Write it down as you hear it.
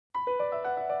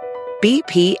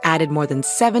BP added more than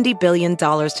 $70 billion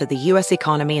to the U.S.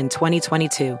 economy in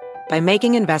 2022 by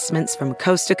making investments from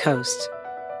coast to coast.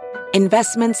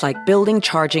 Investments like building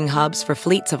charging hubs for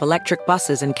fleets of electric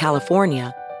buses in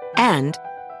California and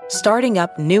starting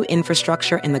up new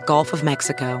infrastructure in the Gulf of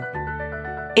Mexico.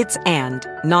 It's and,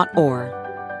 not or.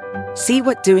 See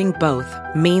what doing both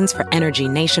means for energy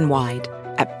nationwide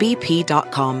at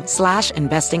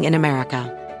bp.com/investing in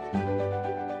America.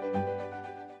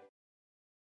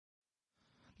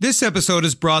 This episode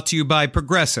is brought to you by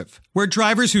Progressive, where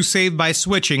drivers who save by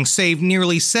switching save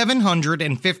nearly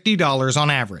 $750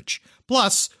 on average.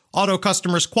 Plus, auto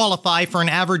customers qualify for an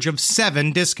average of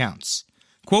 7 discounts.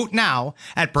 Quote now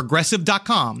at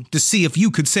Progressive.com to see if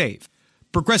you could save.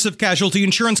 Progressive Casualty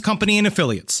Insurance Company and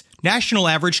Affiliates. National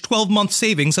average 12-month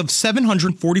savings of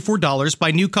 $744 by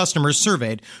new customers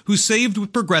surveyed who saved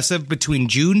with Progressive between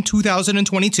June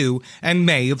 2022 and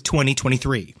May of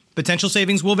 2023. Potential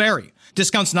savings will vary.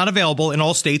 Discounts not available in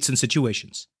all states and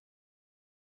situations.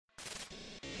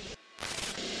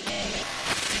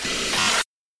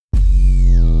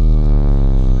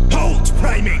 Hold,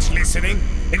 primates listening.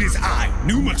 It is I,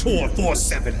 Numator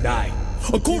 479.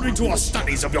 According to our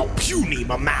studies of your puny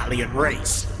mammalian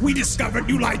race, we discovered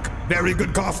you like very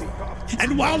good coffee.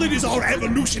 And while it is our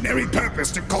evolutionary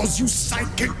purpose to cause you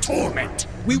psychic torment,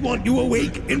 we want you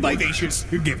awake and vivacious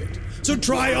to give it. So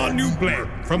try our new blend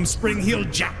from Spring Hill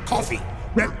Jack Coffee,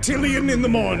 Reptilian in the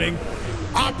morning.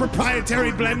 Our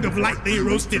proprietary blend of lightly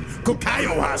roasted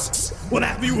cacao husks will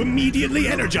have you immediately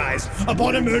energized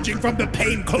upon emerging from the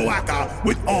pain cloaca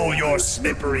with all your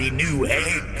slippery new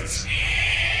eggs.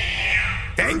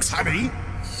 Thanks, honey.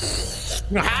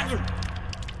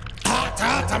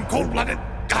 Hot, I'm cold-blooded.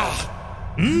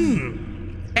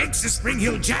 Thanks to Spring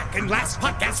Hill Jack and last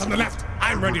podcast on the left,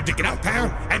 I'm ready to get out there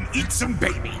and eat some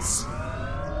babies.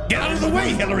 Get out of the way,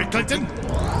 Hillary Clinton.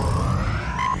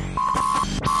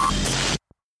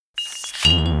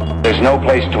 There's no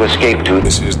place to escape to.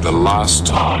 This is the last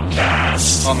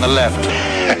podcast. On the left.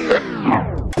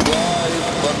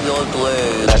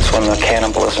 That's when the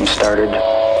cannibalism started.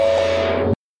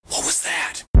 What was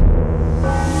that?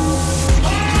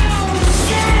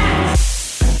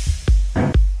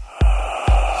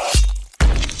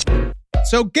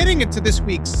 So getting into this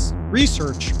week's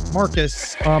research,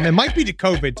 Marcus, it might be the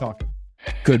COVID talking.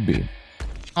 Could be.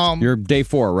 You're day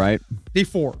 4, right? Day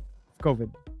 4, COVID.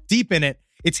 Deep in it.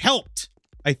 It's helped,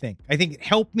 I think. I think it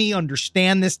helped me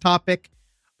understand this topic.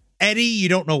 Eddie, you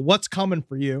don't know what's coming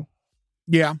for you.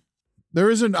 Yeah. There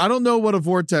isn't, I don't know what a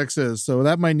vortex is, so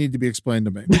that might need to be explained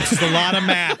to me. It's just a lot of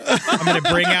math. I'm going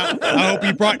to bring out, I hope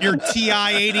you brought your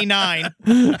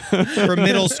TI-89 from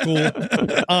middle school.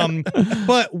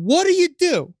 But what do you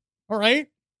do? All right.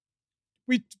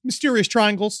 Mysterious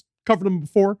triangles, covered them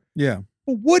before. Yeah.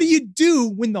 But what do you do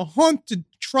when the haunted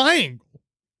triangle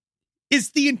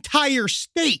is the entire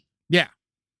state? Yeah.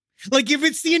 Like if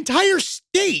it's the entire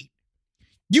state,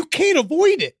 you can't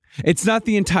avoid it. It's not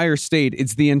the entire state.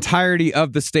 It's the entirety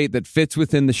of the state that fits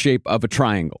within the shape of a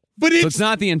triangle. But it's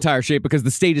not the entire shape because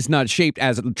the state is not shaped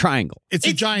as a triangle. It's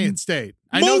a giant state.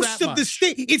 I know that much. The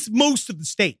state. It's most of the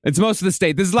state. It's most of the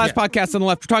state. This is the last podcast on the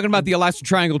left. We're talking about the Alaska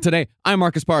Triangle today. I'm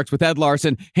Marcus Parks with Ed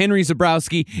Larson, Henry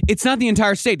Zabrowski. It's not the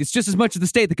entire state. It's just as much of the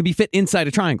state that can be fit inside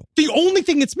a triangle. The only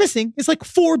thing it's missing is like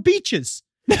 4 beaches.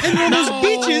 And on those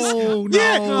beaches, look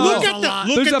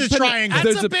at the triangle.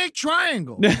 That's a big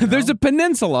triangle. There's a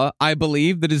peninsula, I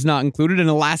believe, that is not included, an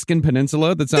Alaskan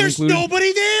peninsula that's not included. There's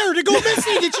nobody there to go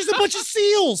missing. It's just a bunch of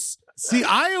seals. See,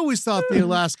 I always thought the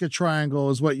Alaska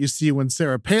Triangle is what you see when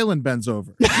Sarah Palin bends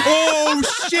over. Oh,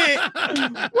 shit.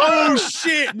 Oh,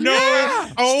 shit. No.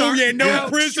 Yeah. No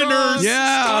prisoners.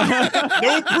 Yeah.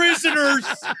 No prisoners.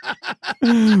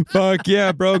 Fuck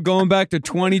yeah, bro. Going back to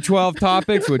 2012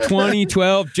 topics with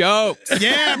 2012 jokes.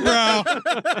 Yeah, bro.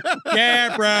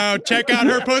 Yeah, bro. Check out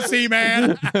her pussy,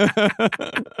 man.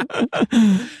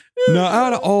 Now,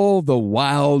 out of all the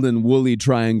wild and woolly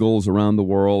triangles around the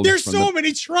world, there's so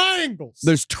many triangles.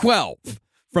 There's 12.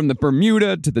 From the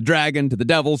Bermuda to the Dragon to the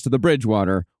Devils to the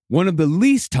Bridgewater, one of the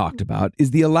least talked about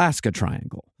is the Alaska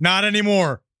Triangle. Not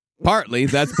anymore. Partly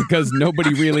that's because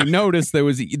nobody really noticed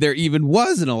there even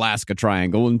was an Alaska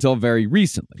Triangle until very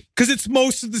recently. Because it's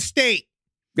most of the state.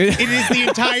 It is the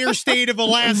entire state of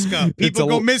Alaska. People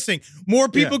go missing. More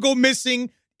people go missing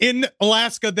in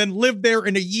Alaska than live there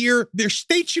in a year. Their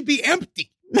state should be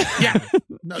empty. Yeah.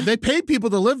 No, they pay people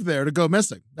to live there to go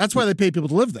missing. That's why they pay people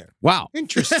to live there. Wow.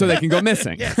 Interesting. So they can go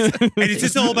missing. Yes. And is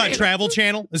this all about Travel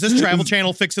Channel? Is this Travel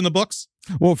Channel fixing the books?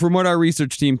 Well, from what our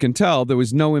research team can tell, there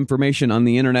was no information on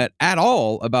the internet at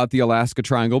all about the Alaska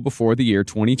Triangle before the year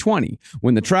 2020,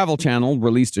 when the Travel Channel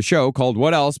released a show called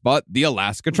What Else But the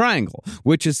Alaska Triangle,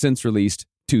 which has since released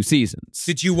 2 seasons.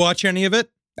 Did you watch any of it?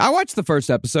 I watched the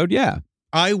first episode, yeah.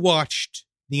 I watched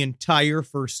the entire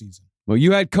first season. Well,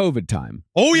 you had COVID time.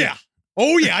 Oh, yeah.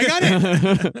 I got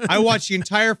it. I watched the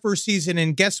entire first season,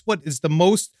 and guess what is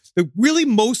the really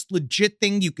most legit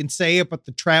thing you can say about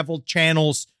the Travel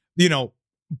Channel's,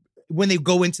 when they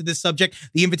go into this subject,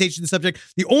 the invitation to the subject,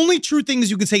 the only true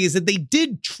things you can say is that they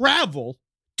did travel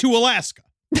to Alaska.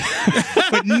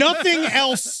 But nothing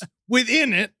else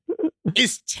within it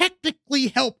is technically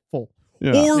helpful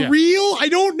or real. I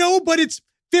don't know, but it's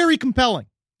very compelling.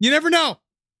 You never know.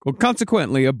 Well,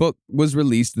 consequently, a book was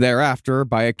released thereafter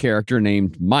by a character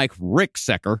named Mike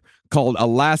Ricksecker called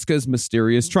Alaska's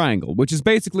Mysterious Triangle, which is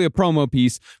basically a promo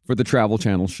piece for the Travel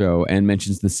Channel show and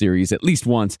mentions the series at least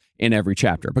once in every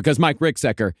chapter, because Mike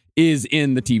Ricksecker is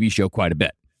in the TV show quite a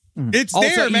bit. It's also,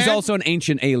 there, man. He's also an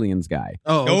Ancient Aliens guy.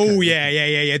 Oh,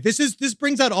 yeah. This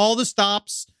brings out all the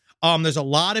stops. There's a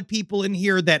lot of people in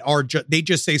here that are they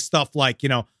just say stuff like,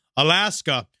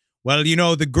 Alaska, well,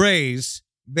 the Greys,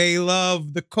 they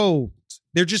love the cold.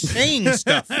 They're just saying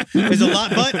stuff. There's a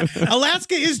lot, but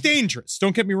Alaska is dangerous.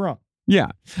 Don't get me wrong. Yeah.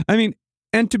 I mean,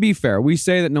 and to be fair, we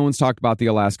say that no one's talked about the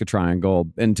Alaska Triangle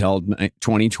until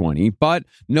 2020, but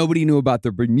nobody knew about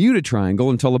the Bermuda Triangle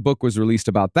until a book was released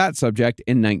about that subject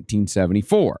in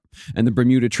 1974. And the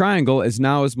Bermuda Triangle is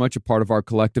now as much a part of our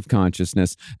collective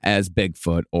consciousness as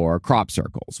Bigfoot or crop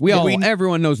circles.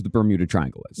 Everyone knows what the Bermuda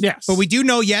Triangle is. Yes. But we do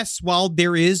know, while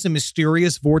there is a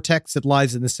mysterious vortex that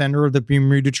lies in the center of the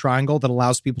Bermuda Triangle that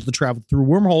allows people to travel through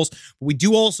wormholes, but we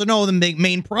do also know the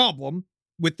main problem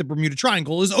with the Bermuda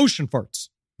Triangle is ocean farts.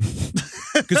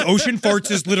 Because ocean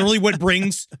farts is literally what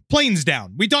brings planes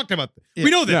down. We talked about this. Yeah. We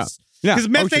know this. Because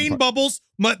methane bubbles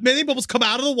come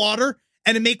out of the water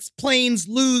and it makes planes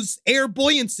lose air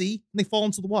buoyancy and they fall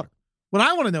into the water. What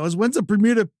I want to know is, when's the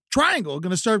Bermuda Triangle going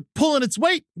to start pulling its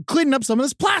weight and cleaning up some of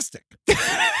this plastic?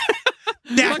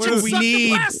 That's what we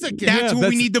need. That's what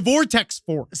we need the vortex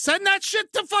for. Send that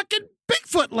shit to fucking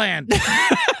Bigfoot land.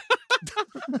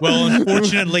 Well,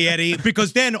 unfortunately, Eddie,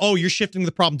 because then, you're shifting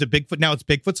the problem to Bigfoot. Now it's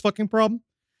Bigfoot's fucking problem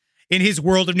in his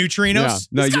world of neutrinos.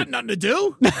 Yeah. No, he's got nothing to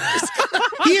do.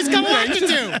 He has got a lot to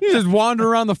do. He just wander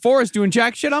around the forest doing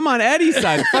jack shit. I'm on Eddie's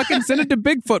side. Fucking send it to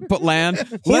Bigfoot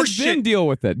land. Let him deal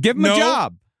with it. Give him a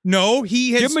job. No,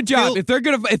 he has. Give him a job. If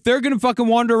they're gonna fucking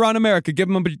wander around America, give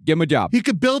him a job. He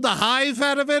could build a hive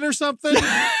out of it or something.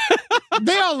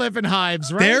 They all live in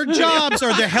hives, right? Their jobs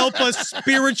are to help us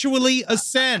spiritually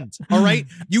ascend. All right.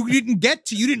 You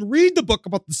didn't read the book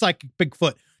about the psychic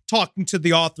Bigfoot, talking to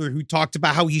the author who talked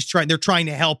about how they're trying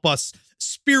to help us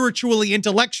spiritually,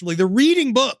 intellectually. They're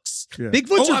reading books. Yeah.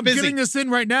 Bigfoot's I'm busy. getting this in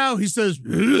right now. He says,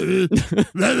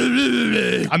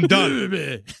 I'm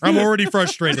done. I'm already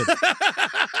frustrated.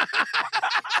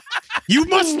 You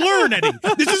must learn, Eddie.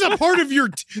 This is a part of your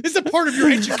education. This is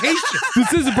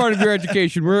a part of your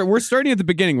education. We're starting at the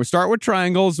beginning. We'll start with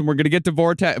triangles, and we're going to get to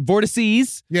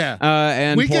vortices. Yeah.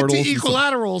 And we portals. Get to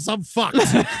equilaterals. I'm fucked.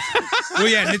 Well,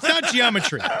 yeah, and it's not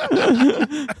geometry.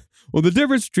 Well, the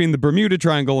difference between the Bermuda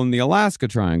Triangle and the Alaska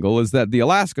Triangle is that the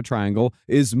Alaska Triangle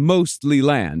is mostly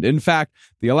land. In fact,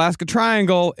 the Alaska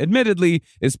Triangle, admittedly,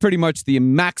 is pretty much the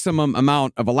maximum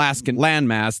amount of Alaskan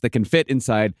landmass that can fit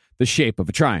inside the shape of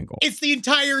a triangle. It's the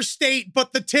entire state,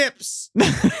 but the tips.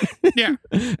 Yeah.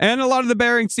 And a lot of the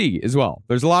Bering Sea as well.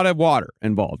 There's a lot of water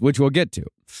involved, which we'll get to.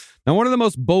 Now, one of the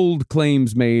most bold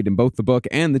claims made in both the book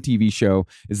and the TV show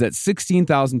is that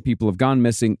 16,000 people have gone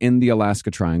missing in the Alaska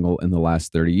Triangle in the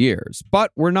last 30 years. But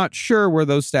we're not sure where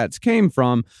those stats came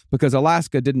from because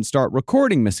Alaska didn't start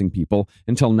recording missing people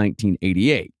until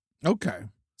 1988. Okay.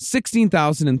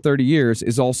 16,000 in 30 years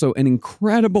is also an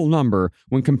incredible number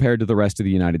when compared to the rest of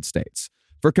the United States.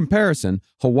 For comparison,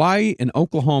 Hawaii and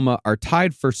Oklahoma are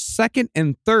tied for second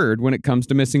and third when it comes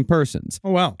to missing persons.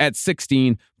 Oh, wow. At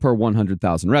 16 per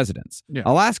 100,000 residents. Yeah.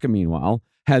 Alaska, meanwhile,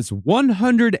 has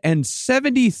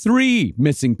 173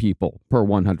 missing people per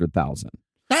 100,000.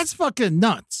 That's fucking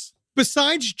nuts.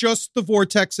 Besides just the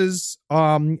vortexes,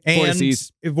 and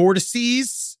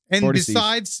vortices,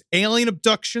 besides alien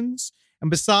abductions, and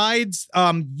besides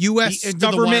U.S.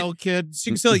 government wild kid.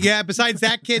 So, yeah, besides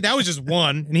that kid, that was just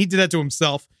one, and he did that to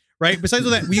himself, right? Besides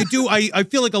all that, I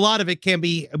feel like a lot of it can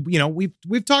be,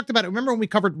 we've talked about it. Remember when we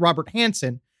covered Robert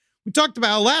Hansen? We talked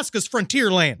about Alaska's frontier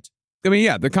land. I mean,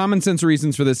 yeah, the common sense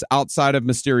reasons for this outside of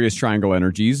mysterious triangle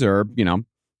energies are,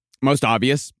 Most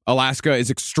obvious, Alaska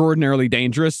is extraordinarily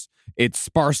dangerous. It's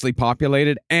sparsely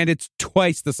populated, and it's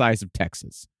twice the size of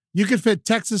Texas. You could fit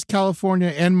Texas, California,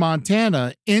 and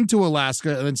Montana into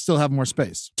Alaska and then still have more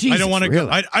space. I don't want to go.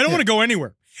 I don't want to go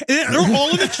anywhere. They're all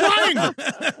in the triangle.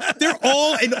 They're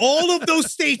all, and all of those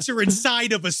states are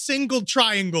inside of a single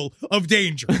triangle of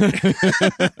danger.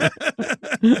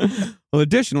 Well,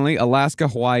 additionally, Alaska,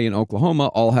 Hawaii, and Oklahoma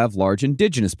all have large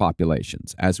indigenous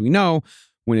populations. As we know,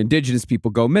 when indigenous people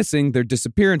go missing, their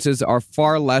disappearances are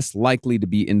far less likely to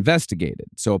be investigated.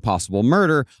 So a possible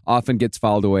murder often gets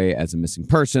filed away as a missing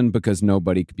person because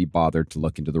nobody could be bothered to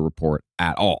look into the report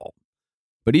at all.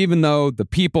 But even though the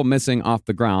people missing off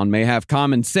the ground may have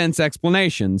common sense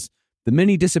explanations, the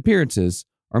many disappearances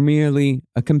are merely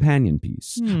a companion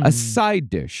piece, a side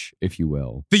dish, if you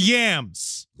will. The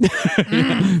yams.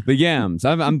 The yams.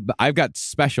 I've got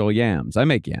special yams. I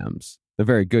make yams. They're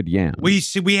very good yams.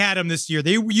 We had them this year.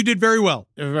 You did very well.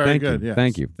 They're very good. Yes.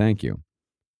 Thank you.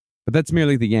 But that's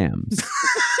merely the yams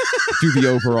to the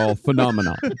overall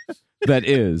phenomenon that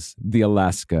is the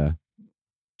Alaska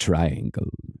Triangle.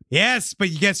 Yes, but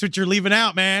guess what you're leaving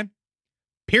out, man?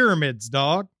 Pyramids,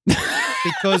 dog.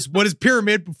 Because what is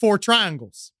pyramid before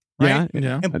triangles? Right?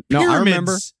 Yeah. And No, I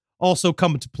remember. pyramids also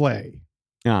come into play.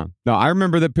 Yeah. No, I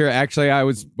remember the pyramid. Actually,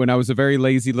 when I was a very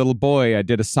lazy little boy, I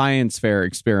did a science fair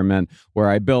experiment where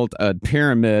I built a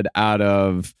pyramid out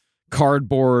of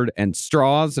cardboard and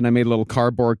straws, and I made a little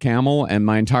cardboard camel, and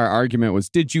my entire argument was,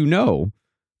 did you know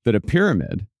that a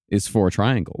pyramid is 4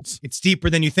 triangles? It's deeper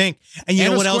than you think. And you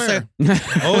know what else?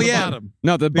 Oh, yeah.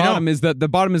 No, the bottom is the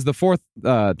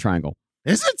 4th triangle.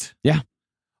 Is it? Yeah.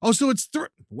 Oh, so it's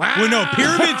wow. Well, no,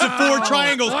 pyramids of 4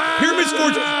 triangles. Wow. Pyramids 4.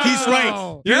 He's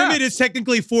right. Pyramid is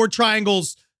technically 4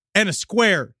 triangles and a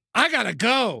square. I gotta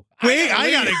go. Wait,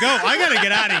 I gotta go. I gotta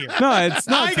get out of here. No, it's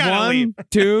not. I It's gotta 1, leave.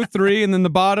 2, 3, and then the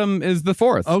bottom is the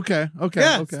 4th. Okay.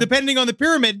 Yeah, it's depending on the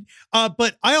pyramid.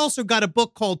 But I also got a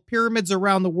book called Pyramids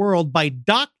Around the World by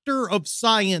Doctor of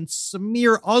Science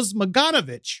Samir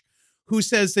Osmaganovich, who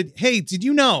says that, hey, did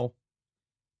you know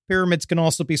pyramids can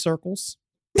also be circles?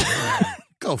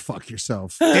 Go fuck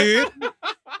yourself. Dude.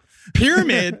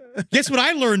 Pyramid. Guess what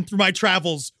I learned through my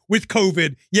travels with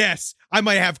COVID? Yes, I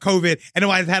might have COVID, and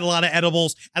I've had a lot of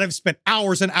edibles, and I've spent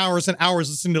hours and hours and hours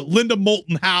listening to Linda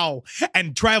Moulton Howe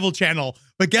and Travel Channel.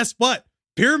 But guess what?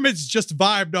 Pyramids just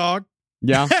vibe, dog.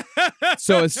 Yeah.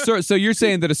 So you're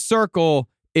saying that a circle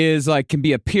can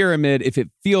be a pyramid if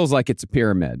it feels like it's a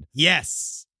pyramid.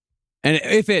 Yes. And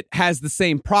if it has the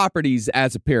same properties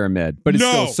as a pyramid, but it's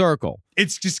still a circle.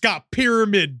 It's just got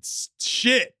pyramid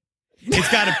shit.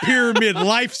 It's got a pyramid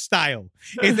lifestyle.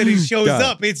 And then it shows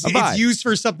up. It's used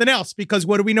for something else, because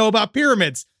what do we know about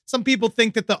pyramids? Some people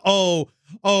think that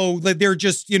that they're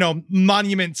just,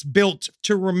 monuments built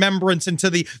to remembrance and to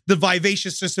the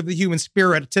vivaciousness of the human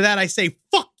spirit. To that I say,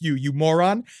 fuck you, you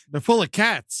moron. They're full of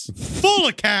cats. Full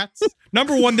of cats.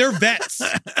 Number 1, they're vets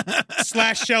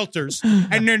 / shelters.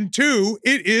 And then 2,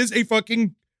 it is a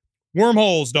fucking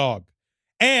wormholes, dog.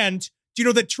 And do you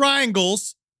know that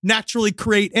triangles naturally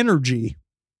create energy?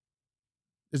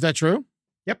 Is that true?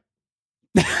 Yep.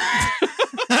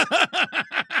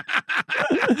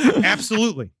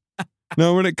 Absolutely.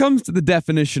 Now, when it comes to the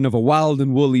definition of a wild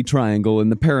and woolly triangle in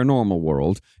the paranormal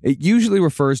world, it usually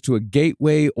refers to a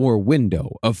gateway or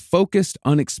window of focused,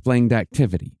 unexplained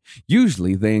activity.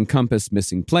 Usually, they encompass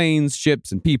missing planes, ships,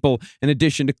 and people, in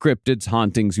addition to cryptids,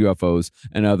 hauntings, UFOs,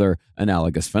 and other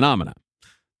analogous phenomena.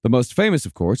 The most famous,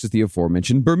 of course, is the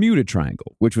aforementioned Bermuda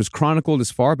Triangle, which was chronicled as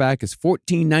far back as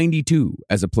 1492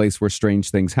 as a place where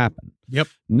strange things happen. Yep.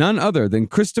 None other than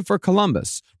Christopher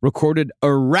Columbus recorded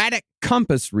erratic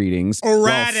compass readings.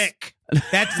 Erratic.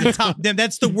 That's the top.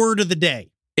 That's the word of the day.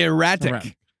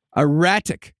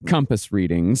 Erratic compass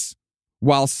readings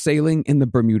while sailing in the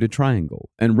Bermuda Triangle,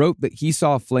 and wrote that he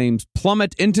saw flames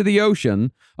plummet into the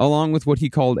ocean along with what he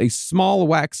called a small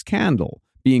wax candle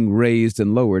being raised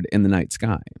and lowered in the night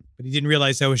sky. But he didn't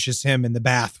realize that was just him in the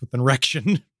bath with an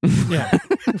erection. Yeah.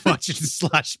 Watching it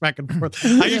slash back and forth.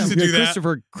 I used to do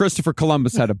that. Christopher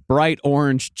Columbus had a bright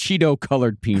orange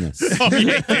Cheeto-colored penis. Oh,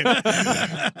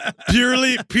 yeah.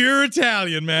 Pure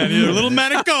Italian, man. You're a little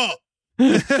manico.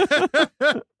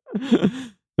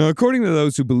 Now, according to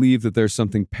those who believe that there's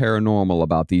something paranormal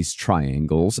about these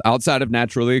triangles, outside of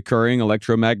naturally occurring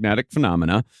electromagnetic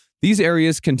phenomena, these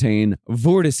areas contain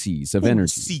vortices of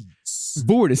energy.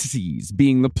 Vortices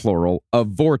being the plural of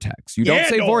vortex. You don't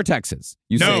say vortexes.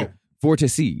 You say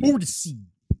vortices. Vortices.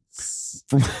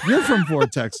 You're from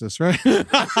Vortices, right?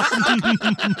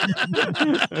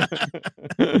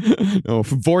 No,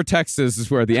 Vortices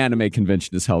is where the anime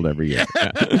convention is held every year.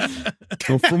 Yeah.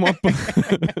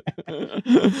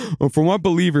 Well, from what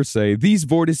believers say, these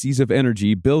vortices of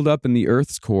energy build up in the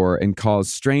Earth's core and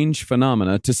cause strange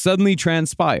phenomena to suddenly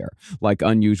transpire, like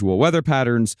unusual weather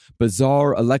patterns,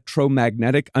 bizarre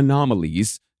electromagnetic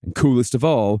anomalies, and coolest of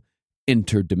all,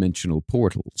 interdimensional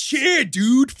portals. Yeah,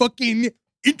 dude. Fucking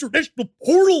international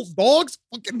portals, dogs.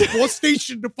 Fucking bus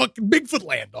station to fucking Bigfoot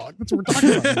land, dog. That's what we're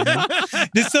talking about.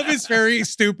 This stuff is very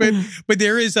stupid, but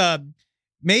there is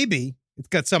maybe it's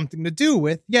got something to do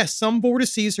with, yes, some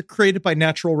vortices are created by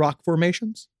natural rock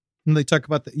formations. And they talk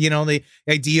about the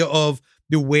idea of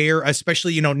where,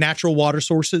 especially, natural water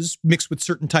sources mixed with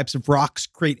certain types of rocks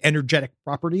create energetic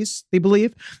properties, they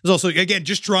believe. There's also, again,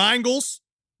 just triangles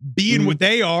being what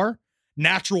they are,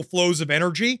 natural flows of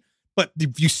energy. But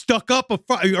if you stuck up all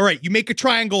right, you make a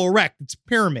triangle erect, it's a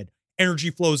pyramid,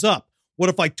 energy flows up. What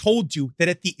if I told you that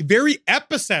at the very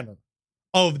epicenter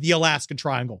of the Alaskan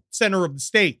Triangle, center of the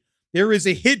state, there is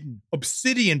a hidden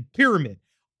obsidian pyramid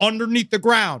underneath the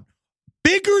ground,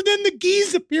 bigger than the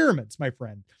Giza pyramids, my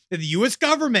friend, that the U.S.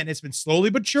 government has been slowly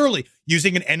but surely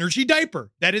using an energy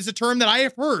diaper. That is a term that I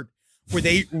have heard, where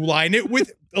they line it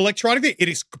with electronic.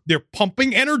 They're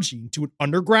pumping energy into an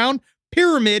underground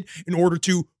pyramid in order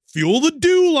to fuel the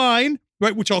dew line,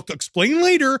 right, which I'll explain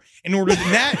later, in order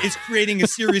that is creating a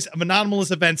series of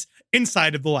anomalous events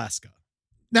inside of Alaska.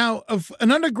 Now, of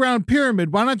an underground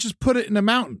pyramid, why not just put it in a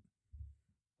mountain?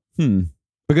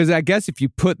 Because I guess if you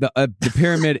put the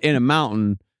pyramid in a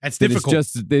mountain, that's difficult.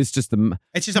 It's just a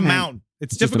mountain.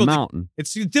 It's difficult.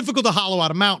 It's difficult to hollow out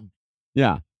a mountain.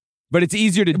 Yeah, but it's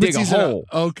easier to dig a hole.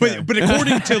 Okay, but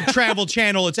according to Travel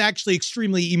Channel, it's actually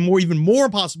extremely even more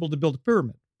possible to build a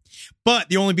pyramid. But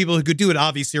the only people who could do it,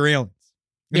 obviously, are aliens.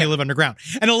 They live underground.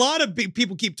 And a lot of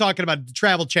people keep talking about the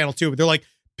Travel Channel too. But they're like,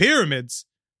 pyramids?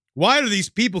 Why do these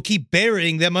people keep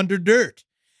burying them under dirt?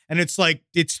 And it's like,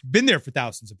 it's been there for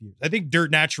thousands of years. I think dirt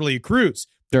naturally accrues.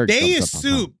 They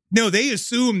assume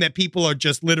that people are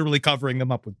just literally covering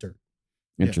them up with dirt.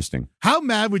 Interesting. How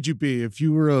mad would you be if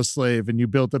you were a slave and you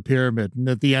built a pyramid and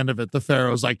at the end of it, the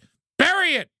pharaoh's like,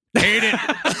 bury it. Hate it.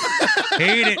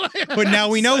 Hate it. But now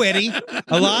we know, Eddie,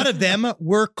 a lot of them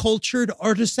were cultured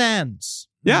artisans.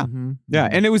 Yeah. Yeah.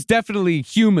 And it was definitely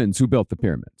humans who built the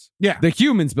pyramids. Yeah. The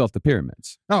humans built the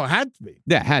pyramids. Oh, it had to be.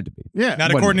 Yeah, it had to be. Yeah.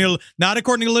 Not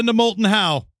according to Linda Moulton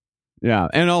Howe. Yeah.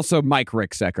 And also Mike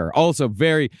Ricksecker. Also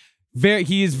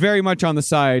he is very much on the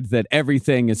side that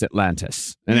everything is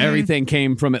Atlantis. And everything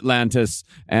came from Atlantis.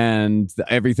 And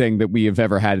everything that we have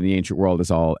ever had in the ancient world is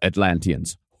all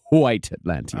Atlanteans. White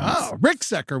Atlanteans. Oh,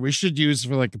 Ricksecker we should use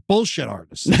for like a bullshit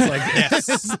artist. It's like,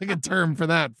 it's like a term for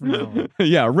that from now on.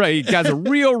 Yeah, right. He has a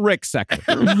real Ricksecker.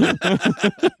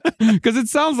 Because it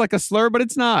sounds like a slur, but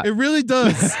it's not. It really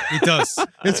does. It does.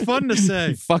 It's fun to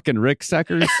say. Fucking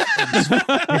Rickseckers.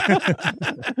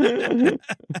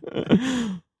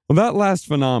 Well, that last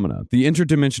phenomena, the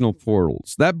interdimensional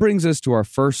portals, that brings us to our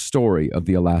first story of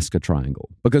the Alaska Triangle.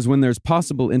 Because when there's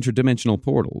possible interdimensional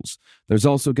portals, there's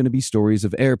also going to be stories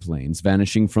of airplanes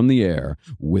vanishing from the air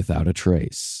without a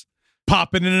trace.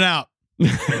 Popping in and out.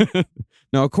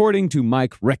 Now, according to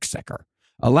Mike Ricksecker,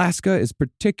 Alaska is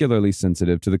particularly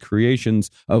sensitive to the creations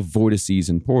of vortices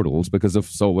and portals because of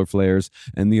solar flares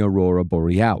and the aurora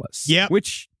borealis. Yep.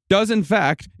 Which does, in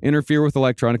fact, interfere with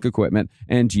electronic equipment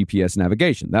and GPS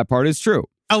navigation. That part is true.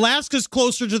 Alaska's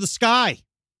closer to the sky.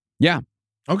 Yeah.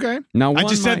 Okay. Now, I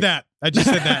just said that. I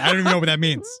don't even know what that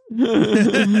means.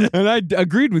 And I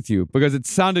agreed with you because it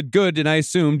sounded good and I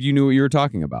assumed you knew what you were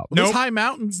talking about. Well, there's high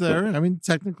mountains there. I mean,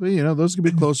 technically, those could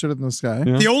be closer to the sky.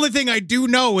 Yeah. The only thing I do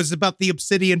know is about the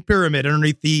obsidian pyramid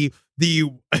underneath the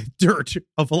dirt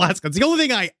of Alaska. It's the only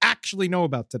thing I actually know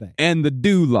about today. And the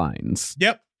dew lines.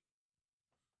 Yep.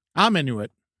 I'm into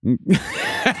it.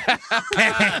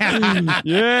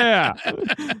 Yeah.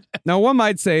 Now, one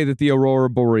might say that the aurora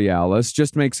borealis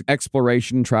just makes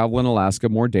exploration and travel in Alaska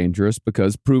more dangerous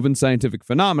because proven scientific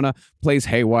phenomena plays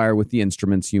haywire with the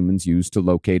instruments humans use to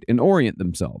locate and orient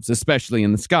themselves, especially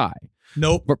in the sky.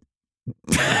 Nope.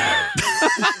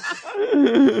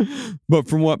 But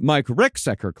from what Mike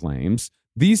Ricksecker claims,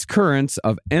 these currents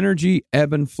of energy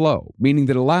ebb and flow, meaning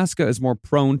that Alaska is more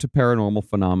prone to paranormal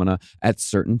phenomena at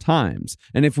certain times.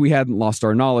 And if we hadn't lost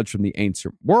our knowledge from the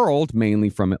ancient world, mainly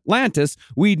from Atlantis,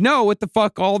 we'd know what the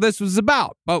fuck all this was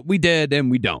about. But we did,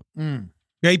 and we don't.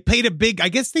 They paid a big, I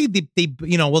guess they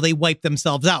wiped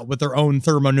themselves out with their own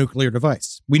thermonuclear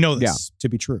device. We know this to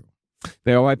be true.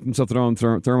 They all wipe themselves with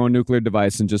their own thermonuclear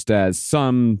device, and just as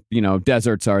some,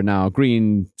 deserts are now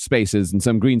green spaces and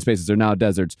some green spaces are now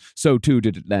deserts, so too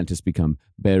did Atlantis become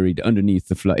buried underneath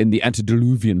the flood, in the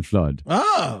antediluvian flood.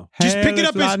 Oh. Just pick it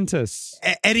up Atlantis.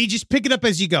 Eddie, just pick it up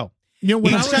as you go.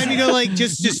 When Each time you go,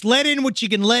 just let in what you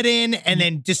can let in and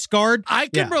then discard. I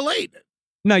can relate.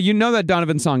 Now, you know that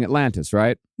Donovan song Atlantis,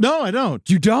 right? No, I don't.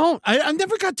 You don't? I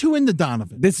never got too into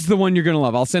Donovan. This is the one you're going to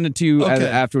love. I'll send it to you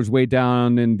afterwards, way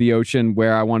down in the ocean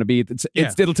where I want to be.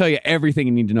 It'll tell you everything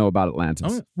you need to know about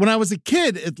Atlantis. Oh, when I was a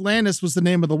kid, Atlantis was the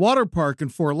name of the water park in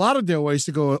Fort Lauderdale where I used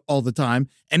to go all the time.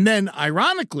 And then,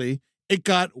 ironically, it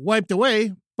got wiped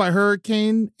away by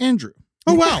Hurricane Andrew.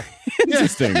 Oh, wow.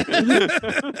 Interesting.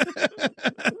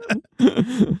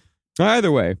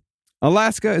 Either way,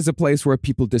 Alaska is a place where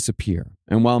people disappear,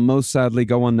 and while most sadly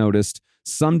go unnoticed,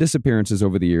 some disappearances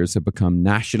over the years have become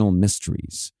national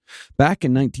mysteries. Back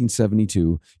in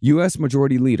 1972, U.S.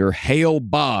 Majority Leader Hale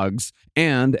Boggs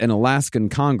and an Alaskan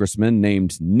congressman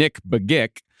named Nick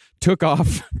Begich took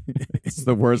off. It's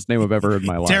the worst name I've ever heard in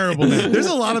my life. Terrible name. There's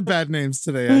a lot of bad names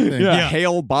today, I think. Yeah.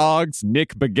 Hale Boggs,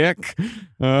 Nick Begich.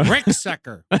 Rick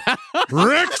Secker.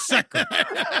 Rick Secker.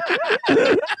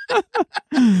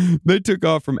 They took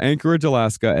off from Anchorage,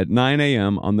 Alaska at 9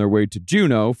 a.m. on their way to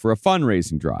Juneau for a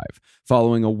fundraising drive,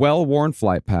 following a well-worn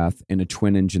flight path in a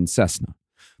twin-engine Cessna.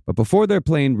 But before their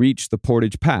plane reached the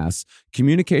Portage Pass,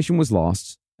 communication was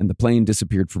lost and the plane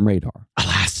disappeared from radar.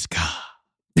 Alaska.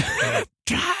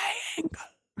 Triangle.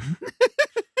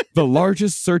 The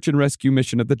largest search and rescue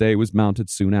mission of the day was mounted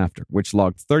soon after, which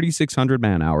logged 3,600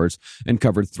 man-hours and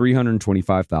covered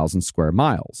 325,000 square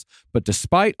miles. But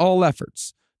despite all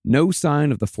efforts, no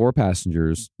sign of the 4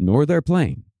 passengers nor their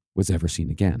plane was ever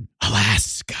seen again.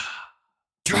 Alaska.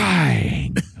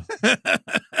 Triangle.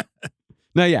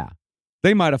 Now, yeah,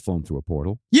 they might have flown through a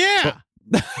portal. Yeah.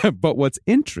 But what's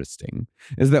interesting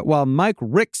is that while Mike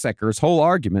Ricksecker's whole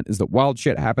argument is that wild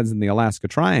shit happens in the Alaska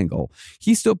Triangle,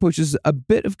 he still pushes a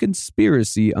bit of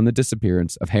conspiracy on the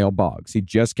disappearance of Hale Boggs. He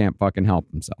just can't fucking help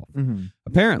himself. Mm-hmm.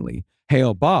 Apparently,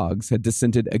 Hale Boggs had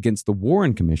dissented against the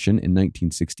Warren Commission in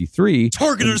 1963.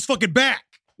 Targeted his fucking back.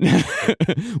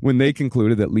 When they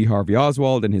concluded that Lee Harvey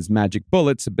Oswald and his magic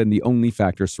bullets had been the only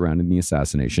factor surrounding the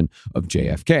assassination of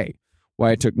JFK.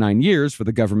 Why it took 9 years for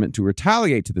the government to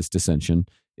retaliate to this dissension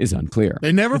is unclear.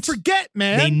 They never forget,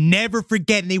 man. They never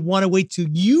forget, and they want to wait till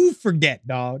you forget,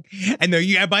 dog. And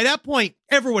by that point,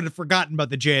 everyone had forgotten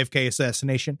about the JFK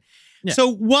assassination. Yeah.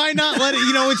 So why not let it,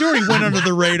 it's already went under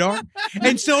the radar.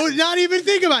 And so not even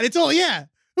think about it. It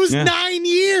was 9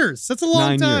 years. That's a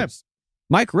long time. Years.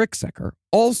 Mike Ricksecker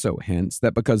also hints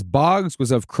that because Boggs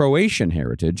was of Croatian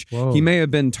heritage, he may have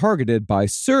been targeted by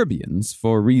Serbians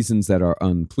for reasons that are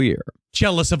unclear.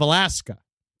 Jealous of Alaska.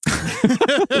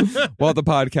 While the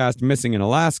podcast Missing in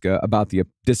Alaska about the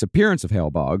disappearance of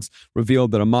Hale Boggs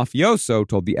revealed that a mafioso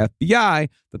told the FBI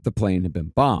that the plane had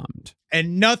been bombed.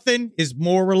 And nothing is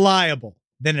more reliable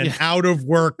than an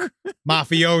out-of-work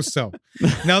mafioso.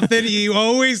 Nothing, you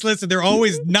always listen, they're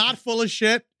always not full of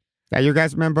shit. Yeah, you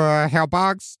guys remember Hale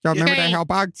Boggs? Y'all remember that Hale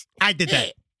Boggs? I did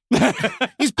that.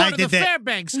 He's part of the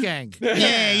Fairbanks gang.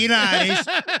 Yeah, you know how it is.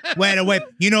 Wait,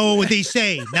 you know what they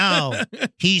say? No,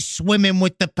 he's swimming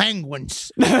with the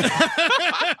penguins.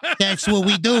 That's what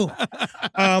we do.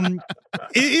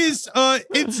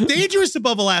 It's dangerous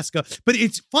above Alaska, but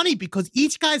it's funny because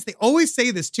each guys, they always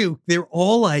say this too. They're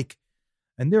all like,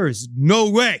 and there is no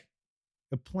way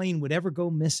the plane would ever go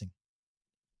missing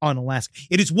on Alaska.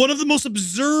 It is one of the most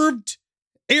observed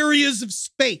areas of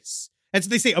space. That's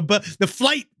what they say, the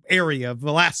flight area of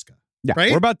Alaska. Yeah,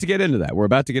 right? We're about to get into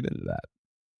that.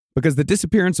 Because the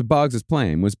disappearance of Boggs'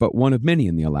 plane was but one of many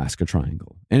in the Alaska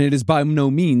Triangle, and it is by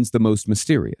no means the most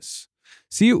mysterious.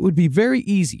 See, it would be very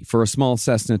easy for a small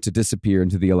Cessna to disappear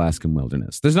into the Alaskan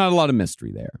wilderness. There's not a lot of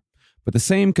mystery there. But the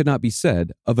same could not be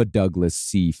said of a Douglas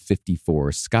C-54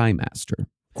 Skymaster.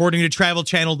 According to Travel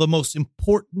Channel, the most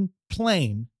important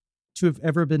plane to have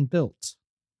ever been built.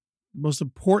 Most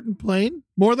important plane?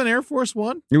 More than Air Force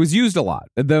One? It was used a lot.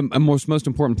 The most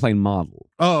important plane model.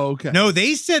 Oh, okay. No,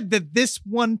 they said that this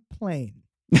one plane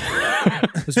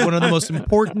was one of the most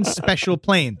important special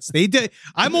planes. They did.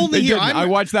 I'm only here. I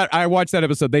watched that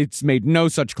episode. They made no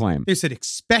such claim. They said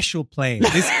special plane.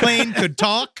 This plane could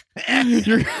talk.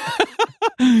 Your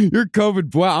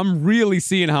COVID. Wow, I'm really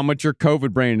seeing how much your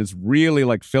COVID brain is really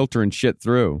like filtering shit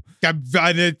through. I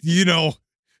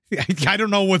don't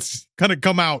know what's gonna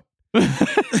come out.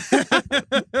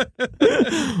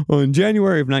 Well, in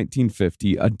January of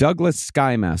 1950, a Douglas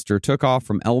Skymaster took off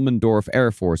from Elmendorf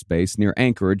Air Force Base near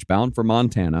Anchorage, bound for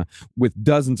Montana, with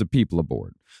dozens of people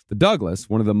aboard. The Douglas,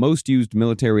 one of the most used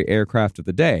military aircraft of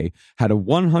the day, had a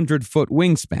 100-foot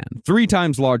wingspan, 3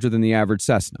 times larger than the average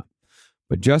Cessna.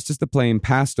 But just as the plane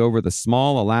passed over the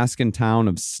small Alaskan town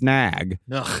of Snag,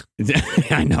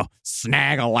 I know,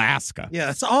 Snag, Alaska. Yeah,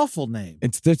 that's an awful name.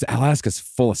 It's Alaska's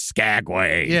full of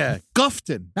skagway. Yeah,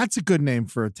 Gufton. That's a good name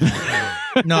for a town.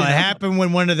 No, it happened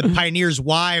when one of the pioneers'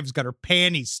 wives got her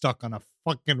panties stuck on a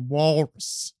fucking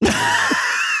walrus.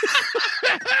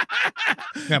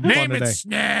 Name it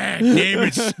Snag. Name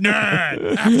it Snag.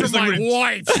 After my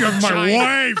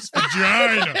wife's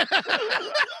vagina.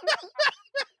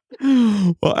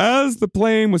 Well, as the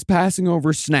plane was passing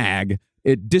over Snag,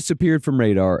 it disappeared from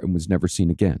radar and was never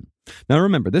seen again. Now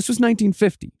remember, this was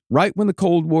 1950, right when the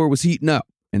Cold War was heating up.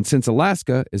 And since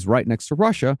Alaska is right next to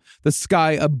Russia, the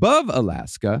sky above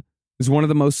Alaska is one of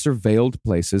the most surveilled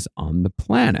places on the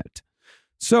planet.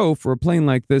 So for a plane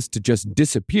like this to just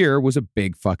disappear was a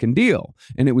big fucking deal.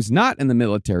 And it was not in the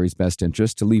military's best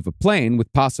interest to leave a plane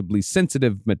with possibly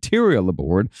sensitive material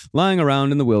aboard lying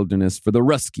around in the wilderness for the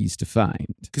Ruskies to find.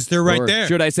 Because they're right Or there.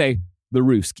 should I say the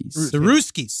Ruskies? The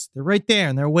Ruskies. They're right there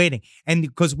and they're waiting. And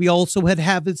because we also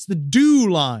it's the DEW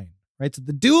line, right? So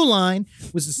the DEW line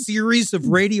was a series of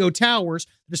radio towers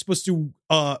that are supposed to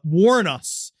warn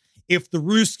us if the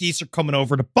Ruskies are coming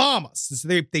over to bomb us. So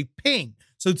they ping.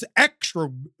 So it's extra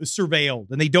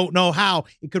surveilled, and they don't know how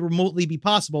it could remotely be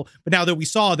possible. But now that we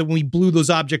saw that when we blew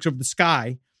those objects over the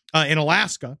sky in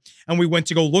Alaska, and we went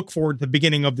to go look for it at the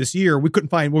beginning of this year,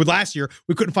 last year,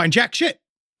 we couldn't find jack shit.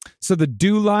 So the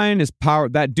DEW line is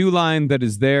that DEW line that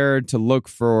is there to look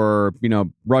for,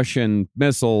 Russian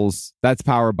missiles, that's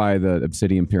powered by the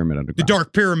Obsidian Pyramid underground. The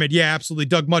Dark Pyramid, yeah, absolutely.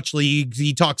 Doug Muchley,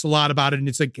 he talks a lot about it, and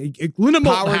it's like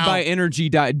powered by energy.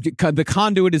 The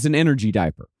conduit is an energy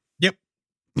diaper. Yep.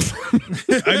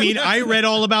 I mean, I read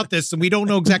all about this, and we don't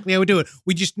know exactly how we do it.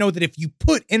 We just know that if you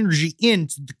put energy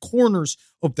into the corners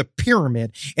of the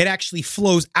pyramid, it actually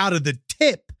flows out of the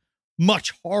tip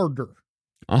much harder.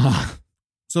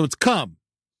 So it's cum.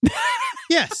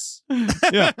 Yes.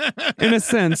 Yeah. In a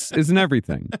sense, isn't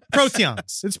everything.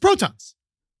 Protons. It's protons.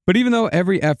 But even though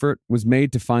every effort was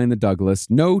made to find the Douglas,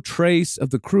 no trace of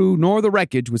the crew nor the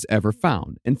wreckage was ever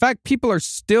found. In fact, people are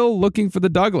still looking for the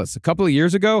Douglas. A couple of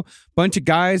years ago, a bunch of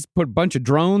guys put a bunch of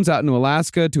drones out into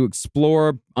Alaska to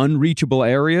explore unreachable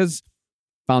areas.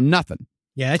 Found nothing.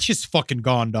 Yeah, it's just fucking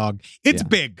gone, dog. It's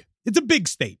big. It's a big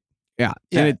state. Yeah.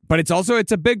 But it's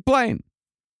a big plane.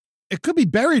 It could be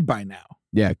buried by now.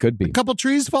 Yeah, it could be. A couple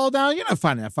trees fall down. You're not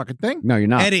finding that fucking thing. No, you're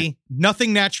not. Eddie,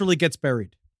 nothing naturally gets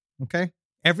buried. Okay?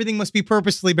 Everything must be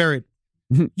purposely buried.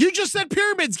 You just said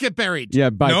pyramids get buried.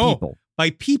 Yeah, by people. By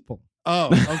people. Oh,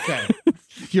 okay.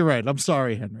 You're right. I'm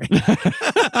sorry, Henry.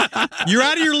 You're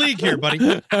out of your league here, buddy.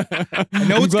 I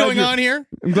know what's going on here.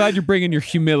 I'm glad you're bringing your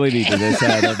humility to this,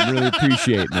 Ed. I'm really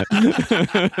appreciating it.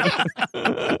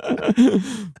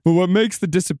 But what makes the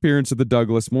disappearance of the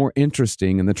Douglas more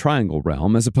interesting in the Triangle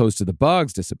realm, as opposed to the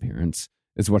Boggs disappearance,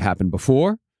 is what happened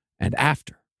before and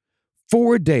after.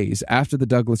 4 days after the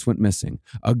Douglas went missing,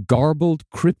 a garbled,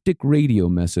 cryptic radio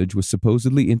message was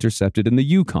supposedly intercepted in the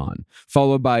Yukon,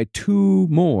 followed by 2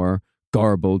 more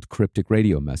garbled, cryptic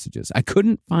radio messages. I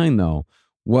couldn't find, though,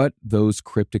 what those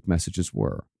cryptic messages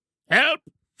were. Help!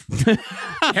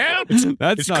 Help!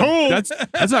 That's cool.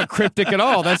 That's not cryptic at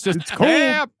all. That's just it's cool.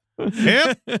 Help!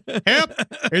 Help! Help!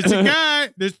 There's a guy.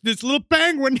 This little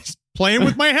penguin is playing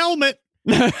with my helmet.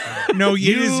 No,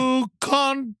 you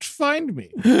can't find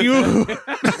me.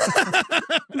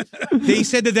 They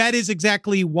said that is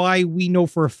exactly why we know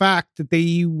for a fact that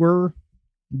they were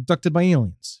abducted by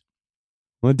aliens.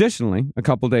 Well, additionally, a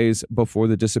couple days before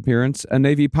the disappearance, a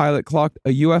Navy pilot clocked a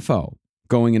UFO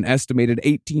going an estimated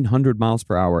 1,800 miles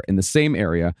per hour in the same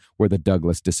area where the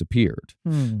Douglas disappeared.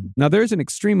 Now, there's an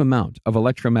extreme amount of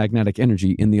electromagnetic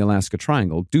energy in the Alaska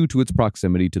Triangle due to its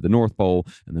proximity to the North Pole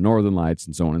and the Northern Lights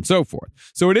and so on and so forth.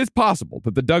 So it is possible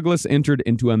that the Douglas entered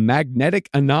into a magnetic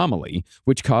anomaly,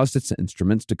 which caused its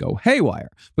instruments to go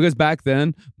haywire. Because back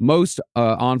then, most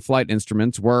on-flight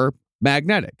instruments were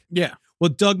magnetic. Yeah. Well,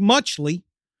 Doug Muchley,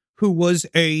 who was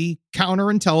a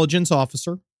counterintelligence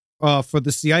officer for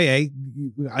the CIA,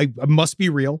 I must be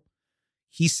real.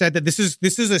 He said that this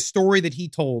is a story that he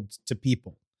told to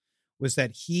people, was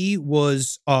that he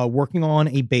was working on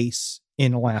a base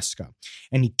in Alaska,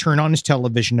 and he turned on his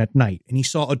television at night, and he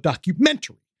saw a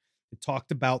documentary that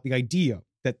talked about the idea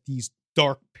that these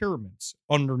dark pyramids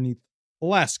underneath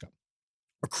Alaska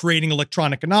are creating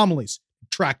electronic anomalies,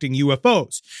 attracting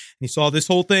UFOs. And he saw this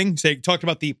whole thing. He talked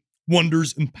about the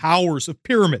wonders and powers of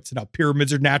pyramids, and how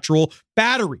pyramids are natural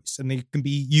batteries, and they can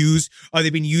be used.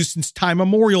 They've been used since time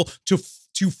immemorial to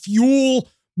fuel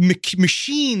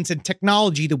machines and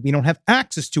technology that we don't have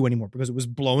access to anymore because it was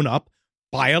blown up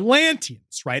by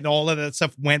Atlanteans, right? And all of that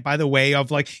stuff went by the way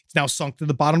of like, it's now sunk to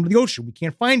the bottom of the ocean. We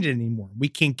can't find it anymore. We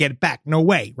can't get it back. No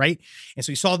way, right? And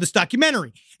so he saw this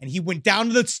documentary and he went down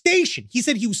to the station. He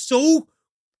said he was so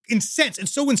incensed and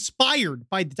so inspired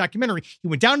by the documentary. He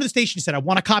went down to the station and said, I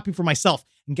want a copy for myself.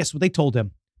 And guess what they told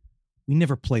him? We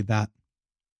never played that.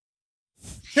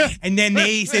 And then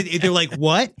they said, they're like,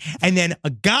 what? And then a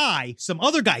guy, some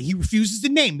other guy, he refuses to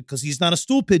name because he's not a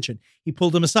stool pigeon. He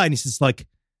pulled him aside and he says, like,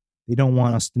 they don't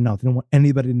want us to know. They don't want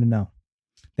anybody to know.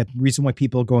 That the reason why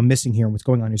people are going missing here and what's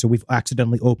going on here. So we've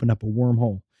accidentally opened up a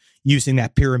wormhole using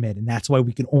that pyramid. And that's why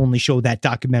we can only show that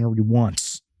documentary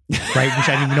once. Right? Which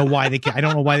I don't even know why they can. I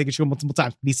don't know why they can show it multiple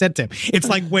times. But he said to him, it's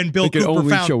like when Bill Cooper found. I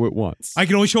can only show it once. I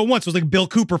can only show it once. It was like Bill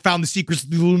Cooper found the secrets of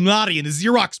the Illuminati in the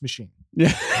Xerox machine.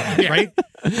 Yeah. Right?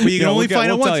 But you can only find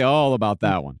it once. We'll tell you all about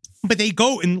that one. But they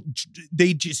go and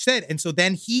they just said, and so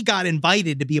then he got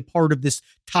invited to be a part of this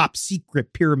top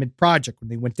secret pyramid project when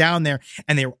they went down there,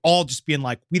 and they were all just being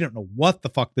like, we don't know what the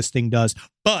fuck this thing does,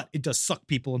 but it does suck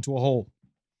people into a hole.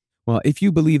 Well, if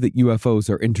you believe that UFOs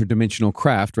are interdimensional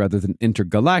craft rather than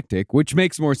intergalactic, which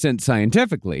makes more sense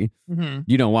scientifically,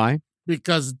 you know why?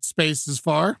 Because space is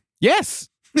far? Yes.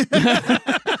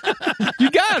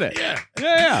 You got it.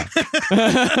 Yeah.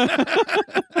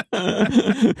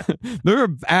 There are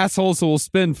assholes who will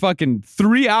spend fucking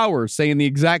 3 hours saying the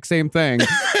exact same thing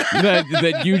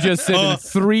that you just said in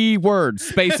 3 words.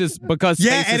 Space is because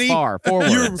space Eddie, is far. 4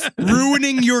 words. You're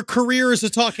ruining your career as a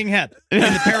talking head in the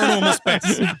paranormal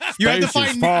space. You have to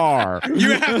find far.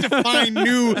 You have to find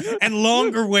new and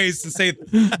longer ways to say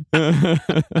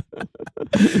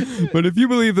But if you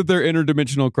believe that they're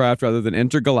interdimensional craft rather than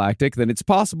intergalactic, then it's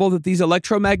possible that these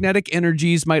electromagnetic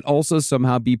energies might also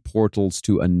somehow be portals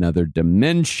to another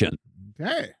dimension.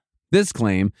 Okay. This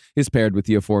claim is paired with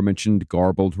the aforementioned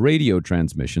garbled radio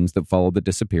transmissions that follow the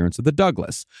disappearance of the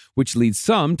Douglas, which leads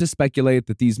some to speculate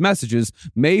that these messages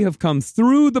may have come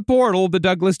through the portal the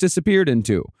Douglas disappeared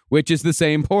into, which is the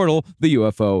same portal the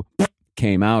UFO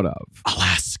came out of.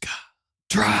 Alaska.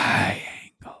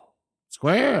 Triangle.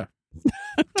 Square.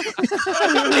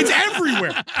 It's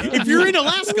everywhere. If you're in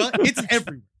Alaska, it's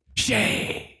everywhere.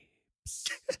 Shapes.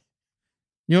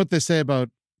 You know what they say about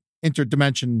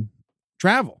interdimension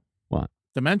travel? What?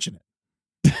 Dimension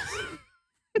it.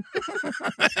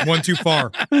 One too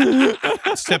far.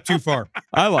 Step too far.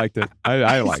 I liked it.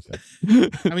 I liked it.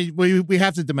 I mean, we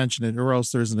have to dimension it, or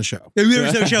else there isn't a show.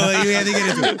 There's no show. You have to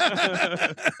get into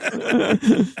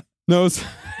it. No, it's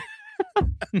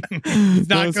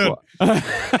not good.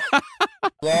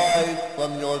 Live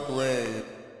from your grave.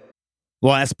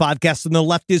 Last podcast on the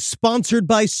left is sponsored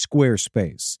by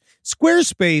Squarespace.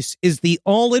 Squarespace is the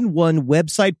all-in-one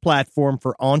website platform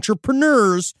for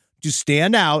entrepreneurs to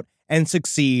stand out and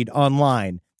succeed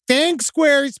online. Thanks,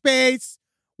 Squarespace!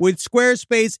 With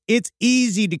Squarespace, it's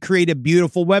easy to create a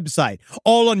beautiful website,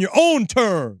 all on your own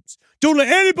terms. Don't let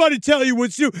anybody tell you what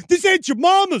to do. This ain't your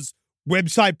mama's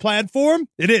website platform.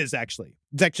 It is, actually.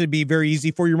 It's actually be very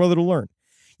easy for your mother to learn.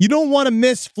 You don't want to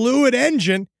miss Fluid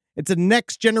Engine. It's a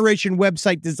next-generation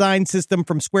website design system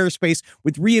from Squarespace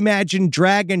with reimagined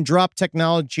drag-and-drop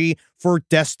technology for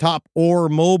desktop or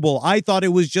mobile. I thought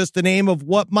it was just the name of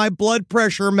what my blood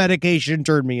pressure medication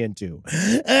turned me into.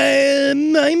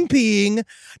 I'm peeing.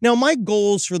 Now, my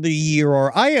goals for the year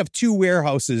are I have 2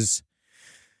 warehouses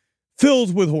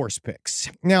filled with horse picks.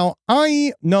 Now,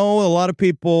 I know a lot of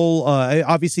people,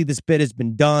 obviously this bit has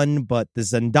been done, but the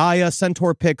Zendaya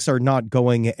Centaur picks are not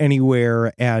going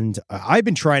anywhere, and I've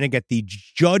been trying to get the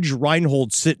Judge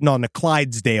Reinhold sitting on the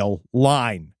Clydesdale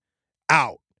line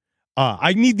out.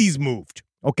 I need these moved,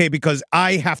 okay, because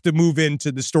I have to move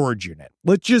into the storage unit.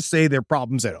 Let's just say there are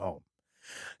problems at home.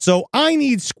 So I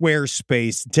need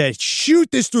Squarespace to shoot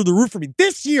this through the roof for me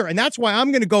this year, and that's why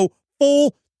I'm going to go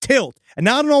full tilt. And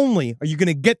not only are you going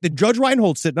to get the Judge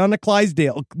Reinhold sitting on the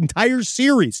Clydesdale entire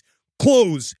series,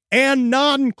 clothes and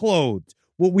non-clothes,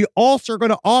 what we also are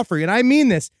going to offer, and I mean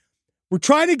this, we're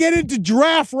trying to get into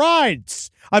giraffe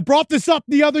rides. I brought this up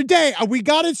the other day. We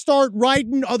got to start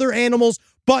riding other animals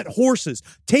but horses.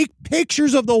 Take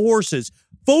pictures of the horses.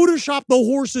 Photoshop the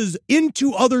horses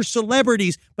into other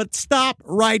celebrities, but stop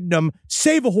riding them.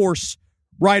 Save a horse,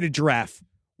 ride a giraffe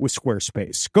with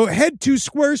Squarespace. Go ahead to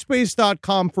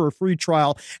squarespace.com for a free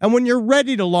trial. And when you're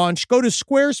ready to launch, go to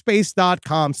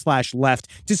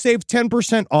squarespace.com/left to save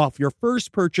 10% off your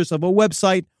first purchase of a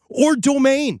website or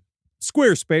domain.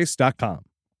 Squarespace.com.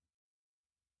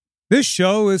 This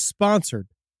show is sponsored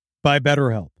by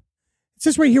BetterHelp. It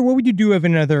says right here, what would you do if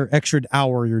another extra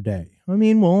hour of your day? I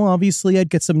mean, well, obviously I'd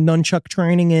get some nunchuck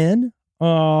training in.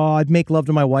 I'd make love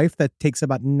to my wife. That takes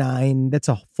about 9. That's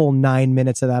a full 9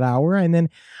 minutes of that hour. And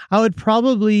then I would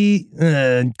probably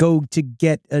go to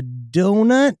get a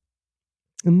donut.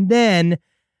 And then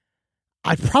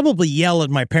I'd probably yell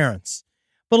at my parents.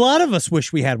 But a lot of us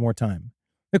wish we had more time.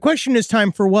 The question is,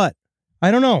 time for what? I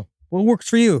don't know. What works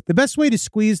for you? The best way to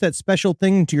squeeze that special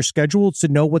thing into your schedule is to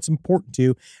know what's important to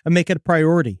you and make it a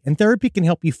priority. And therapy can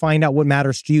help you find out what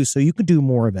matters to you so you can do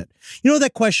more of it. You know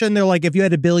that question? They're like, if you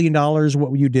had $1 billion,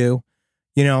 what would you do?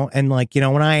 You know, and like, you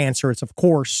know, when I answer, it's of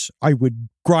course I would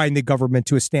grind the government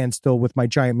to a standstill with my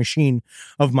giant machine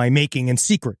of my making in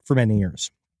secret for many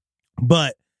years.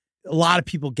 But a lot of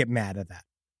people get mad at that.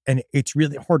 And it's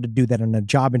really hard to do that in a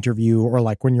job interview or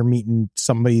like when you're meeting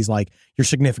somebody's like your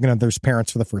significant other's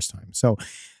parents for the first time. So,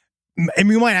 and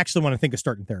we might actually want to think of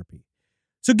starting therapy.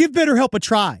 So give BetterHelp a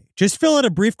try. Just fill out a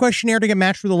brief questionnaire to get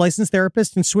matched with a licensed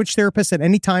therapist and switch therapists at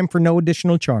any time for no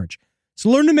additional charge.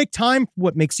 So learn to make time for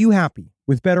what makes you happy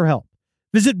with BetterHelp.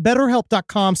 Visit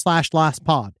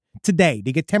BetterHelp.com/lastpod today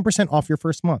to get 10% off your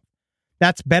first month.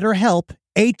 That's BetterHelp,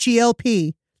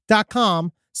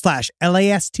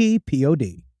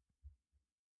 HELP.com/LASTPOD.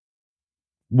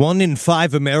 1 in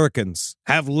 5 Americans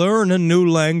have learned a new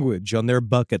language on their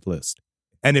bucket list.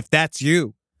 And if that's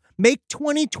you, make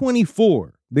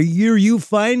 2024 the year you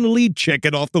finally check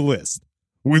it off the list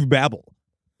with Babbel.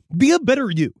 Be a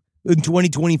better you in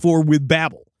 2024 with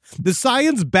Babbel, the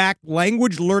science-backed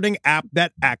language learning app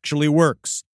that actually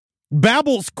works.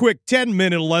 Babbel's quick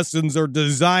 10-minute lessons are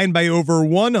designed by over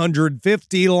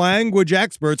 150 language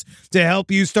experts to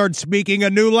help you start speaking a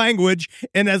new language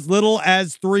in as little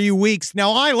as 3 weeks.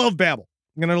 Now, I love Babbel,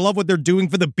 and I love what they're doing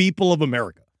for the people of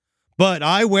America. But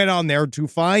I went on there to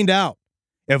find out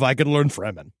if I could learn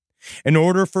Fremen in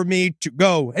order for me to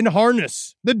go and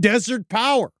harness the desert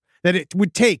power that it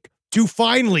would take to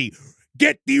finally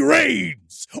get the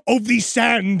reins of the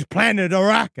sand planet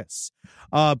Arrakis.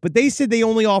 But they said they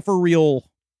only offer real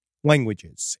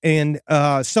languages and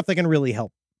stuff that can really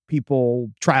help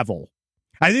people travel.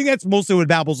 I think that's mostly what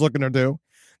Babbel's looking to do.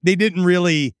 They didn't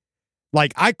really,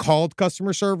 like, I called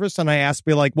customer service and I asked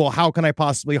me, like, well, how can I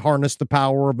possibly harness the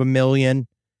power of 1 million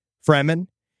Fremen?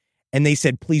 And they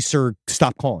said, please, sir,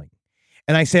 stop calling.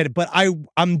 And I said, but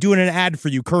I'm doing an ad for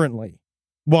you currently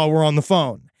while we're on the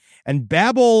phone. And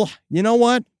Babbel, you know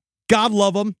what? God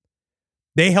love them.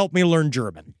 They helped me learn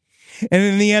German. And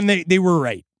in the end, they were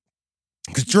right,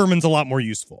 because German's a lot more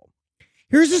useful.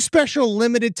 Here's a special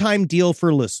limited time deal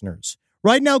for listeners.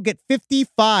 Right now, get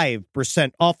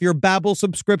 55% off your Babbel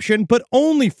subscription, but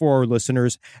only for our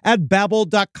listeners at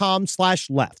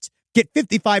Babbel.com/left. Get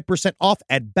 55% off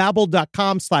at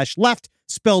Babbel.com/left,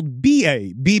 spelled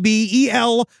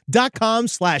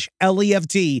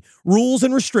BABBEL.com/LEFT. Rules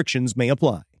and restrictions may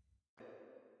apply.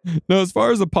 Now, as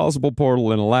far as a possible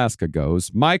portal in Alaska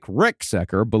goes, Mike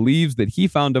Ricksecker believes that he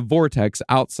found a vortex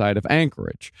outside of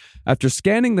Anchorage. After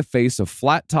scanning the face of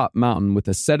Flat Top Mountain with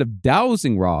a set of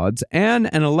dowsing rods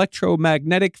and an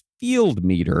electromagnetic field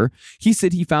meter, he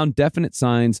said he found definite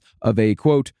signs of a,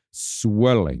 quote,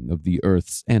 swelling of the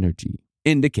Earth's energy,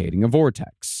 indicating a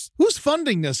vortex. Who's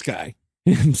funding this guy?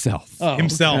 Himself. Oh,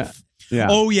 Himself. Yeah.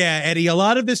 Oh, yeah, Eddie. A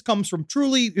lot of this comes from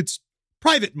it's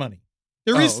private money.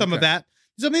 There is some of that.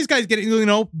 Some of these guys get, you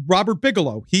know, Robert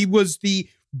Bigelow. He was the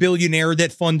billionaire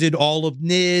that funded all of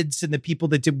NIDS and the people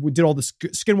that did all the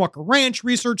Skinwalker Ranch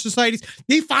research societies.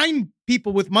 They find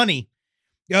people with money.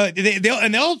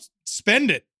 They'll spend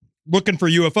it looking for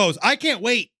UFOs. I can't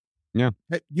wait. Yeah.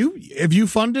 Have you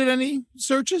funded any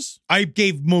searches? I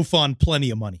gave MUFON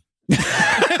plenty of money.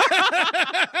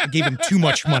 I gave him too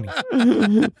much money.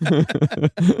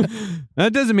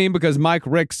 That doesn't mean because Mike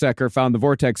Ricksecker found the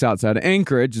vortex outside of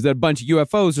Anchorage that a bunch of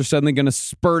UFOs are suddenly going to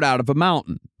spurt out of a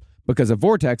mountain, because a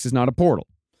vortex is not a portal.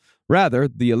 Rather,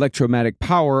 the electromagnetic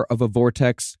power of a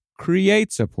vortex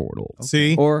creates a portal.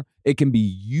 See? Or it can be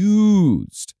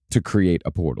used to create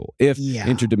a portal if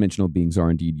interdimensional beings are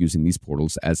indeed using these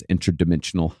portals as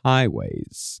interdimensional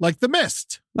highways. Like the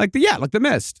mist. Like the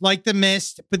mist. Like the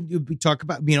mist. But we talk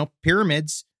about, you know,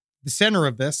 pyramids, the center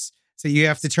of this. So you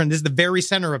have to turn, this is the very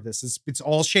center of this. It's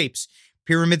all shapes.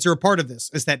 Pyramids are a part of this.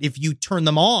 Is that if you turn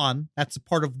them on, that's a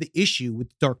part of the issue with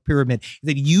the Dark Pyramid.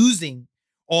 That using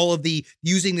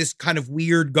this kind of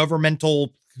weird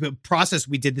governmental process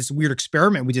we did, this weird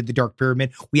experiment we did, the Dark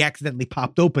Pyramid, we accidentally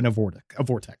popped open a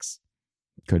vortex.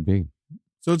 Could be.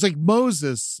 So it's like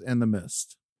Moses and the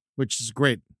mist, which is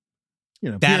great.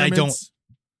 You know, that pyramids. I don't.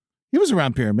 He was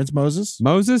around pyramids, Moses.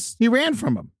 Moses? He ran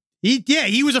from them.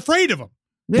 He was afraid of them.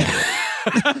 Yeah.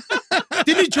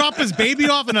 Didn't he drop his baby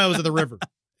off? And I was at the river.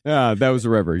 Yeah, that was the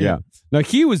river. Yeah. Now,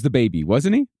 he was the baby,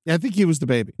 wasn't he? Yeah, I think he was the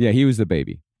baby. Yeah, he was the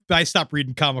baby. I stopped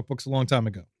reading comic books a long time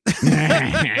ago.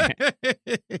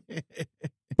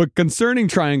 But concerning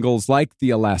triangles like the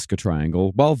Alaska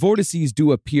Triangle, while vortices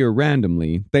do appear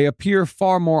randomly, they appear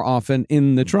far more often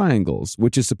in the triangles,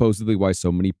 which is supposedly why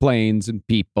so many planes and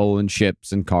people and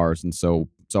ships and cars and so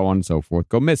on and so forth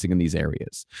go missing in these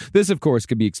areas. This, of course,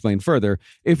 could be explained further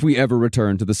if we ever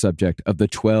return to the subject of the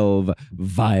 12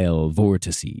 vile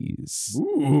vortices.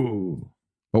 Ooh.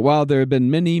 But while there have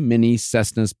been many, many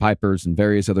Cessnas, Pipers, and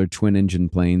various other twin-engine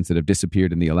planes that have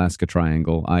disappeared in the Alaska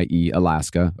Triangle, i.e.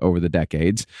 Alaska, over the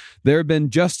decades, there have been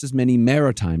just as many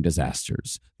maritime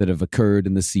disasters that have occurred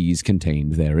in the seas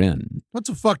contained therein. What's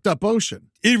a fucked up ocean?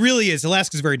 It really is.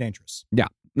 Alaska's very dangerous. Yeah.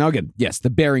 Now again, yes, the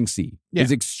Bering Sea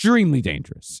is extremely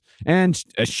dangerous, and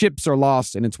ships are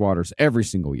lost in its waters every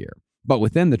single year. But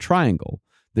within the Triangle,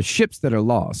 the ships that are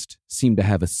lost seem to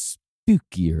have a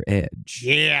spookier edge.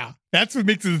 Yeah. That's what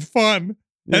makes it fun.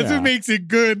 That's what makes it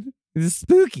good. It's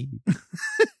spooky.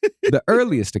 The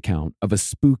earliest account of a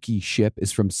spooky ship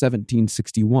is from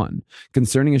 1761,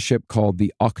 concerning a ship called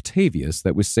the Octavius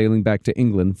that was sailing back to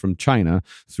England from China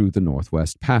through the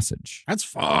Northwest Passage. That's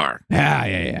far.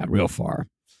 Yeah, real far.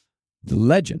 The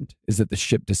legend is that the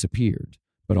ship disappeared,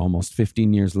 but almost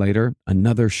 15 years later,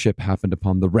 another ship happened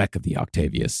upon the wreck of the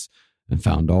Octavius and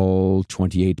found all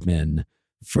 28 men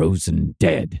frozen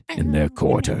dead in their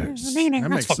quarters. That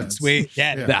makes sense. Sweet.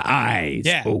 Yeah. The eyes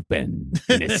open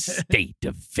in a state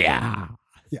of fear.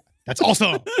 Yeah. That's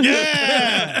awesome.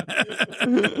 Yeah.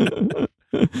 The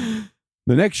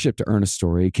next ship to earn a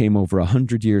story came over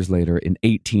 100 years later in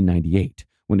 1898,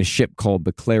 when a ship called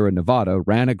the Clara Nevada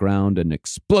ran aground and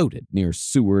exploded near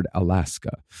Seward,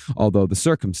 Alaska, although the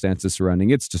circumstances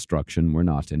surrounding its destruction were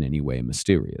not in any way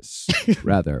mysterious.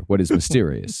 Rather, what is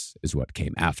mysterious is what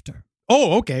came after.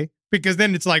 Oh, okay. Because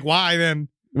then it's like, why then?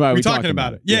 Why are we talking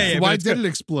about it? Yeah. So why did it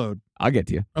explode? I'll get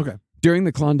to you. Okay. During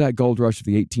the Klondike Gold Rush of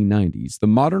the 1890s, the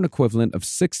modern equivalent of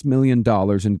 $6 million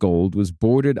in gold was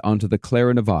boarded onto the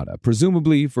Clara Nevada,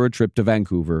 presumably for a trip to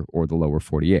Vancouver or the lower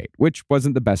 48, which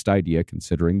wasn't the best idea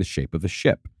considering the shape of the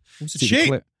ship. What's the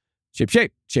shape? Shape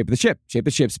of the ship. Shape of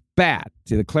the ship's bad.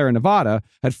 See, the Clara Nevada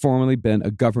had formerly been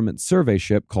a government survey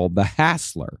ship called the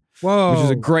Hassler. Whoa. Which is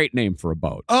a great name for a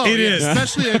boat. Oh, it is.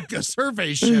 Especially a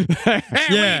survey ship. Hey, what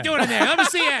are you doing in there? Let me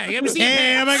see it. Let me see it.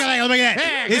 Hey, oh my God.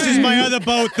 Hey, this is my other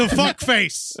boat, the fuck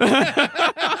face. But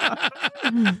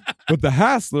the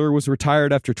Hassler was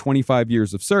retired after 25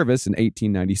 years of service in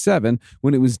 1897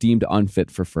 when it was deemed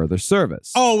unfit for further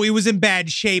service. Oh, it was in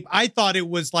bad shape. I thought it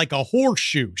was like a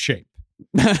horseshoe shape.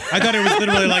 I thought it was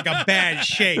literally like a bad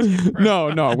shape. No,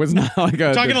 it was not like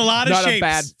a talking a lot of not shapes. A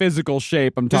bad physical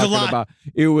shape. I'm talking about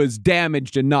it was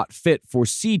damaged and not fit for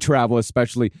sea travel,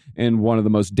 especially in one of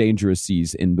the most dangerous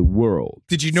seas in the world.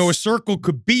 Did you know a circle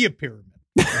could be a pyramid?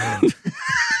 Because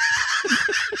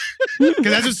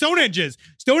that's what Stonehenge is.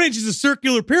 Stonehenge is a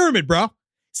circular pyramid, bro.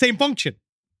 Same function.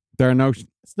 There are no.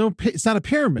 It's not a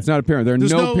pyramid. It's not a pyramid. There are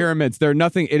no pyramids. There are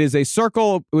nothing. It is a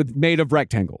circle made of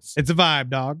rectangles. It's a vibe,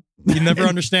 dog. You'll never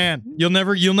understand. You'll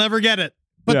never get it.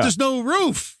 But there's no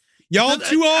roof. Y'all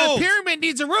too old. A pyramid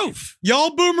needs a roof.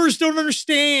 Y'all boomers don't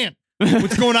understand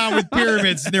what's going on with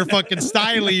pyramids. They're fucking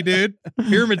styly, dude.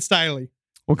 Pyramid styly.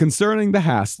 Well, concerning the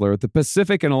Hassler, the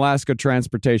Pacific and Alaska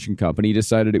Transportation Company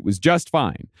decided it was just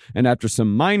fine, and after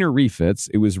some minor refits,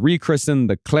 it was rechristened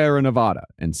the Clara Nevada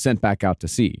and sent back out to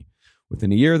sea.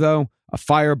 Within a year, though, a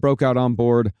fire broke out on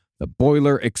board, the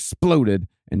boiler exploded,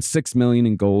 and $6 million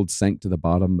in gold sank to the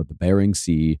bottom of the Bering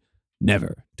Sea,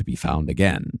 never to be found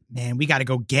again. Man, we got to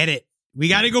go get it. We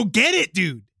got to go get it,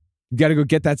 dude. You got to go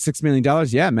get that $6 million?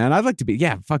 Yeah, man. I'd like to be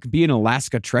an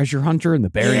Alaska treasure hunter in the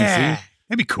Bering Sea.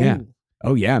 That'd be cool. Yeah.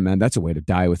 Oh, yeah, man. That's a way to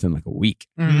die within like a week.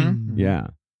 Mm-hmm. Yeah.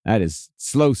 That is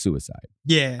slow suicide.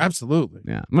 Yeah. Absolutely.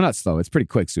 Yeah. Well, not slow. It's pretty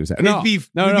quick suicide. We'd be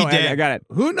dead. I got it.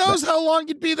 Who knows how long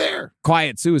you'd be there?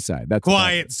 Quiet suicide. That's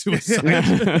quiet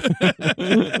suicide.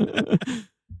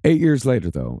 8 years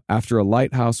later, though, after a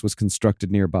lighthouse was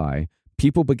constructed nearby,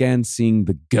 people began seeing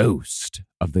the ghost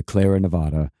of the Clara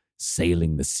Nevada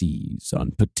sailing the seas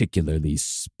on particularly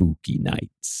spooky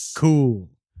nights. Cool.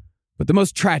 But the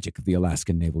most tragic of the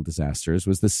Alaskan naval disasters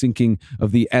was the sinking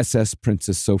of the SS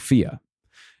Princess Sophia.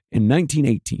 In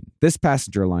 1918, this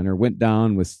passenger liner went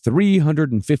down with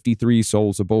 353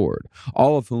 souls aboard,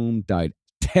 all of whom died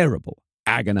terrible,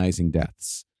 agonizing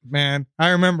deaths. Man, I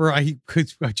remember I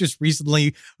just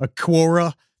recently a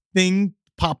Quora thing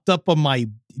popped up on my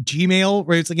Gmail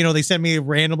where it's like, they sent me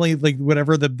randomly like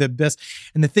whatever the best.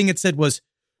 And the thing it said was,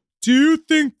 do you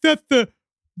think that the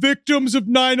victims of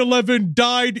 9/11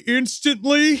 died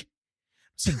instantly.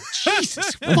 It's like,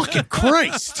 Jesus fucking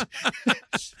Christ.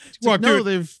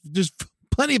 They've just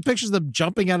plenty of pictures of them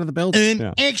jumping out of the building.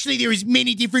 Actually, there was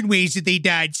many different ways that they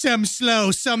died. Some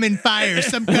slow, some in fire,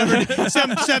 some covered,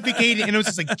 some suffocated. And I was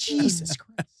just like, Jesus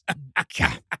Christ.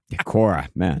 Cora,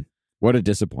 man, what a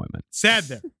disappointment. Sad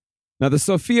there. Now, the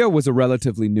Sophia was a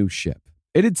relatively new ship.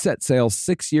 It had set sail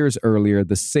 6 years earlier,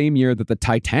 the same year that the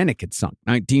Titanic had sunk,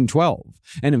 1912.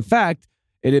 And in fact,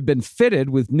 it had been fitted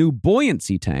with new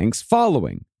buoyancy tanks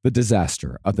following the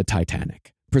disaster of the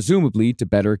Titanic, presumably to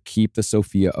better keep the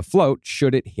Sophia afloat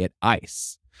should it hit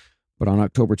ice. But on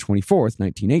October 24th,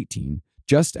 1918,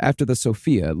 just after the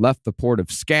Sophia left the port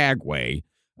of Skagway,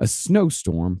 a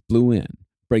snowstorm blew in,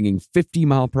 bringing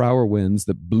 50-mile-per-hour winds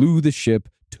that blew the ship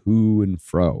to and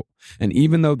fro. And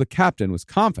even though the captain was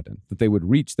confident that they would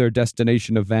reach their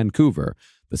destination of Vancouver,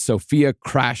 the Sophia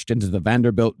crashed into the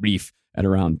Vanderbilt Reef at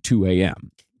around 2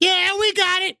 a.m. Yeah, we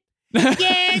got it.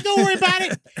 Yeah, don't worry about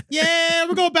it. Yeah,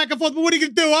 we're going back and forth, but what are you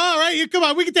going to do? All right, come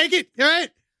on, we can take it. All right.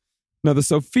 Now, the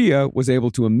Sophia was able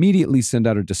to immediately send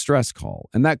out a distress call,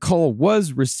 and that call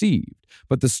was received,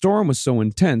 but the storm was so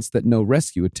intense that no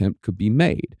rescue attempt could be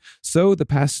made. So the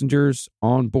passengers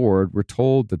on board were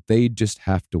told that they'd just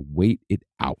have to wait it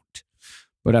out.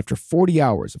 But after 40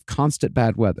 hours of constant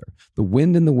bad weather, the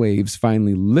wind and the waves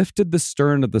finally lifted the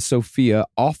stern of the Sophia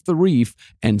off the reef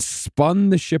and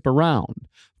spun the ship around.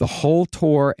 The hull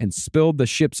tore and spilled the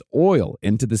ship's oil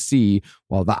into the sea,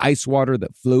 while the ice water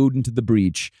that flowed into the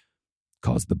breach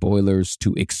caused the boilers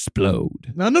to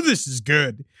explode. None of this is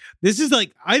good. This is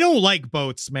like, I don't like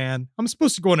boats, man. I'm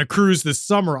supposed to go on a cruise this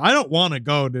summer. I don't want to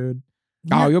go, dude.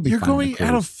 You'll be fine. You're going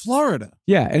out of Florida.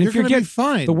 Yeah, and if you're going to be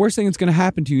fine. The worst thing that's going to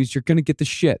happen to you is you're going to get the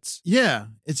shits. Yeah,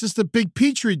 it's just a big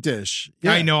petri dish.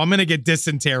 Yeah. I know. I'm going to get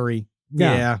dysentery.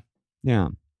 Yeah.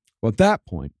 Well, at that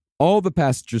point, all the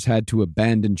passengers had to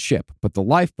abandon ship, but the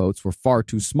lifeboats were far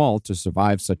too small to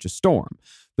survive such a storm.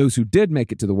 Those who did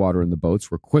make it to the water in the boats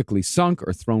were quickly sunk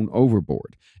or thrown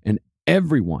overboard, and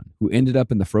everyone who ended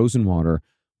up in the frozen water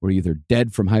were either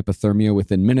dead from hypothermia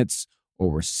within minutes or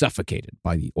were suffocated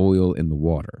by the oil in the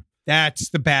water. That's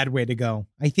the bad way to go.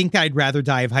 I think I'd rather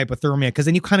die of hypothermia because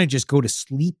then you kind of just go to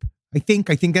sleep. I think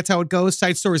that's how it goes.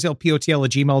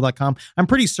 SideStoriesLPOTL@gmail.com. I'm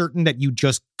pretty certain that you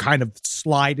just kind of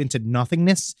slide into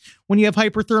nothingness when you have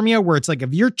hypothermia, where it's like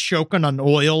if you're choking on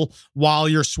oil while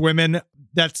you're swimming,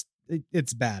 it's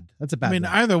bad. That's a bad. I mean,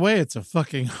 either way, it's a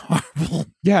fucking horrible.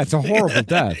 Yeah, it's a horrible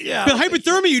death. Yeah, but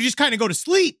hypothermia, you just kind of go to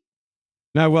sleep.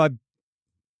 No, well,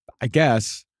 I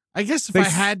guess. If I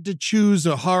had to choose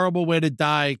a horrible way to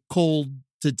die, cold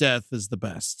to death is the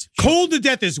best. Cold to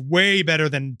death is way better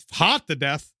than hot to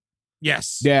death.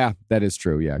 Yes. Yeah, that is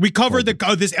true. Yeah. We covered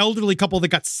this elderly couple that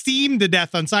got steamed to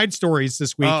death on Side Stories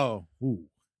this week. Oh. Ooh.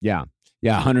 Yeah.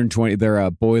 Yeah, 120.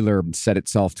 Their boiler set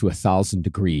itself to 1,000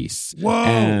 degrees. Whoa.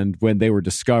 And when they were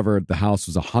discovered, the house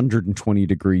was 120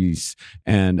 degrees,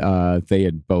 and they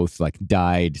had both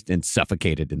died and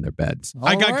suffocated in their beds.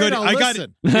 I got good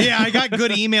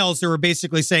emails that were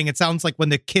basically saying it sounds like when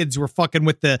the kids were fucking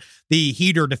with the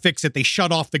heater to fix it, they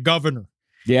shut off the governor.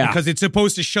 Yeah. Because it's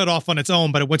supposed to shut off on its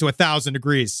own, but it went to 1,000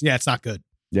 degrees. Yeah, it's not good.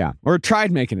 Yeah. Or it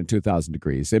tried making it to 1,000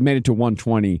 degrees. It made it to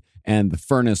 120, and the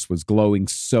furnace was glowing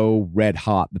so red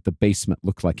hot that the basement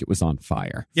looked like it was on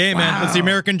fire. Yeah, man. That's the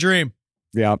American dream.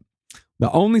 Yeah.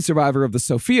 The only survivor of the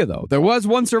Sophia, though, there was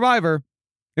one survivor.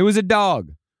 It was a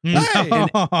dog. Hey,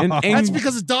 that's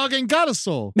because a dog ain't got a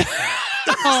soul.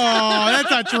 Oh,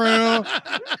 that's not true.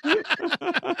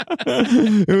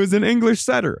 It was an English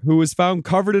setter who was found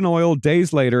covered in oil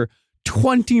days later,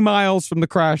 20 miles from the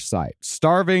crash site,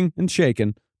 starving and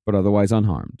shaken, but otherwise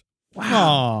unharmed.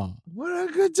 Wow. What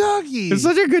a good doggy. It's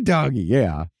such a good doggy,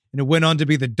 yeah. And it went on to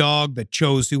be the dog that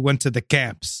chose who went to the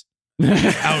camps.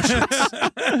 Auschwitz.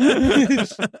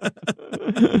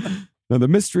 Now, the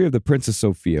mystery of the Princess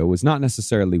Sophia was not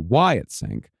necessarily why it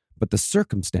sank, but the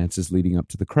circumstances leading up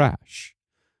to the crash.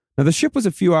 Now, the ship was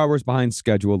a few hours behind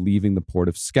schedule leaving the port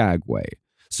of Skagway.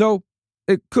 So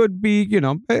it could be,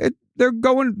 they would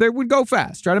go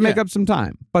fast, try to make up some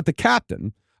time. But the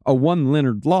captain, a one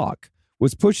Leonard Locke,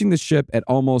 was pushing the ship at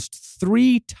almost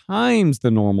 3 times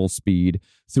the normal speed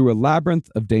through a labyrinth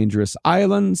of dangerous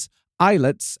islands,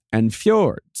 islets, and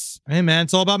fjords. Hey, man,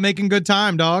 it's all about making good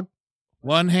time, dog.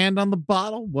 One hand on the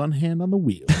bottle, one hand on the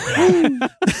wheel.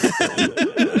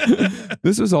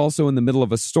 This was also in the middle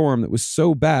of a storm that was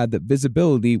so bad that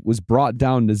visibility was brought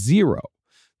down to 0.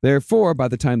 Therefore, by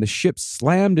the time the ship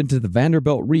slammed into the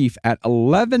Vanderbilt Reef at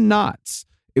 11 knots,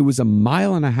 it was 1.5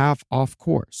 miles off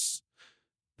course.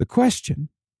 The question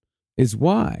is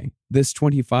why this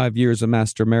 25 years a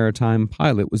master maritime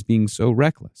pilot was being so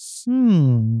reckless.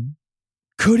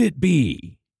 Could it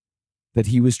be that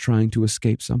he was trying to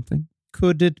escape something?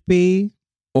 Could it be?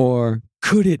 Or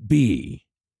could it be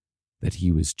that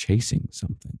he was chasing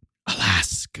something?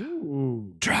 Alaska.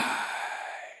 Try.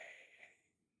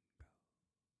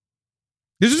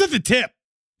 This is at the tip.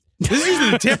 This is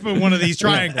usually the tip of one of these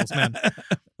triangles, man.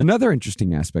 Another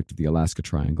interesting aspect of the Alaska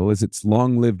Triangle is its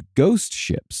long-lived ghost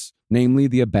ships, namely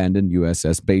the abandoned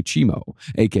USS Beichimo,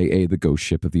 a.k.a. the ghost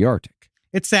ship of the Arctic.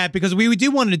 It's sad because we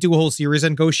did want to do a whole series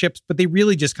on ghost ships, but they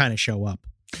really just kind of show up.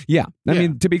 Yeah. I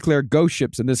mean, to be clear, ghost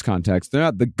ships in this context, they're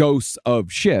not the ghosts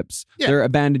of ships. Yeah. They're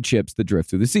abandoned ships that drift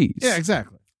through the seas. Yeah,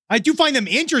 exactly. I do find them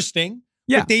interesting.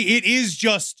 Yeah. But it is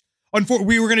just,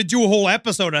 we were going to do a whole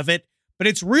episode of it, but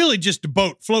it's really just a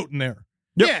boat floating there.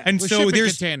 Yep. Yeah. And so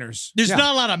there's containers. There's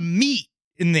not a lot of meat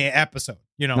in the episode,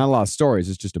 you know. Not a lot of stories.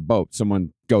 It's just a boat.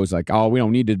 Someone goes like, oh, we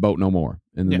don't need the boat no more.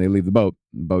 And then they leave the boat.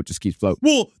 And the boat just keeps floating.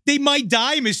 Well, they might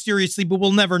die mysteriously, but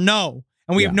we'll never know.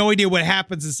 And we have no idea what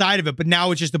happens inside of it. But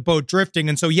now it's just a boat drifting.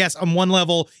 And so, yes, on one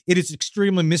level, it is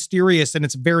extremely mysterious and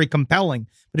it's very compelling.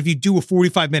 But if you do a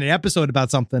 45-minute episode about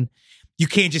something, you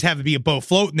can't just have it be a boat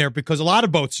floating there because a lot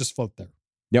of boats just float there.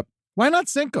 Yep. Why not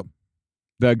sink them?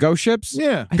 The ghost ships?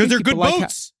 Yeah. Because they're good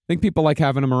boats. I think people like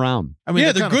having them around. I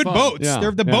mean, they're good boats. Yeah.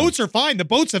 The boats are fine. The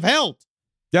boats have held.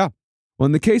 Yeah. Well,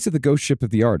 in the case of the ghost ship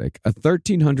of the Arctic, a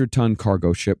 1,300-ton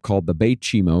cargo ship called the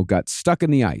Beichimo got stuck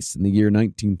in the ice in the year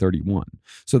 1931.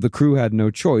 So the crew had no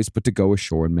choice but to go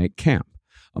ashore and make camp.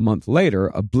 A month later,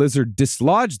 a blizzard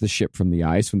dislodged the ship from the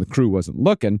ice when the crew wasn't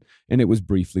looking, and it was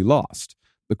briefly lost.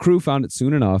 The crew found it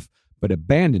soon enough, but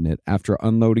abandoned it after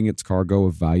unloading its cargo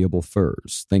of valuable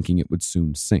furs, thinking it would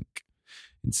soon sink.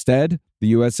 Instead,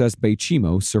 the USS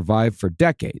Beichimo survived for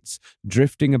decades,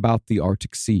 drifting about the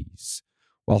Arctic seas.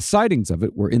 While sightings of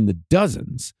it were in the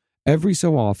dozens, every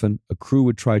so often a crew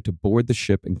would try to board the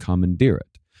ship and commandeer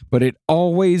it. But it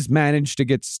always managed to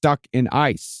get stuck in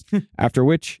ice, after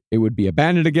which it would be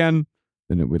abandoned again,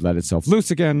 then it would let itself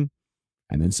loose again,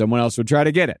 and then someone else would try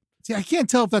to get it. See, I can't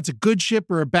tell if that's a good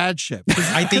ship or a bad ship.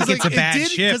 I think it's a bad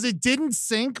ship. Because it didn't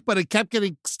sink, but it kept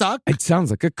getting stuck. It sounds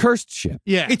like a cursed ship.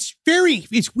 Yeah.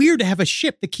 It's weird to have a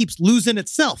ship that keeps losing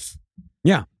itself.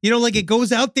 Yeah. You know, like it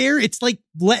goes out there, it's like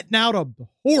letting out a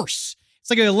horse.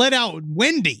 It's like a let out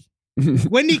Wendy.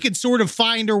 Wendy can sort of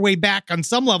find her way back on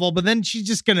some level, but then she's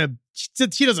just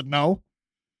she doesn't know.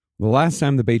 The last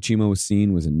time the Beichimo was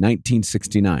seen was in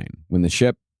 1969, when the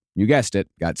ship, you guessed it,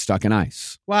 got stuck in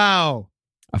ice. Wow.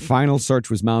 A final search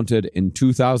was mounted in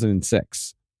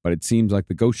 2006, but it seems like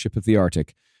the ghost ship of the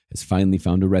Arctic has finally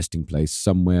found a resting place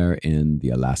somewhere in the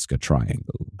Alaska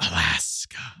Triangle.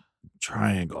 Alaska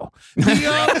Triangle.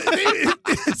 Now,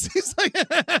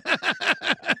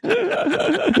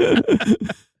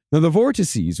 the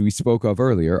vortices we spoke of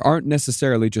earlier aren't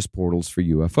necessarily just portals for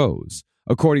UFOs.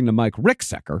 According to Mike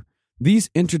Ricksecker, these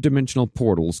interdimensional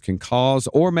portals can cause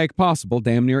or make possible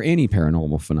damn near any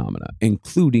paranormal phenomena,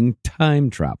 including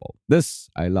time travel. This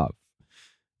I love.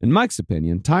 In Mike's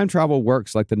opinion, time travel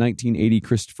works like the 1980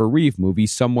 Christopher Reeve movie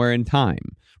Somewhere in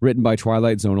Time, written by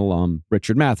Twilight Zone alum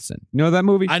Richard Matheson. You know that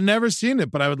movie? I've never seen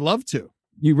it, but I would love to.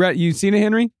 You seen it,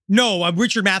 Henry? No,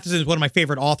 Richard Matheson is one of my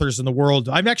favorite authors in the world.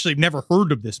 I've actually never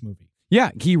heard of this movie.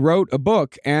 Yeah, he wrote a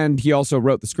book, and he also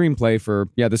wrote the screenplay for,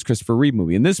 this Christopher Reeve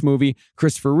movie. In this movie,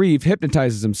 Christopher Reeve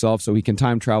hypnotizes himself so he can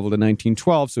time travel to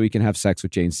 1912 so he can have sex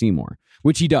with Jane Seymour,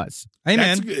 which he does. Hey,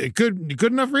 That's man.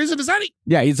 good enough reason as any.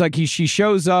 Yeah, he's like, she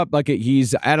shows up, like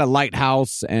he's at a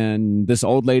lighthouse, and this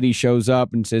old lady shows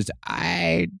up and says,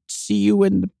 I see you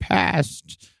in the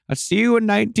past. I see you in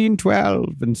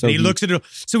 1912. And so he looks at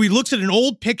an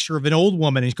old picture of an old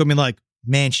woman, and he's going to be like,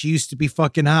 man, she used to be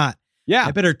fucking hot. Yeah.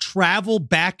 I better travel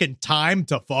back in time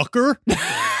to fuck her.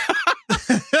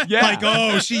 Yeah. Like,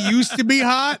 oh, she used to be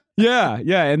hot? Yeah.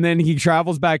 And then he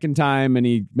travels back in time and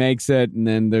he makes it, and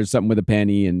then there's something with a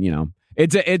penny, and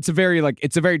it's a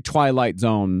very Twilight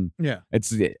Zone. Yeah. It's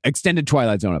the extended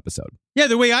Twilight Zone episode. Yeah,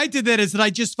 the way I did that is that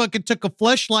I just fucking took a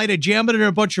fleshlight, I jammed it in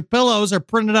a bunch of pillows, I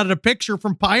printed out a picture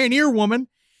from Pioneer Woman,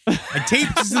 I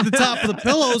taped this to the top of the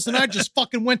pillows, and I just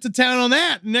fucking went to town on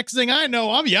that. And next thing I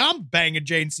know, I'm banging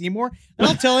Jane Seymour, and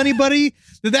I'll tell anybody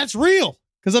that that's real,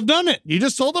 because I've done it. You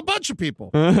just told a bunch of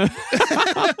people. Time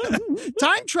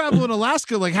travel in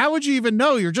Alaska, like, how would you even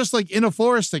know? You're just like in a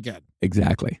forest again.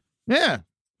 Exactly. Yeah.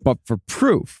 But for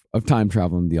proof of time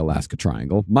travel in the Alaska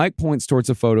Triangle, Mike points towards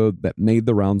a photo that made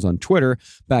the rounds on Twitter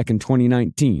back in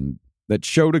 2019 that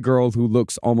showed a girl who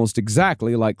looks almost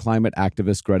exactly like climate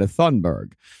activist Greta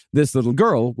Thunberg. This little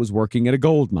girl was working at a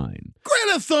gold mine.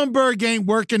 Greta Thunberg ain't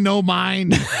working no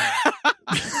mine.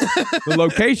 The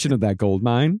location of that gold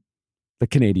mine, the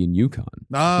Canadian Yukon,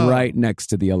 right next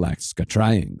to the Alaska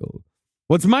Triangle.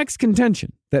 What's Mike's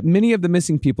contention? That many of the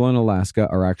missing people in Alaska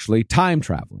are actually time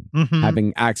traveling,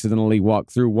 having accidentally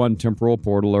walked through one temporal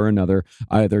portal or another,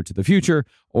 either to the future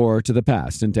or to the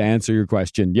past. And to answer your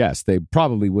question, yes, they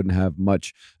probably wouldn't have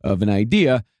much of an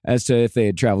idea as to if they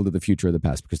had traveled to the future or the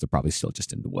past, because they're probably still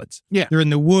just in the woods. Yeah. They're in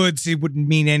the woods. It wouldn't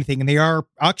mean anything. And they are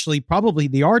actually probably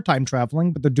time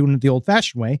traveling, but they're doing it the old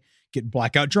fashioned way, getting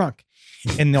blackout drunk.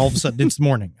 And all of a sudden it's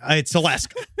morning. It's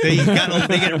Alaska. They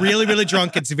get really, really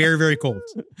drunk. It's very, very cold.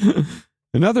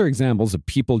 In other examples of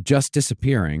people just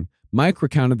disappearing, Mike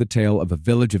recounted the tale of a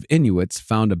village of Inuits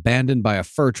found abandoned by a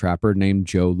fur trapper named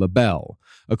Joe LaBelle.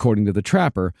 According to the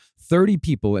trapper, 30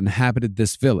 people inhabited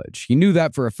this village. He knew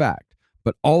that for a fact,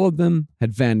 but all of them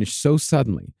had vanished so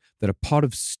suddenly that a pot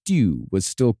of stew was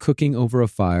still cooking over a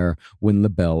fire when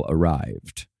LaBelle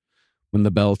arrived. When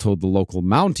LaBelle told the local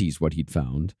Mounties what he'd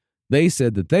found, they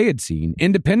said that they had seen,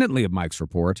 independently of Mike's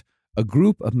report, a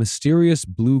group of mysterious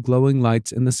blue glowing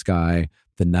lights in the sky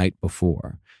the night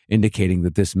before, indicating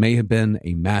that this may have been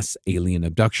a mass alien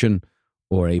abduction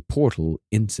or a portal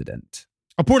incident.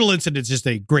 A portal incident is just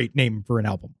a great name for an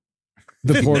album.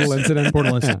 The Portal Incident?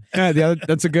 Portal Incident. Yeah,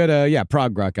 that's a good,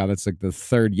 prog rock album. That's like the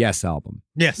third Yes album.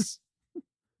 Yes.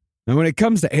 Now, when it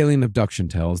comes to alien abduction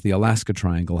tales, the Alaska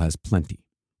Triangle has plenty.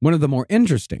 One of the more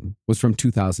interesting was from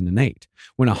 2008,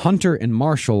 when a hunter in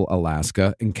Marshall,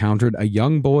 Alaska, encountered a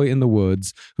young boy in the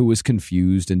woods who was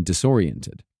confused and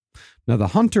disoriented. Now, the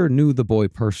hunter knew the boy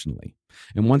personally,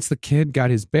 and once the kid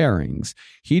got his bearings,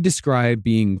 he described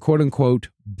being, quote-unquote,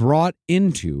 brought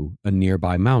into a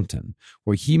nearby mountain,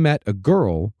 where he met a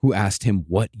girl who asked him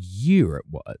what year it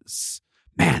was.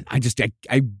 Man,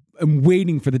 I'm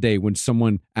waiting for the day when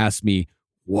someone asks me,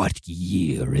 what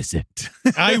year is it?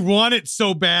 I want it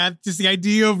so bad. Just the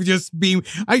idea of just being,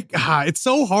 it's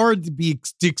so hard to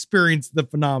experience the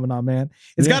phenomenon, man.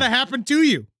 It's got to happen to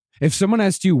you. If someone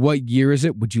asked you what year is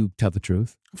it, would you tell the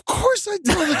truth? Of course I'd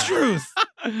tell the truth.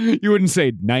 You wouldn't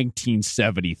say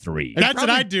 1973. That's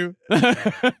what I do.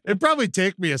 It'd probably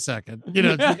take me a second.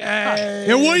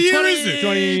 And what year is it?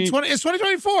 20, it's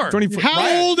 2024.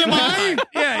 How old am I?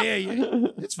 Yeah.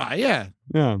 It's fine. Yeah.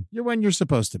 You're when you're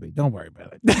supposed to be. Don't worry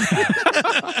about it.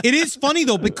 It is funny,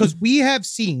 though, because we have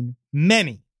seen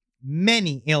many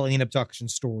alien abduction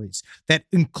stories that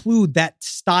include that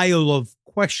style of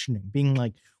questioning, being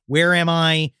like, where am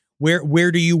I?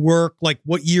 Where do you work? Like,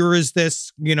 what year is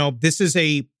this?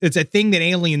 It's a thing that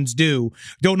aliens do.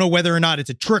 Don't know whether or not it's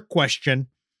a trick question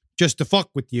just to fuck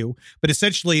with you. But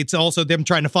essentially, it's also them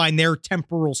trying to find their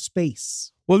temporal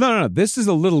space. Well, no. This is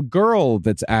a little girl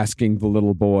that's asking the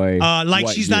little boy. Like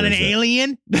she's not an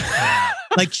alien?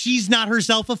 Like she's not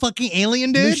herself a fucking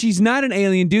alien, dude? No, she's not an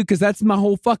alien, dude, because that's my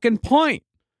whole fucking point.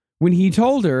 When he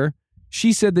told her,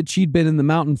 she said that she'd been in the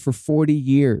mountain for 40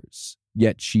 years.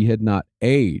 Yet she had not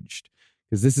aged.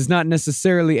 Because this is not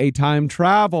necessarily a time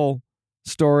travel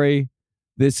story.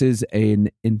 This is an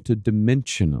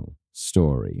interdimensional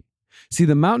story. See,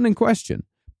 the mountain in question,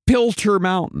 Pilcher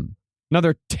Mountain,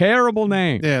 another terrible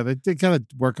name. Yeah, they gotta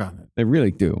work on it. They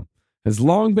really do. Has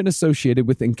long been associated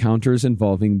with encounters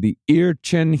involving the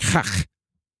Irchenchach,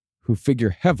 who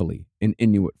figure heavily in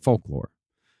Inuit folklore.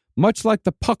 Much like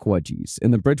the Pukwudgies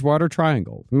in the Bridgewater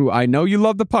Triangle, who I know you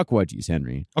love the Pukwudgies,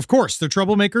 Henry. Of course. They're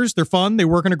troublemakers. They're fun. They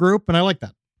work in a group, and I like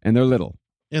that. And they're little.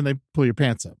 And they pull your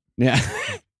pants up. Yeah.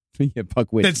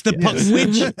 Pukwudgie. That's the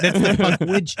Pukwudgie. That's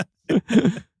the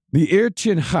Pukwudgie. The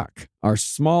Irchenchach are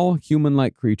small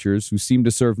human-like creatures who seem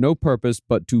to serve no purpose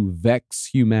but to vex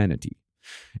humanity.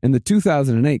 In the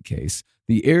 2008 case,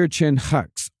 the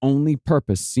Irchenchach's only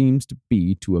purpose seems to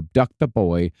be to abduct the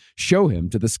boy, show him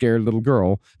to the scared little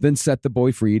girl, then set the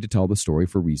boy free to tell the story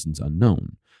for reasons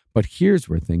unknown. But here's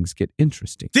where things get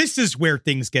interesting. This is where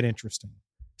things get interesting.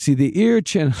 See, the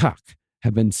Irchenchach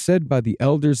have been said by the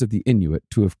elders of the Inuit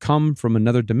to have come from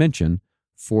another dimension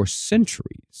for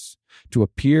centuries, to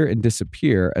appear and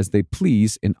disappear as they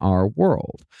please in our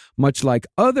world. Much like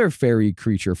other fairy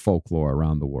creature folklore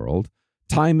around the world,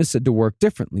 time is said to work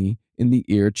differently in the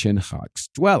Irchenchach's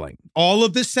dwelling. All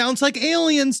of this sounds like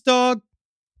aliens, dog.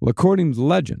 Well, according to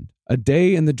legend, a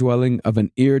day in the dwelling of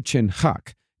an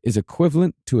Irchenchach is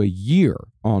equivalent to a year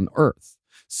on Earth.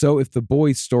 So if the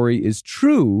boy's story is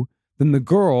true, then the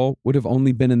girl would have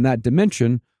only been in that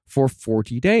dimension for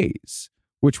 40 days,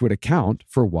 which would account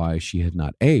for why she had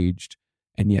not aged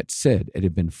and yet said it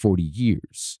had been 40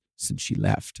 years since she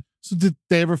left. So did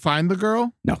they ever find the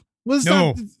girl? No.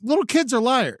 No. Little kids are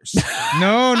liars.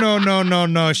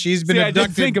 No. She's been See, I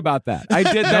abducted. did think about that. I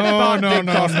did. That thought did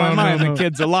cross my mind. The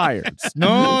kids are liars.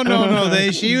 No.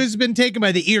 She has been taken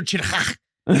by the ear.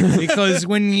 Because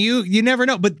when you never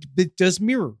know, but it does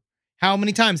mirror how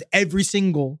many times every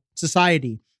single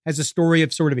society has a story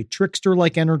of sort of a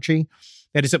trickster-like energy.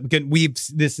 That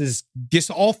is, this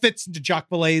all fits into Jacques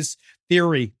Vallée's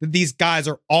theory that these guys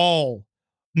are all,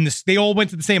 they all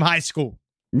went to the same high school.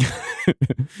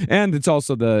 And it's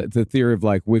also the theory of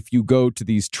like, if you go to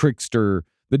these trickster,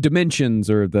 the dimensions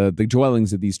or the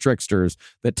dwellings of these tricksters,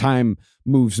 that time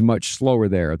moves much slower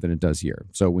there than it does here.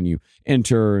 So when you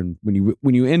enter and when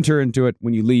you enter into it,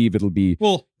 when you leave, it'll be,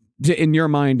 well, in your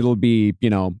mind, it'll be,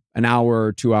 an hour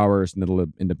or 2 hours, and it'll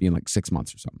end up being like 6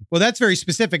 months or something. Well, that's very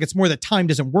specific. It's more that time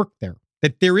doesn't work there,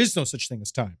 that there is no such thing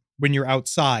as time when you're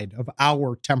outside of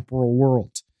our temporal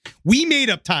world. We made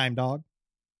up time, dog.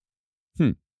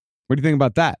 What do you think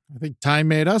about that? I think time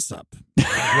made us up.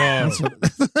 Whoa.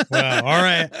 Well, all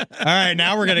right.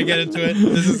 Now we're going to get into it.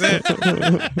 This is it. All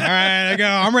right, I go.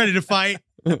 I'm ready to fight.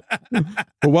 But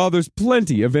while there's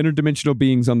plenty of interdimensional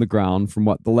beings on the ground, from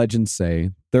what the legends say,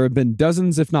 there have been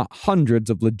dozens, if not hundreds,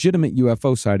 of legitimate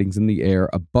UFO sightings in the air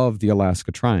above the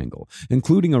Alaska Triangle,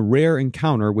 including a rare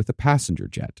encounter with a passenger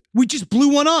jet. We just blew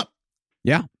one up.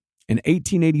 Yeah. In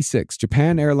 1886,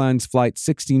 Japan Airlines Flight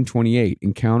 1628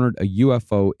 encountered a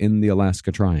UFO in the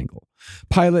Alaska Triangle.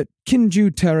 Pilot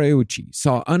Kinju Tereuchi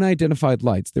saw unidentified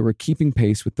lights that were keeping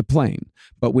pace with the plane,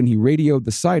 but when he radioed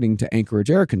the sighting to Anchorage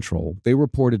Air Control, they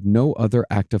reported no other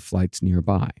active flights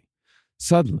nearby.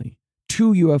 Suddenly,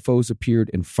 2 UFOs appeared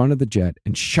in front of the jet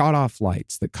and shot off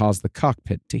lights that caused the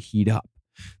cockpit to heat up.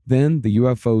 Then the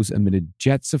UFOs emitted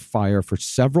jets of fire for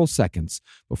several seconds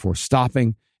before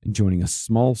stopping and joining a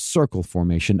small circle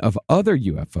formation of other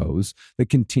UFOs that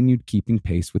continued keeping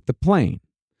pace with the plane.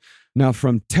 Now,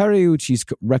 from Tereuchi's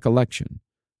recollection,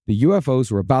 the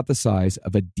UFOs were about the size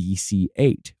of a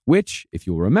DC-8, which, if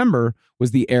you'll remember,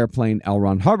 was the airplane L.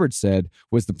 Ron Hubbard said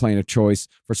was the plane of choice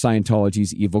for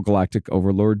Scientology's evil galactic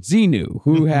overlord Xenu,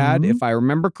 who had, if I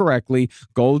remember correctly,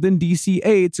 golden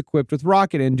DC-8s equipped with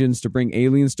rocket engines to bring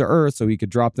aliens to Earth so he could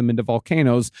drop them into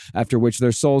volcanoes, after which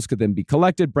their souls could then be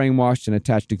collected, brainwashed, and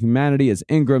attached to humanity as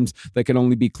engrams that could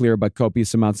only be cleared by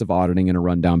copious amounts of auditing in a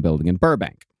rundown building in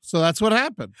Burbank. So that's what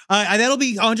happened. That'll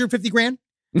be $150,000.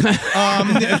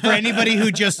 For anybody who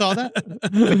just saw that.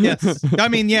 But yes. I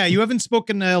mean, yeah, you haven't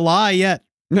spoken a lie yet.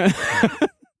 But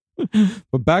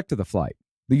back to the flight.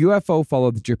 The UFO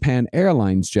followed the Japan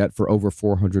Airlines jet for over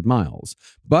 400 miles,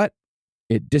 but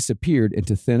it disappeared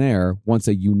into thin air once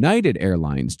a United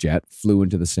Airlines jet flew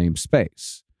into the same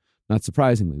space. Not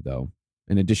surprisingly, though,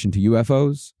 in addition to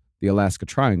UFOs, the Alaska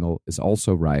Triangle is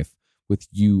also rife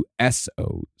with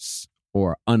USOs,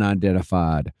 or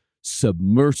unidentified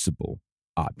submersible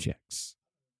objects.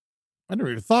 I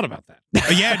never even thought about that.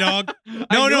 Yeah, dog. No,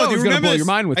 I was going to blow your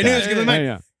mind with that. I knew it was going to blow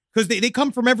your mind. Because they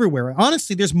come from everywhere.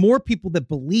 Honestly, there's more people that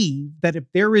believe that if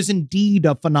there is indeed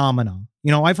a phenomena,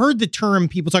 I've heard the term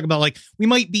people talk about, like, we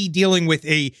might be dealing with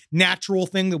a natural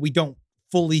thing that we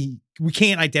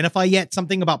can't identify yet,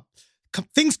 something about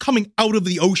things coming out of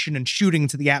the ocean and shooting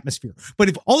into the atmosphere. But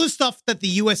if all the stuff that the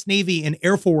U.S. Navy and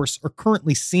Air Force are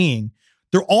currently seeing,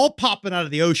 they're all popping out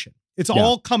of the ocean. It's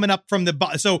all coming up from the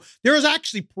bottom. So there is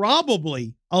actually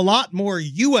probably a lot more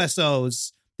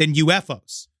USOs than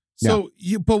UFOs. So,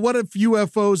 but what if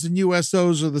UFOs and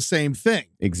USOs are the same thing?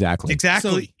 Exactly.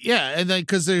 So, yeah, and then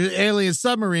because the alien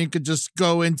submarine could just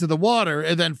go into the water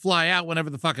and then fly out whenever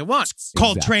the fuck it wants. It's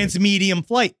called transmedium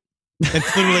flight.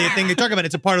 That's literally a thing they talk about.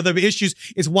 It's a part of the issues.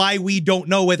 It's why we don't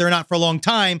know whether or not for a long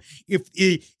time if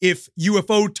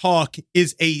UFO talk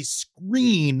is a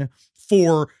screen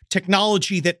for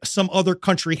technology that some other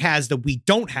country has that we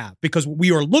don't have, because what we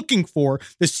are looking for,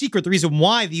 the reason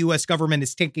why the U.S. government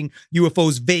is taking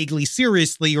UFOs vaguely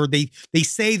seriously, or they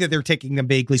say that they're taking them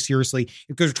vaguely seriously,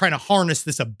 because they're trying to harness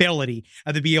this ability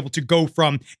to be able to go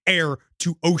from air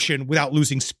to ocean without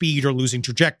losing speed or losing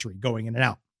trajectory going in and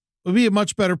out. It would be a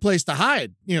much better place to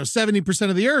hide. 70%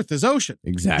 of the earth is ocean.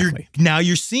 Exactly. Now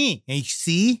you're seeing. And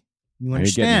you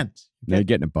understand. Now you're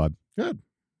getting it, bud. Good.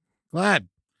 Glad.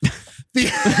 You're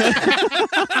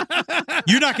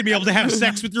not going to be able to have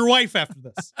sex with your wife after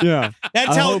this. Yeah.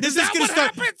 That's how this is going to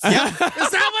start. Yeah. Is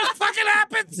that what fucking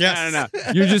happens? Yes. No.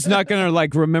 You're just not going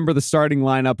to remember the starting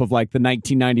lineup of the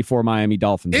 1994 Miami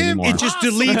Dolphins anymore. It just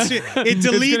deletes it. It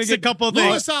deletes a couple of things.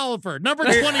 Louis Oliver, number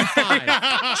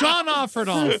 25. John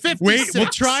Offerdahl, 56. Wait, we'll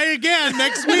try again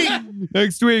next week.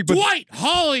 Next week. But Dwight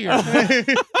Hollier.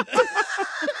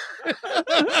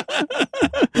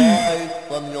 Rise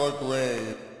from your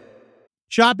grave.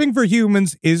 Shopping for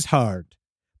humans is hard,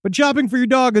 But shopping for your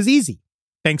dog is easy,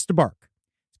 thanks to Bark.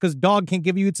 Because dog can't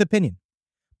give you its opinion.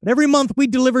 But every month we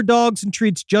deliver dogs and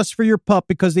treats just for your pup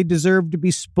because they deserve to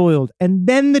be spoiled. And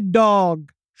then the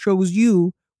dog shows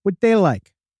you what they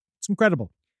like. It's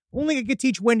incredible. Only I could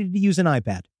teach Wendy to use an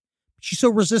iPad. She's so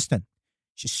resistant.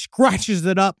 She scratches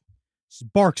it up, she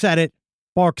barks at it,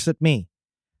 barks at me.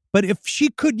 But if she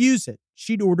could use it,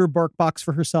 she'd order BarkBox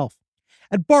for herself.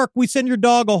 At Bark, we send your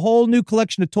dog a whole new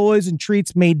collection of toys and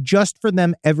treats made just for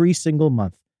them every single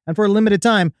month. And for a limited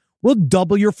time, we'll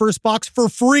double your first box for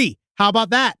free. How about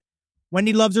that?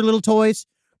 Wendy loves her little toys.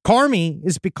 Carmi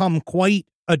has become quite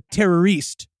a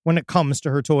terrorist when it comes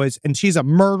to her toys, and she's a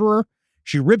murderer.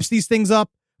 She rips these things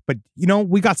up, but,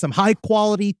 we got some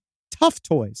high-quality, tough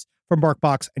toys from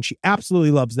BarkBox, and she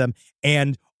absolutely loves them,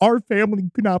 and our family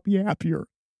could not be happier.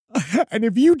 And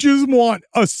if you just want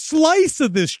a slice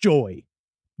of this joy,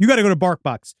 you got to go to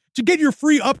BarkBox. To get your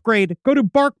free upgrade, go to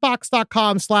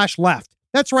barkbox.com/left.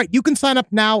 That's right. You can sign up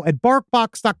now at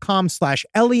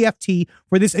barkbox.com/LEFT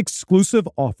for this exclusive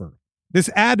offer. This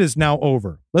ad is now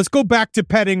over. Let's go back to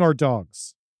petting our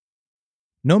dogs.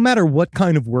 No matter what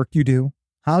kind of work you do,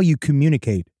 how you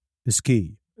communicate is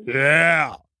key.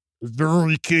 Yeah,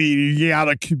 very key. You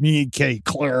gotta communicate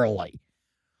clearly.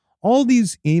 All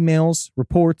these emails,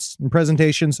 reports, and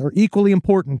presentations are equally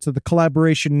important to the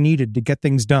collaboration needed to get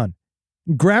things done.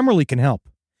 Grammarly can help.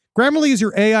 Grammarly is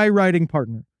your AI writing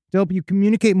partner to help you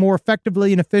communicate more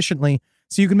effectively and efficiently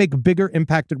so you can make a bigger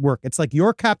impact at work. It's like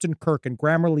you're Captain Kirk and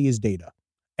Grammarly is Data,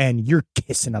 and you're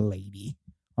kissing a lady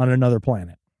on another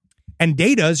planet. And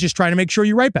Data is just trying to make sure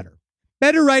you write better.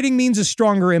 Better writing means a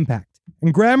stronger impact.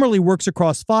 And Grammarly works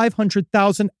across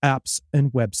 500,000 apps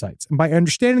and websites. And by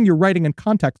understanding your writing and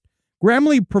context,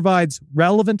 Grammarly provides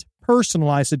relevant,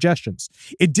 personalized suggestions.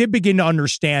 It did begin to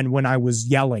understand when I was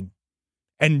yelling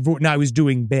and when I was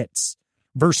doing bits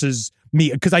versus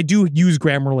me, because I do use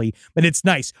Grammarly, but it's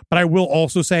nice. But I will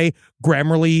also say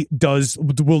Grammarly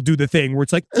will do the thing where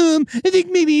it's like, I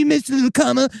think maybe you missed a little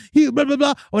comma here, blah, blah,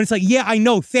 blah. And it's like, yeah, I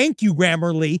know. Thank you,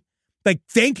 Grammarly.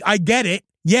 I get it.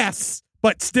 Yes.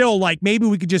 But still, maybe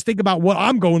we could just think about what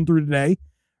I'm going through today,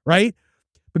 right?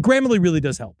 But Grammarly really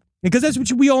does help. Because that's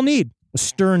what we all need. A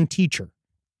stern teacher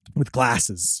with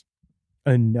glasses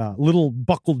and little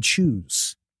buckled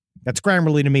shoes. That's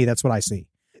Grammarly to me. That's what I see.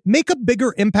 Make a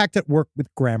bigger impact at work with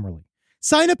Grammarly.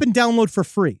 Sign up and download for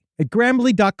free at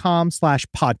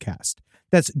Grammarly.com/podcast.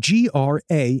 That's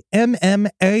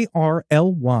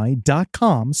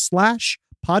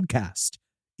GRAMMARLY.com/podcast.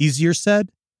 Easier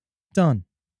said, done.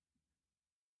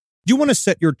 Do you want to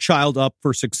set your child up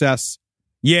for success?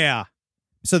 Yeah.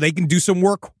 So they can do some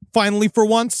work finally for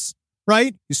once,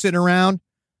 right? You're sitting around,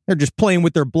 they're just playing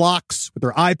with their blocks, with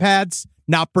their iPads,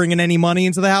 not bringing any money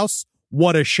into the house.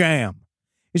 What a sham.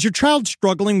 Is your child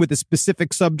struggling with a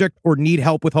specific subject or need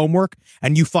help with homework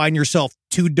and you find yourself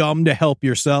too dumb to help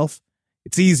yourself?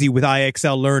 It's easy with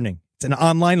IXL Learning. It's an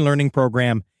online learning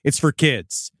program. It's for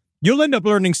kids. You'll end up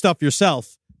learning stuff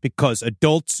yourself because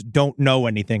adults don't know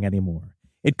anything anymore.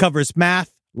 It covers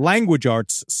math, language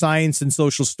arts, science, and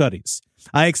social studies.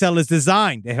 IXL is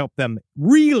designed to help them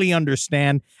really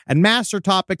understand and master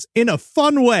topics in a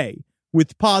fun way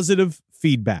with positive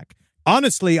feedback.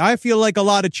 Honestly, I feel like a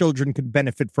lot of children could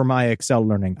benefit from IXL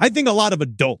Learning. I think a lot of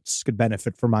adults could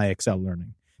benefit from IXL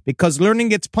Learning because learning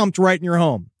gets pumped right in your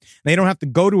home. They don't have to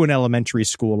go to an elementary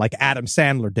school like Adam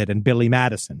Sandler did and Billy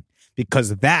Madison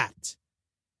because that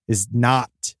is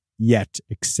not yet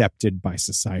accepted by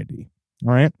society.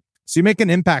 All right? So you make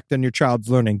an impact on your child's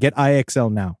learning. Get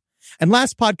IXL now. And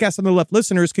last podcast on the left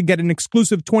listeners could get an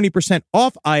exclusive 20%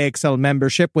 off IXL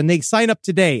membership when they sign up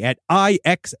today at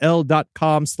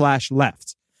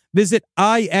IXL.com/left. Visit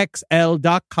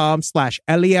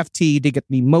IXL.com/LEFT to get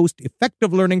the most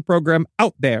effective learning program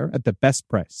out there at the best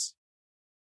price.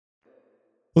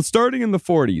 Well, starting in the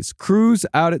 40s, crews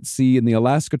out at sea in the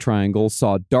Alaska Triangle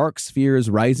saw dark spheres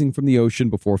rising from the ocean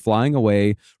before flying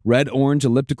away, red-orange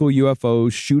elliptical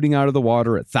UFOs shooting out of the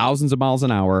water at thousands of miles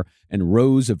an hour, and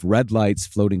rows of red lights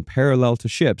floating parallel to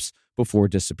ships before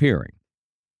disappearing.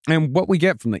 And what we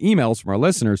get from the emails from our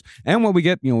listeners, and what we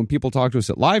get, when people talk to us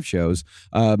at live shows,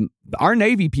 our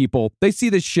Navy people, they see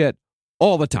this shit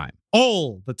all the time.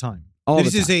 All the time.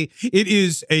 It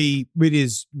is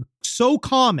so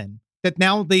common that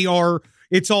now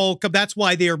that's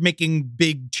why they are making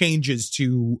big changes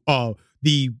to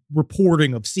the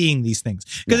reporting of seeing these things.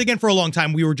 Because again, for a long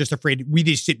time, we were just afraid, we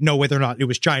just didn't know whether or not it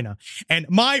was China. And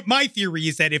my theory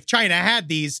is that if China had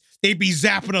these, they'd be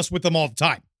zapping us with them all the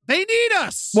time. They need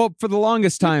us. Well, for the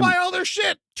longest time, buy all their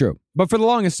shit. True. But for the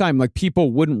longest time, like,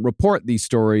 people wouldn't report these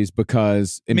stories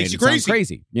because it Makes made you it sound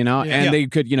crazy, you know? Yeah. And they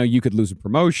could, you could lose a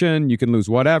promotion, you can lose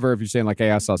whatever if you're saying like,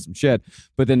 hey, I saw some shit.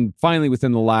 But then finally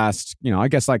within the last, I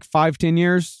guess like 5-10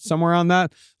 years, somewhere on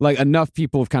that, like enough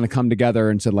people have kind of come together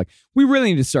and said like, we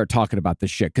really need to start talking about this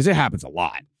shit because it happens a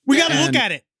lot. We got to look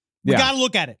at it. We got to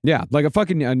look at it. Yeah. Like a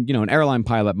fucking, an airline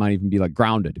pilot might even be like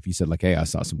grounded if he said like, hey, I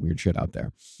saw some weird shit out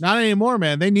there. Not anymore,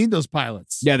 man. They need those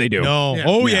pilots. Yeah, they do. No. Yeah.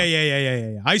 Oh,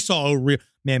 yeah. I saw a real,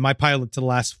 man, my pilot to the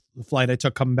last flight I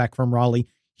took coming back from Raleigh,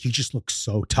 he just looked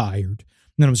so tired.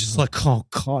 And then I was just like, oh,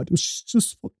 God, it was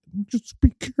just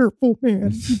be careful,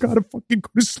 man. You got to fucking go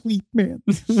to sleep, man.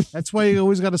 That's why you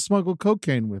always got to smuggle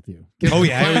cocaine with you. Oh,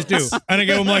 yeah, I always do. And I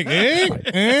go, I'm like,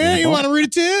 hey, you want to read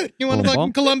it too? You want to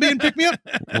fucking Colombian pick me up?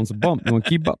 Want some bump? You want to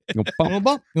keep up? You want You want a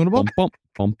bump? You want a bump? bump,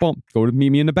 bump, bump. Go to meet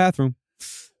me in the bathroom.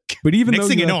 But even Next though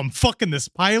thing you know, I'm fucking this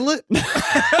pilot,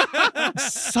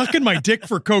 sucking my dick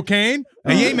for cocaine.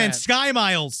 Hey, man, Sky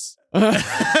Miles.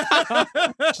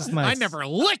 Just nice. I never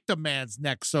licked a man's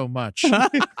neck so much.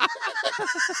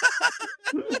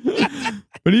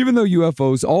 But even though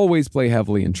UFOs always play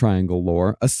heavily in triangle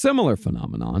lore, a similar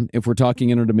phenomenon, if we're talking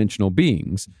interdimensional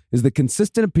beings, is the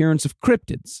consistent appearance of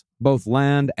cryptids, both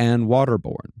land and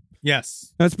waterborne.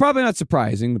 Yes. Now, it's probably not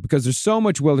surprising that because there's so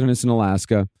much wilderness in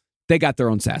Alaska, they got their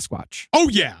own Sasquatch. Oh,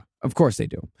 yeah. Of course they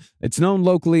do. It's known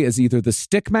locally as either the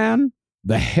Stick Man,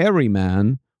 the Hairy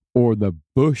Man, or the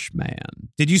Bushman.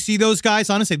 Did you see those guys?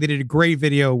 Honestly, they did a great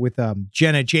video with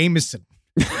Jenna Jameson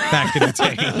back in the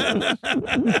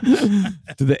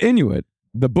day. To the Inuit,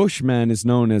 the Bushman is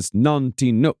known as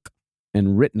Nantinuk,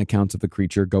 and written accounts of the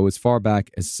creature go as far back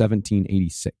as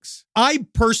 1786. I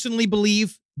personally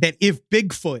believe that if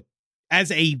Bigfoot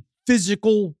as a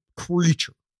physical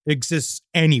creature exists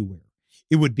anywhere,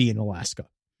 it would be in Alaska.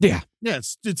 Yeah. Yeah,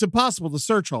 it's impossible to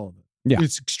search all of it. Yeah.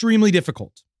 It's extremely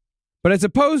difficult. But as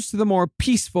opposed to the more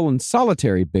peaceful and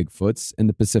solitary Bigfoots in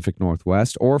the Pacific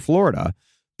Northwest or Florida,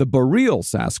 the boreal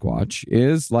Sasquatch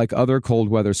is, like other cold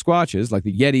weather squatches, like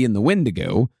the Yeti and the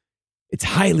Wendigo, it's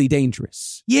highly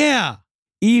dangerous. Yeah.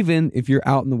 Even if you're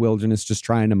out in the wilderness just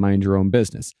trying to mind your own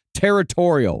business.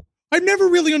 Territorial. I've never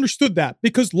really understood that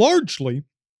because largely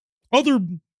other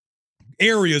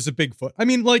areas of Bigfoot, I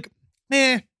mean, like,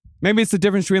 Maybe it's the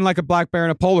difference between like a black bear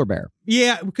and a polar bear.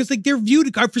 yeah, because like they're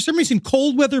viewed, for some reason,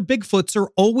 cold weather Bigfoots are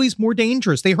always more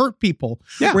dangerous. They hurt people.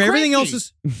 Yeah, where everything cranky.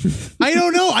 else is, I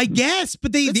don't know, I guess,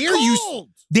 but they're cold.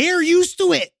 used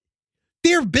to it.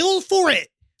 They're built for it.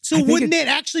 So I think wouldn't it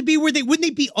actually be wouldn't they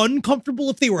be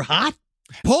uncomfortable if they were hot?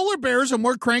 Polar bears are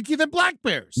more cranky than black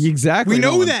bears. Exactly. We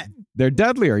know No, that. They're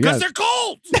deadlier, Because yes. they're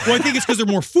cold. Well, I think it's because they're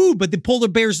more food, but the polar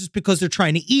bears is because they're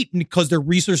trying to eat and because their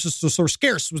resources are so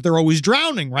scarce, they're always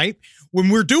drowning, right? When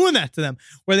we're doing that to them.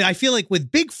 Where I feel like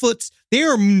with Bigfoots, they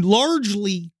are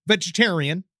largely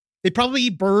vegetarian. They probably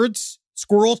eat birds,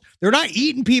 squirrels. They're not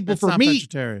eating people That's for not meat,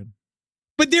 vegetarian.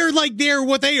 but they're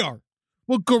what they are.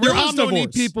 Well, gorillas don't omnivores.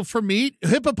 eat people for meat.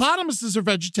 Hippopotamuses are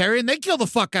vegetarian. They kill the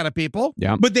fuck out of people.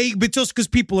 Yeah. But just because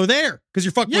people are there, because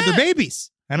you're fucking with their Yeah.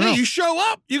 babies. I don't Yeah, know. you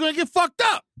show up, you're going to get fucked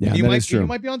up. Yeah, you that might is true. You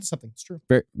might be onto something. It's true.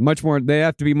 Much more. They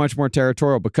have to be much more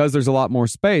territorial because there's a lot more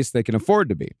space they can afford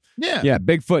to be. Yeah. Yeah,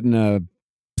 Bigfoot in the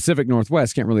Pacific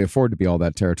Northwest can't really afford to be all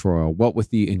that territorial. What with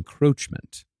the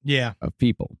encroachment Yeah. of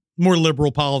people. More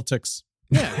liberal politics.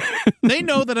 Yeah. They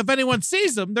know that if anyone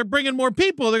sees him, they're bringing more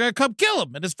people. They're going to come kill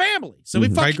him and his family. So he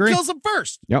Mhm. I fucking agree. kills them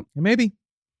first. Maybe.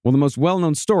 Well, the most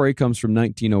well-known story comes from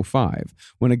 1905,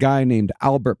 when a guy named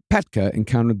Albert Petka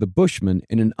encountered the Bushmen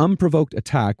in an unprovoked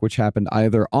attack which happened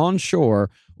either on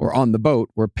shore or on the boat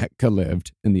where Petka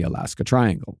lived in the Alaska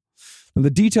Triangle. Now,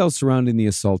 the details surrounding the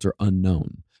assault are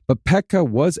unknown, but Petka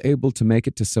was able to make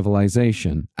it to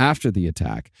civilization after the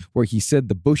attack, where he said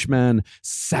the Bushman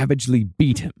savagely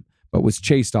beat him, but was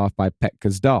chased off by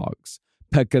Petka's dogs.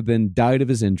 Petka then died of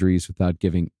his injuries without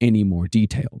giving any more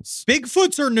details.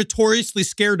 Bigfoots are notoriously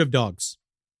scared of dogs.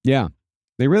 Yeah,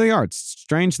 they really are. It's a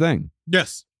strange thing.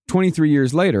 Yes. 23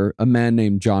 years later, a man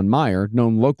named John Meyer,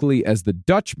 known locally as the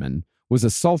Dutchman, was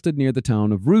assaulted near the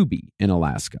town of Ruby in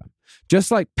Alaska. Just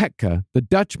like Petka, the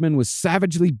Dutchman was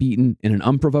savagely beaten in an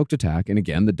unprovoked attack, and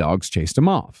again, the dogs chased him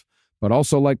off. But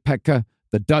also like Petka,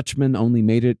 the Dutchman only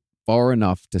made it far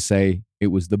enough to say it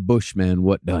was the Bushman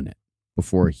what done it,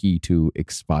 before he too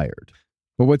expired.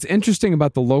 But what's interesting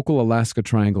about the local Alaska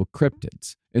Triangle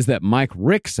cryptids is that Mike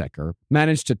Ricksecker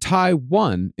managed to tie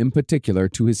one in particular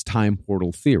to his time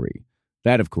portal theory.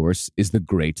 That, of course, is the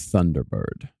Great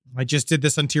Thunderbird. I just did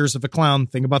this on Tears of a Clown.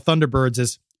 Thing about Thunderbirds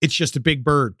is it's just a big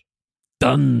bird.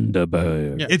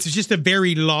 Thunderbird. Yeah. It's just a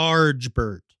very large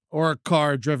bird. Or a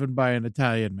car driven by an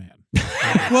Italian man.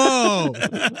 Whoa.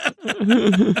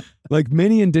 Like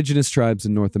many indigenous tribes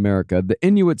in North America, the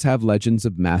Inuits have legends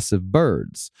of massive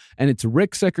birds. And it's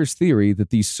Rick Secker's theory that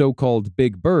these so-called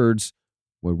big birds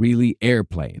were really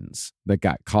airplanes that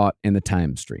got caught in the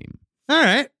time stream. All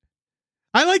right.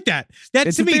 I like that. That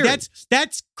It's to a me, theory.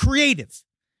 that's creative.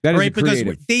 That is right? a Because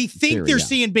creative they think theory, they're yeah.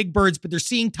 seeing big birds, but they're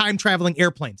seeing time traveling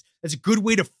airplanes. That's a good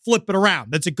way to flip it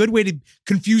around. That's a good way to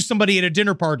confuse somebody at a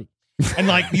dinner party. And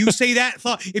like you say that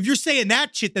thought, if you're saying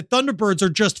that shit, that Thunderbirds are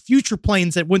just future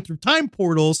planes that went through time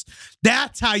portals,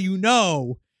 that's how you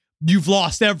know you've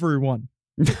lost everyone.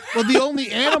 Well, the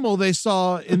only animal they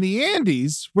saw in the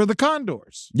Andes were the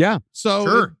condors. Yeah. So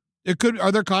Sure. it could.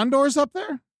 Are there condors up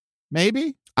there?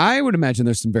 Maybe. I would imagine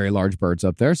there's some very large birds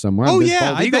up there somewhere. Oh, There's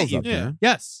yeah, bald I bet eagles you. up Yeah. there.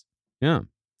 Yes. Yeah.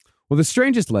 Well, the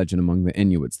strangest legend among the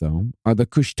Inuits, though, are the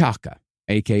Kushtaka,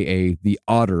 a.k.a. the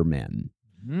Otter Men.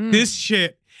 This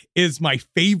shit is my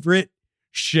favorite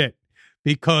shit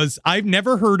because I've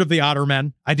never heard of the Otter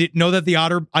Men. I didn't know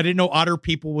Otter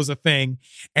people was a thing.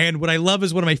 And what I love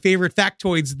is one of my favorite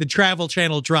factoids the Travel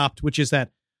Channel dropped, which is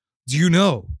that, do you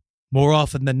know, more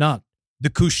often than not, the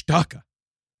Kushtaka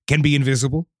can be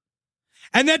invisible?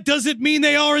 And that doesn't mean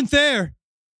they aren't there.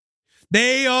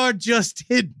 They are just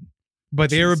hidden by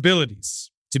their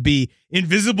abilities to be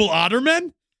invisible otter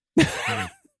men.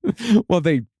 Well,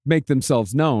 they make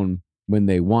themselves known when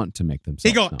they want to make themselves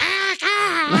They go, known.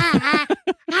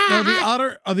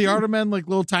 Are the otter men like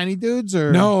little tiny dudes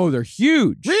or No, they're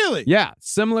huge. Really? Yeah.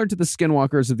 Similar to the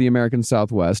skinwalkers of the American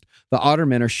Southwest, the otter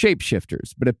men are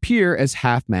shapeshifters, but appear as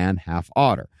half man, half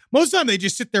otter. Most of the time they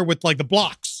just sit there with like the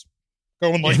blocks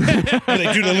going like that. Where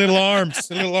they do the little arms,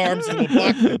 and the little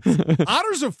block.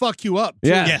 Otters will fuck you up. Too.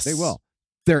 Yeah, Yes. they will.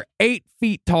 They're 8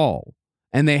 feet tall,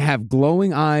 and they have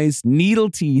glowing eyes, needle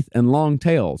teeth, and long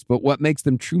tails. But what makes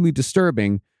them truly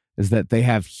disturbing is that they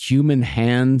have human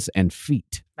hands and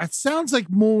feet. That sounds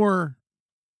like more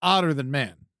otter than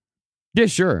man. Yeah,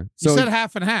 sure. You said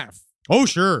half and half. Oh,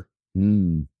 sure.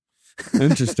 Interesting.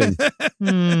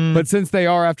 But since they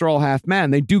are, after all, half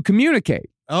man, they do communicate.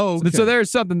 Oh, okay. So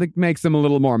there's something that makes them a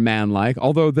little more man-like,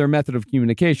 although their method of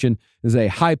communication is a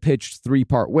high-pitched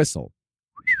 3-part whistle.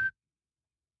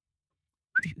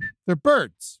 They're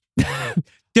birds.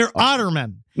 They're otter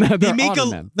men.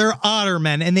 They're Otter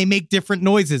men, and they make different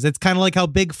noises. It's kind of like how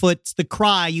Bigfoot's the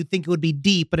cry. You think it would be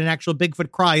deep, but an actual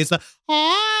Bigfoot cry is the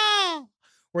ah.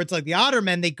 Where it's like the otter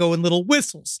men, they go in little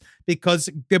whistles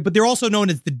but they're also known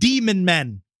as the demon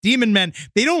men. Demon men,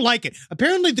 they don't like it.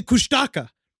 Apparently, the Kushtaka,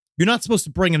 you're not supposed to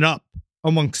bring it up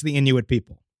amongst the Inuit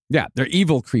people. Yeah, they're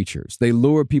evil creatures. They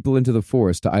lure people into the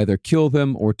forest to either kill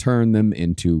them or turn them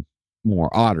into more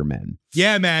otter men.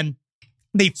 Yeah, man.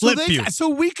 They flip you. So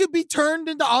we could be turned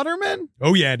into otter men?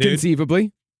 Oh, yeah, dude.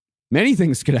 Conceivably. Many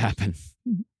things could happen.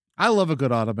 I love a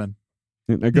good ottoman.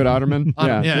 A good otterman?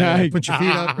 Yeah. Put your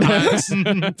feet up.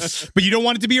 But you don't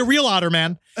want it to be a real otter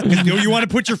man. You want to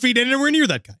put your feet anywhere near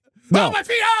that guy. No. Oh, my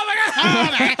feet. Oh,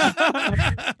 my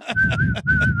God.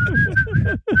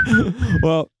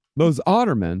 Well, those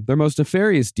ottermen, their most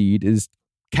nefarious deed is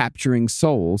capturing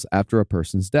souls after a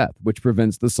person's death, which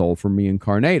prevents the soul from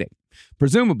reincarnating.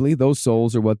 Presumably, those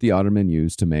souls are what the ottermen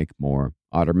use to make more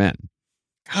otter men.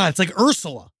 God, it's like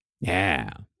Ursula. Yeah.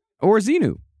 Or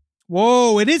Xenu.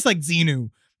 Whoa, it is like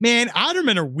Xenu. Man,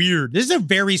 ottermen are weird. This is a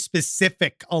very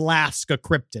specific Alaska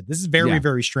cryptid. This is very,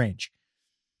 very strange.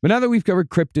 But now that we've covered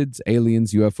cryptids,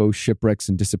 aliens, UFOs, shipwrecks,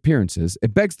 and disappearances,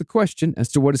 it begs the question as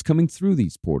to what is coming through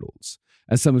these portals.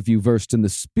 As some of you versed in the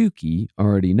spooky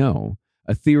already know,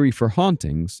 a theory for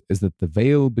hauntings is that the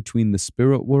veil between the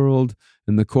spirit world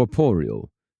and the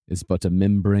corporeal is but a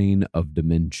membrane of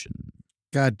dimension.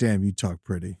 God damn, you talk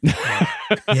pretty.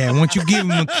 Yeah, why don't you give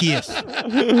him a kiss?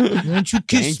 Why don't you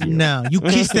kiss him now? You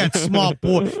kiss that small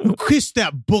boy. You kiss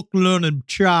that book-learning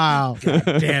child. God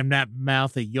damn that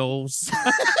mouth of yours.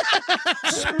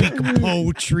 Speaking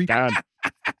poetry. God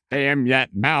damn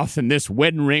that mouth and this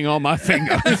wedding ring on my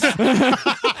finger.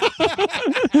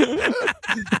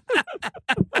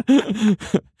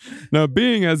 Now,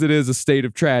 being as it is a state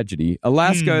of tragedy,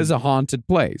 Alaska is a haunted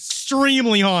place.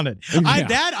 Extremely haunted.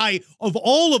 Yeah. Of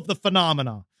all of the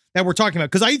phenomena that we're talking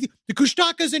about, because the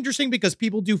Kushtaka is interesting because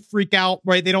people do freak out,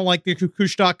 right? They don't like the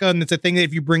Kushtaka, and it's a thing that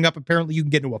if you bring up, apparently you can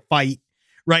get into a fight,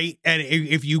 right? And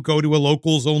if you go to a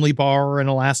locals only bar in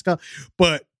Alaska,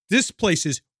 but this place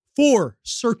is for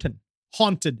certain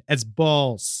haunted as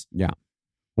balls. Yeah.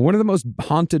 One of the most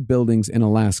haunted buildings in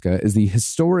Alaska is the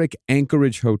historic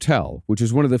Anchorage Hotel, which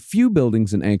is one of the few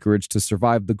buildings in Anchorage to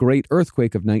survive the Great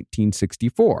Earthquake of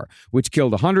 1964, which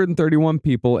killed 131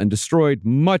 people and destroyed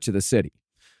much of the city.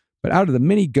 But out of the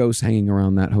many ghosts hanging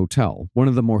around that hotel, one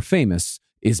of the more famous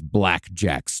is Black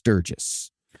Jack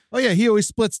Sturgis. Oh, yeah, he always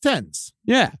splits tens.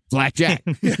 Yeah, Black Jack.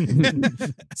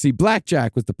 See, Black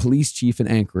Jack was the police chief in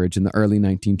Anchorage in the early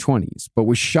 1920s, but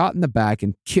was shot in the back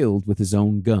and killed with his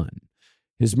own gun.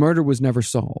 His murder was never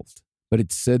solved, but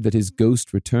it's said that his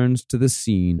ghost returns to the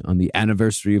scene on the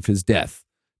anniversary of his death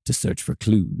to search for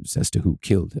clues as to who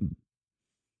killed him.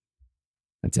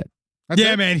 That's it.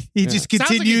 Yeah, man. He just continues.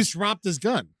 Sounds like he dropped his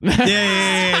gun.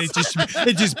 Yeah.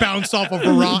 It just bounced off of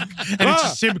a rock, and it's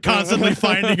just him constantly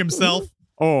finding himself.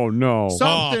 Oh, no.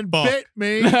 Something bit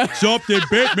me. Something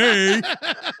bit me.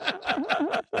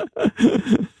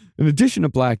 In addition to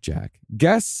Blackjack,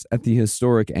 guests at the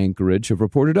historic Anchorage have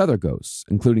reported other ghosts,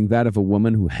 including that of a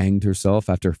woman who hanged herself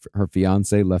after her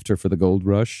fiancé left her for the gold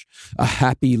rush, a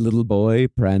happy little boy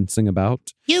prancing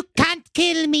about. You can't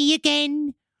kill me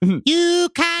again. You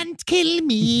can't kill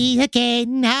me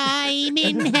again. I'm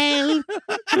in hell.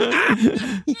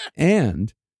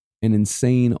 And an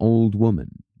insane old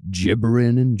woman,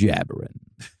 gibbering and jabbering.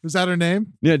 Was that her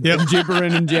name? Yeah,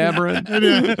 gibbering and jabbering.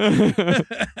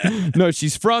 No,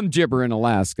 she's from Gibbering,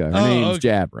 Alaska. Her name's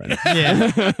Jabbering.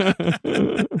 Yeah.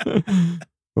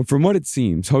 But from what it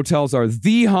seems, hotels are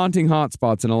the haunting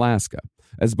hotspots in Alaska,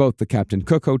 as both the Captain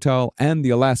Cook Hotel and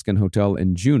the Alaskan Hotel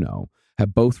in Juneau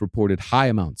have both reported high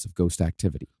amounts of ghost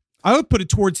activity. I would put it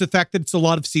towards the fact that it's a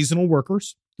lot of seasonal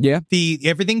workers. Yeah.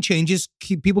 Everything changes.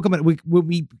 People come in.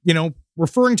 We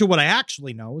referring to what I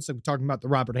actually know. So we're talking about the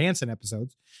Robert Hansen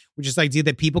episodes, which is the idea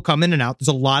that people come in and out. There's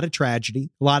a lot of tragedy,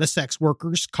 a lot of sex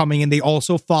workers coming in. They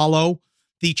also follow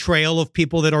the trail of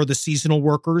people that are the seasonal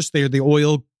workers. They're the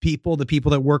oil people, the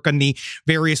people that work on the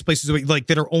various places like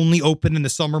that are only open in the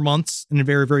summer months in a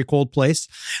very, very cold place.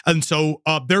 And so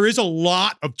there is a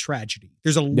lot of tragedy.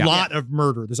 There's a lot of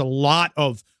murder. There's a lot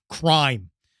of crime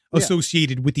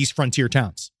associated with these frontier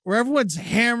towns. Where everyone's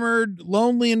hammered,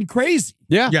 lonely, and crazy.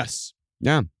 Yeah. Yes.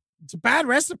 Yeah. It's a bad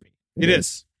recipe. It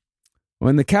is.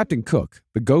 When the Captain Cook,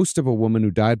 the ghost of a woman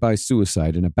who died by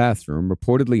suicide in a bathroom,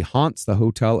 reportedly haunts the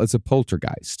hotel as a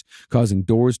poltergeist, causing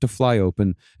doors to fly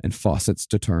open and faucets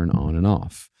to turn on and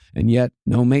off. And yet,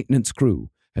 no maintenance crew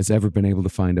has ever been able to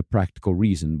find a practical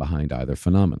reason behind either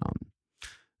phenomenon.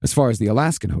 As far as the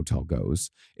Alaskan Hotel goes,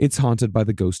 it's haunted by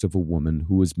the ghost of a woman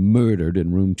who was murdered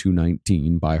in room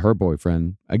 219 by her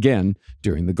boyfriend, again,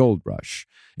 during the gold rush.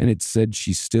 And it's said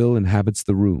she still inhabits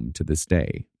the room to this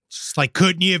day. Just like,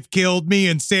 couldn't you have killed me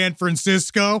in San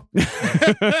Francisco? There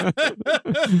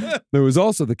was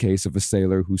also the case of a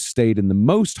sailor who stayed in the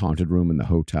most haunted room in the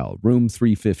hotel, room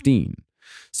 315.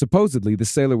 Supposedly, the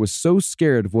sailor was so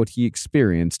scared of what he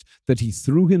experienced that he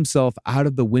threw himself out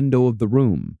of the window of the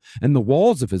room, and the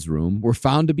walls of his room were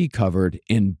found to be covered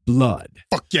in blood.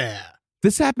 Fuck yeah.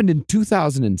 This happened in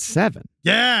 2007.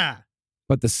 Yeah.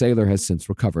 But the sailor has since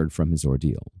recovered from his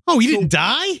ordeal. Oh, he didn't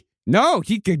die? No,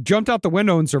 he jumped out the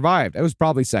window and survived. It was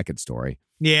probably second story.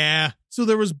 Yeah. So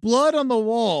there was blood on the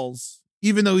walls,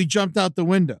 even though he jumped out the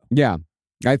window. Yeah.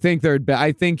 I think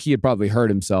he had probably hurt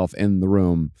himself in the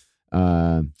room.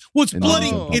 Well, it's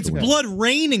bloody. It's blood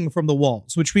raining from the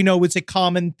walls, which we know is a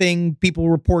common thing people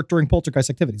report during poltergeist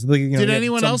activities. Did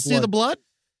anyone else see the blood?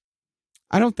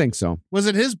 I don't think so. Was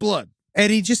it his blood?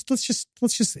 Eddie, let's just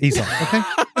ease off, okay?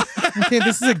 Okay,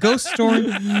 this is a ghost story.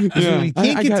 Yeah. We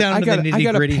can't get down to the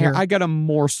nitty gritty here. I got a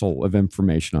morsel of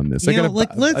information on this. I got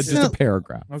a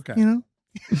paragraph. Okay. You know?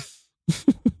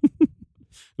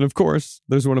 And of course,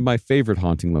 there's one of my favorite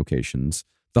haunting locations,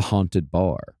 the Haunted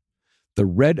Bar. The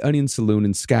Red Onion Saloon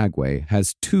in Skagway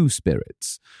has two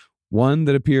spirits. One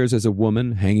that appears as a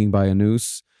woman hanging by a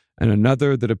noose, and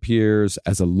another that appears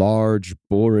as a large,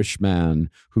 boorish man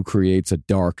who creates a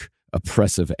dark,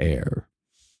 oppressive air.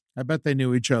 I bet they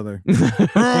knew each other. This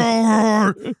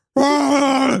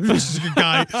is a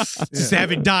guy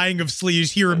just dying of sleep. You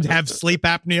just hear him have sleep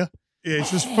apnea. Yeah,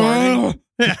 he's just farting.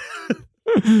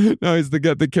 No, he's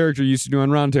the character you used to do on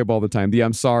Roundtable all the time. The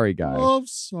I'm sorry guy. Oh, I'm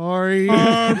sorry.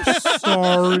 I'm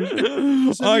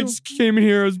sorry. I just came in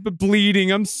here. I was bleeding.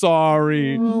 I'm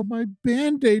sorry. Oh, my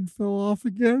Band-Aid fell off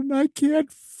again and I can't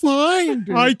find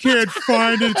it. I can't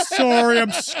find it. Sorry,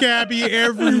 I'm scabby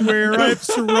everywhere. I have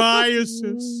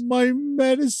psoriasis. My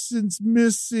medicine's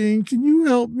missing. Can you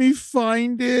help me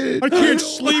find it? I can't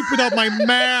sleep without my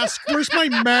mask. Where's my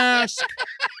mask?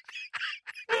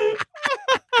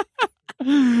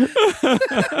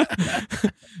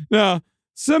 Now,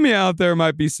 some of you out there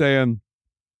might be saying,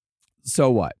 so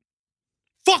what?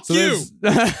 Fuck you!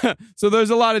 So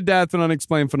there's a lot of death and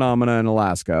unexplained phenomena in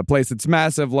Alaska, a place that's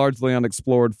massive, largely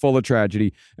unexplored, full of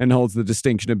tragedy, and holds the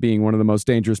distinction of being one of the most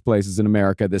dangerous places in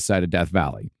America this side of Death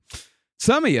Valley.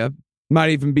 Some of you might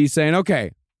even be saying,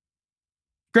 okay,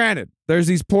 Granted, there's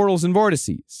these portals and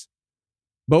vortices.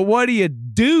 But what do you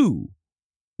do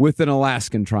with an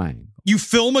Alaskan triangle? You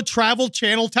film a Travel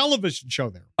Channel television show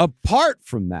there. Apart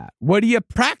from that, what do you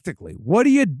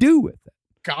do with it?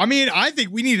 I mean, I think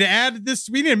we need to add this.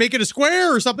 We need to make it a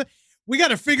square or something. We got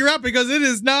to figure out because it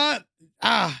is not.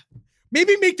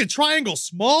 Maybe make the triangle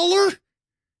smaller.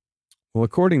 Well,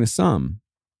 according to some,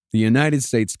 the United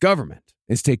States government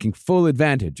is taking full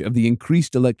advantage of the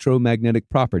increased electromagnetic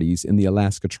properties in the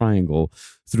Alaska Triangle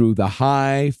through the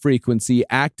High Frequency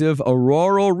Active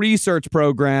Auroral Research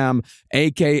Program,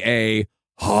 a.k.a.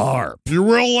 HAARP. You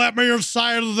will let me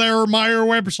inside of my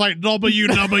website,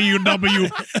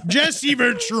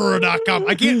 www.jesseventura.com.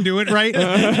 I can't do it, right?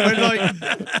 But like,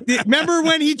 remember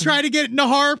when he tried to get into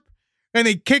HAARP? And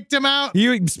they kicked him out.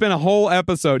 He spent a whole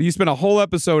episode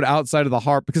outside of the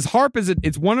HAARP because HAARP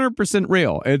it's 100%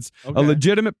 real. It's a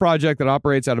legitimate project that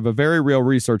operates out of a very real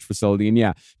research facility. And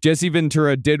yeah, Jesse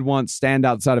Ventura did once stand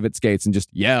outside of its gates and just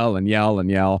yell and yell and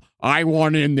yell. I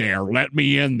want in there. Let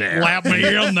me in there. Let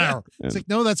me in there. It's like,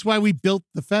 no, that's why we built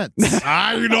the fence.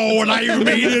 I know, and I even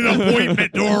made an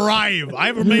appointment to arrive. I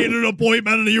even made an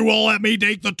appointment, and you won't let me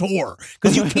take the tour.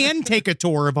 Because you can take a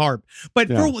tour of HAARP. But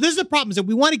this is the problem, is that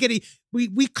we want to get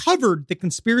we covered the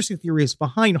conspiracy theories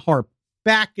behind HAARP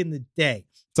back in the day.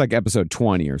 It's like episode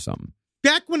 20 or something.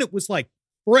 Back when it was like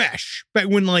fresh.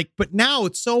 But now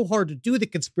it's so hard to do the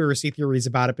conspiracy theories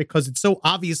about it because it's so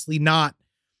obviously not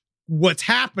what's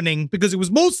happening, because it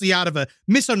was mostly out of a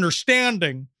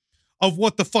misunderstanding of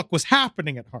what the fuck was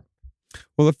happening at HAARP.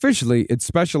 Well, officially, it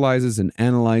specializes in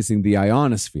analyzing the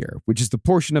ionosphere, which is the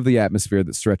portion of the atmosphere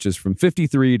that stretches from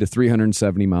 53 to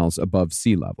 370 miles above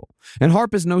sea level. And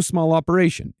HAARP is no small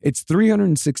operation. It's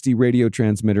 360 radio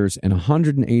transmitters and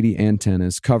 180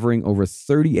 antennas covering over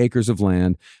 30 acres of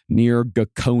land near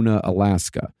Gakona,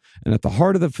 Alaska. And at the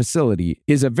heart of the facility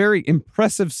is a very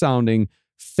impressive-sounding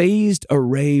phased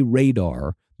array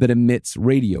radar that emits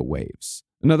radio waves.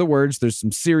 In other words, there's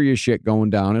some serious shit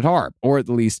going down at HAARP, or at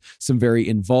least some very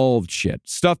involved shit.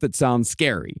 Stuff that sounds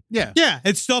scary. Yeah. Yeah,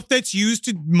 it's stuff that's used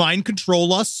to mind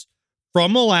control us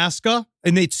from Alaska,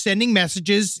 and it's sending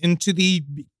messages into the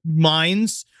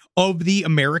minds of the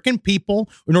American people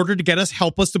in order to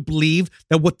help us to believe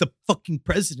that what the fucking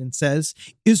president says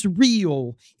is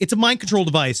real. It's a mind control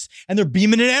device, and they're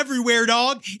beaming it everywhere,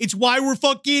 dog. It's why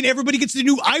everybody gets the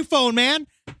new iPhone, man.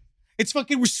 It's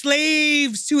fucking, we're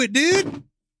slaves to it, dude.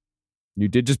 You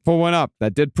did just pull one up.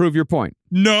 That did prove your point.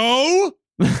 No.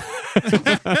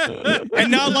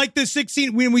 And not like the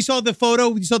 16, when we saw the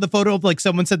photo of like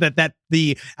someone said that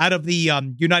the out of the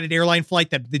United airline flight,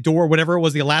 that the door, whatever it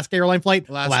was, the Alaska airline flight,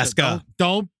 Alaska.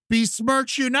 Don't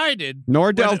besmirch United.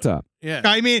 Nor Delta. Yeah.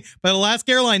 I mean, but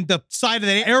Alaska airline, the side of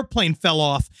the airplane fell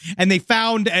off and they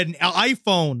found an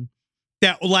iPhone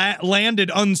that landed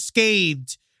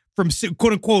unscathed from,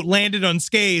 quote unquote,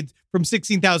 from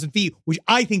 16,000 feet, which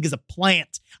I think is a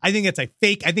plant. I think it's a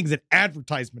fake. I think it's an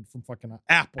advertisement from fucking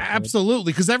Apple.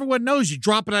 Absolutely, because everyone knows you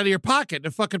drop it out of your pocket and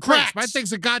it fucking cracks. My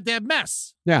thing's a goddamn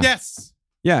mess. Yeah. Yes.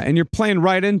 Yeah, and you're playing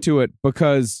right into it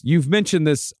because you've mentioned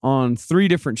this on 3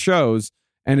 different shows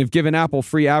and have given Apple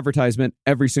free advertisement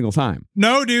every single time.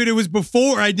 No, dude, it was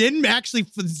before. I didn't actually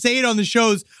say it on the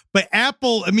shows, but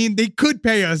Apple, I mean, they could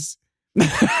pay us.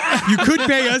 You could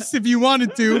pay us if you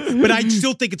wanted to, but I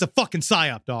still think it's a fucking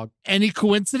psyop, dog. Any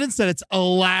coincidence that it's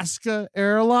Alaska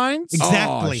Airlines?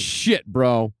 Exactly. Oh, shit,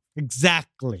 bro.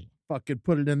 Exactly. Fucking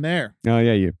put it in there. Oh,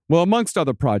 yeah, you. Well, amongst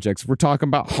other projects, we're talking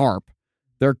about HAARP,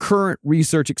 their current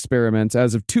research experiments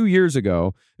as of 2 years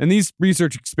ago, and these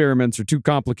research experiments are too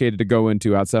complicated to go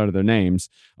into outside of their names,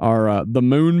 are the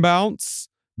moon bounce,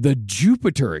 the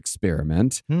Jupiter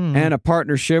experiment, and a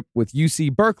partnership with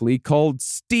UC Berkeley called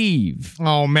STEVE.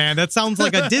 Oh, man, that sounds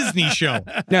like a Disney show.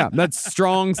 Yeah, that's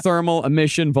Strong Thermal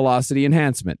Emission Velocity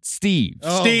Enhancement. STEVE.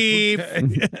 Oh, Steve.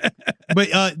 Okay.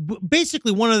 But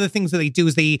basically, one of the things that they do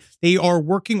is they are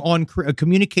working on a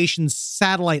communications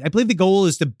satellite. I believe the goal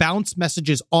is to bounce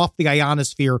messages off the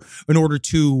ionosphere in order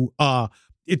to,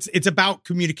 it's about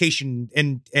communication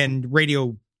and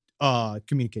radio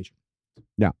communication.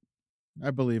 Yeah. I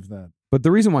believe that. But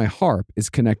the reason why HAARP is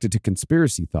connected to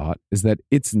conspiracy thought is that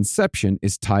its inception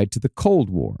is tied to the Cold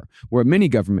War, where many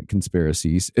government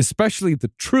conspiracies, especially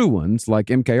the true ones like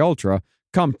MKUltra,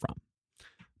 come from.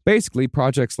 Basically,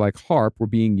 projects like HAARP were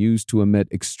being used to emit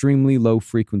extremely low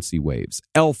frequency waves,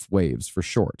 ELF waves for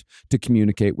short, to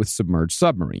communicate with submerged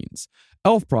submarines.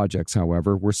 ELF projects,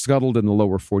 however, were scuttled in the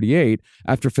lower 48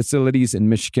 after facilities in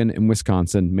Michigan and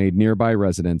Wisconsin made nearby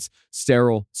residents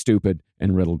sterile, stupid,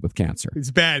 and riddled with cancer.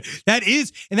 It's bad. That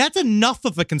is, and that's enough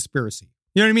of a conspiracy.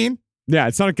 You know what I mean? Yeah,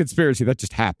 it's not a conspiracy. That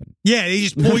just happened. Yeah, they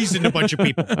just poisoned a bunch of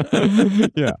people.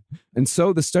 Yeah. And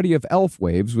so the study of elf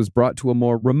waves was brought to a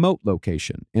more remote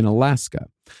location in Alaska.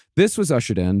 This was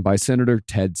ushered in by Senator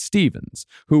Ted Stevens,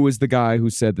 who was the guy who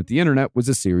said that the internet was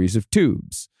a series of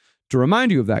tubes. To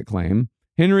remind you of that claim,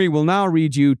 Henry will now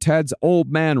read you Ted's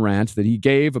old man rant that he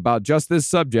gave about just this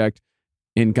subject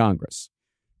in Congress.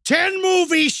 10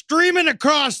 movies streaming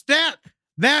across that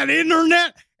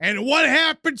internet, and what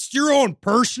happens to your own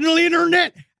personal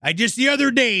internet? I just the other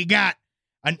day got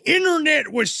an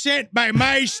internet was sent by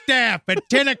my staff at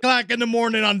 10 o'clock in the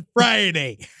morning on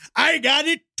Friday. I got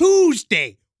it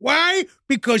Tuesday. Why?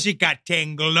 Because it got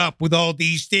tangled up with all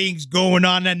these things going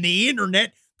on the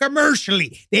internet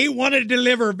commercially. They want to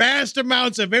deliver vast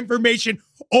amounts of information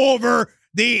over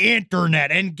the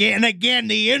internet. And again,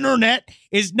 the internet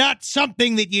is not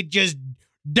something that you just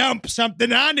dump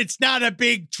something on. It's not a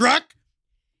big truck.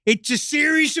 It's a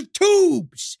series of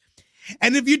tubes.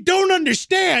 And if you don't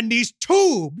understand, these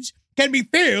tubes can be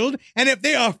filled. And if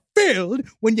they are filled,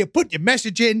 when you put your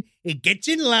message in, it gets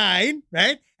in line,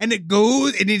 right? And it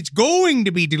goes, and it's going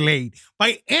to be delayed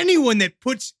by anyone that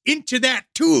puts into that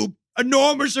tube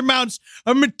enormous amounts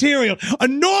of material.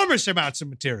 Enormous amounts of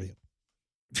material.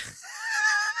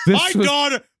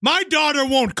 My daughter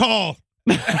won't call.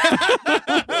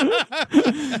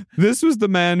 This was the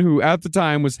man who, at the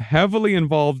time, was heavily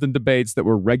involved in debates that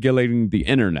were regulating the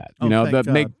internet, that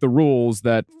make the rules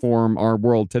that form our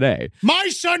world today. My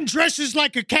son dresses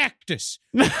like a cactus.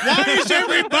 Why is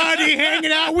everybody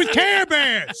hanging out with Care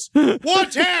Bears?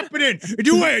 What's happening?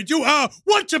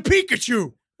 What's a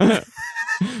Pikachu?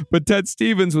 But Ted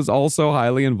Stevens was also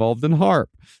highly involved in HAARP,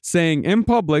 saying in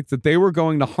public that they were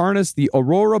going to harness the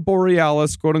Aurora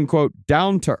Borealis, quote unquote,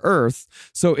 down to Earth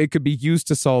so it could be used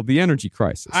to solve the energy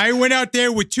crisis. I went out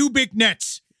there with 2 big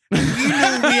nets. We knew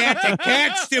we had to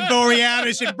catch the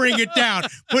Borealis and bring it down,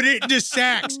 put it into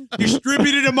sacks,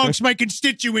 distribute it amongst my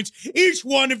constituents. Each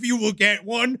one of you will get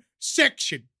one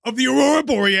section of the Aurora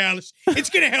Borealis. It's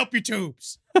going to help your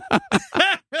tubes.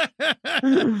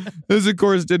 This, of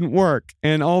course, didn't work,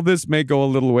 and all this may go a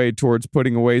little way towards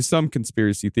putting away some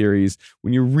conspiracy theories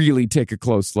when you really take a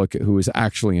close look at who is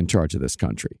actually in charge of this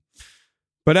country.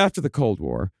 But after the Cold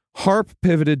War, HAARP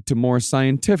pivoted to more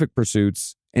scientific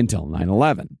pursuits until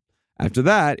 9/11. After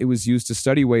that, it was used to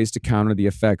study ways to counter the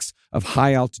effects of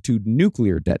high-altitude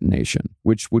nuclear detonation,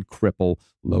 which would cripple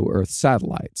low-Earth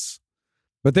satellites.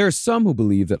 But there are some who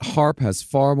believe that HAARP has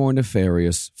far more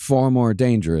nefarious, far more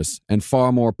dangerous, and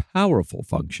far more powerful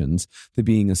functions than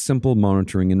being a simple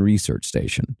monitoring and research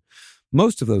station.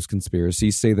 Most of those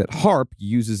conspiracies say that HAARP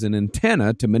uses an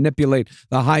antenna to manipulate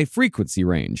the high-frequency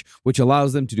range, which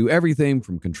allows them to do everything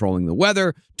from controlling the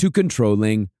weather to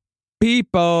controlling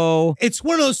people. It's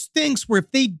one of those things where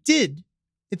if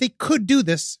they could do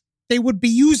this, they would be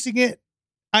using it.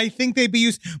 I think they'd be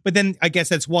used, but then I guess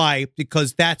that's why,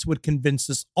 because that's what convinced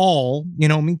us all,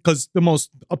 because the most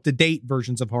up-to-date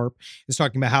versions of HAARP is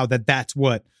talking about how that's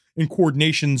what, in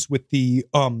coordinations with the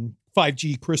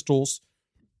 5G crystals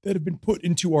that have been put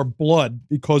into our blood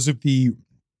because of the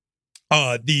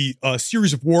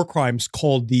series of war crimes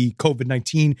called the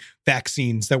COVID-19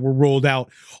 vaccines that were rolled out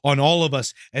on all of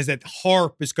us, as that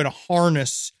HAARP is going to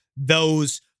harness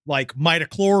those like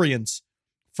midichlorians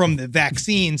from the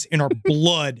vaccines in our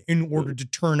blood in order to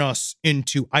turn us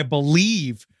into, I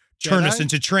believe, us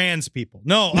into trans people.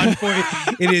 No,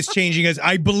 it is changing us.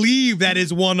 I believe that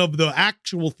is one of the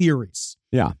actual theories.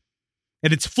 Yeah.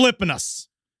 And it's flipping us.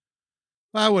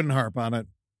 I wouldn't harp on it.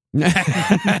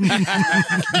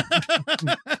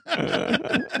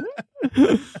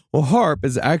 Well, HAARP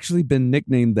has actually been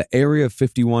nicknamed the Area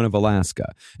 51 of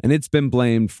Alaska, and it's been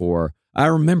blamed for, I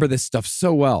remember this stuff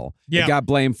so well. Yeah. It got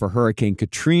blamed for Hurricane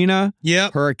Katrina,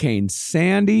 Hurricane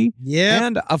Sandy,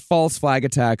 and a false flag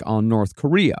attack on North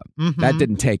Korea. Mm-hmm. That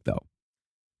didn't take, though.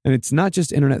 And it's not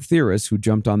just internet theorists who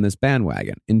jumped on this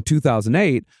bandwagon. In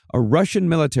 2008, a Russian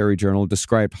military journal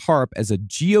described HAARP as a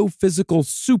geophysical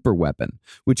superweapon,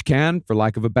 which can, for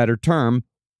lack of a better term,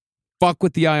 fuck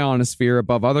with the ionosphere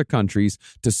above other countries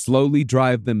to slowly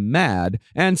drive them mad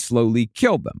and slowly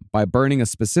kill them by burning a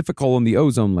specific hole in the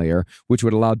ozone layer, which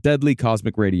would allow deadly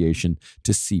cosmic radiation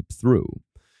to seep through.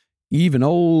 Even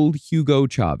old Hugo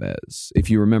Chavez, if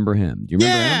you remember him. Do you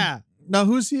remember him? Now,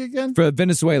 who's he again? For a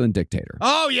Venezuelan dictator.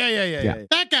 Oh, yeah.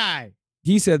 That guy.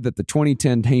 He said that the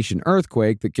 2010 Haitian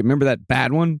earthquake, remember that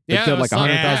bad one? That killed like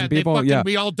 100,000 people?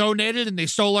 We all donated and they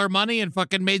stole our money and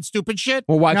fucking made stupid shit.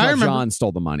 Well, Wyclef Jean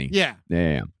stole the money. Yeah.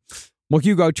 Well,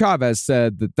 Hugo Chavez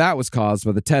said that was caused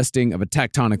by the testing of a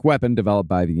tectonic weapon developed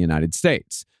by the United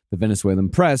States. The Venezuelan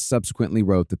press subsequently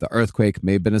wrote that the earthquake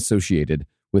may have been associated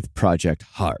with Project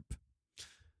HAARP.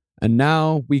 And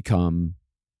now we come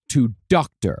to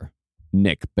Dr.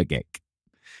 Nick Begich.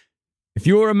 If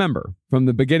you'll remember from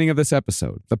the beginning of this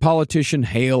episode, the politician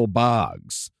Hale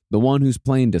Boggs, the one whose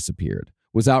plane disappeared,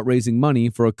 was out raising money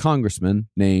for a congressman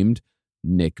named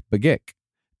Nick Begich.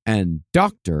 And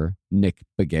Dr. Nick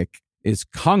Begich is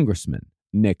Congressman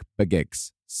Nick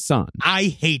Begich's son. I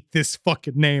hate this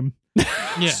fucking name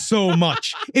so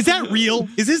much. Is that real?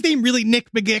 Is his name really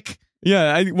Nick Begich?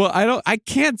 Yeah, I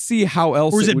can't see how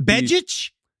else. Or is it would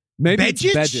Begich? Maybe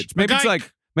Begich? it's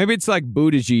Begich. Maybe it's like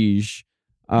Buttigieg.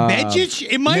 Begich?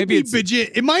 It might be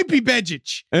Begich. It might be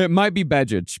Begich. It might be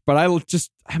Begich, but you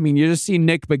just see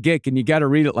Nick Begich and you got to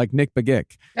read it like Nick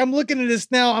Begich. I'm looking at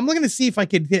this now. I'm looking to see if I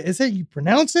could. Is that you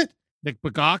pronounce it? Nick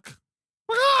Begich?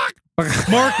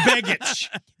 Mark Begich.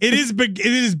 It is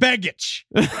Begich.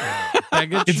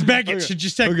 Begich? It's Begich. Okay.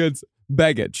 Just check. Okay, it's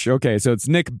Begich. Okay, so it's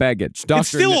Nick Begich. It's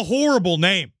still a horrible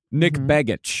name. Nick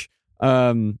Begich.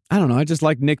 I don't know. I just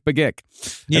like Nick Begich.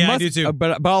 Yeah, I do too.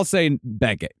 But I'll say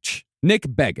Begich. Nick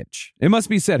Begich. It must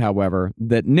be said, however,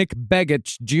 that Nick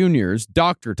Begich Jr.'s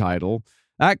doctor title,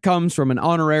 that comes from an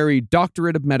honorary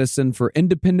doctorate of medicine for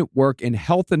independent work in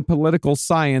health and political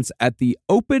science at the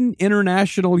Open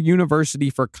International University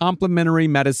for Complementary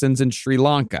Medicines in Sri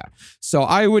Lanka. So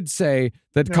I would say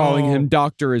that calling him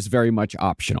doctor is very much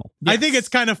optional. Yes. I think it's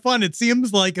kind of fun. It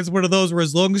seems like it's one of those where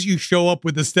as long as you show up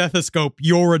with a stethoscope,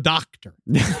 you're a doctor.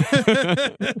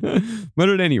 But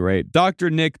at any rate, Dr.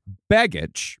 Nick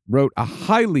Begich wrote a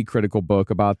highly critical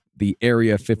book about the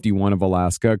Area 51 of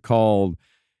Alaska called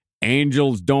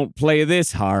Angels Don't Play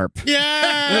This Harp.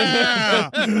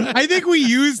 Yeah! I think we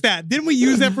used that. Didn't we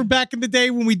use that for back in the day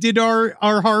when we did our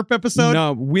harp episode?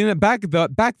 No,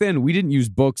 back then we didn't use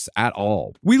books at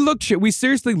all. We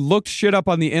seriously looked shit up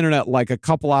on the internet like a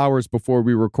couple hours before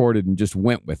we recorded and just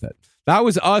went with it. That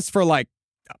was us for like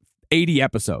 80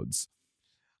 episodes.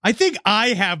 I think I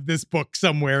have this book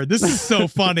somewhere. This is so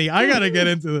funny. I got to get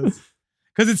into this.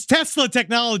 Because it's Tesla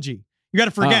technology. You got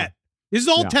to forget. This is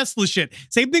all Tesla shit.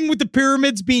 Same thing with the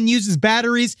pyramids being used as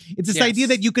batteries. It's this idea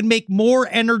that you can make more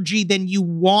energy than you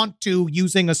want to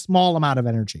using a small amount of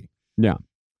energy. Yeah.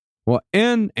 Well,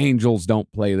 in Angels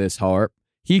Don't Play This Harp,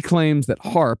 he claims that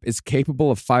HARP is capable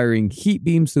of firing heat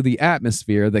beams through the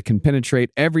atmosphere that can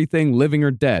penetrate everything living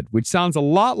or dead, which sounds a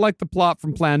lot like the plot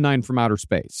from Plan 9 from Outer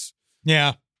Space.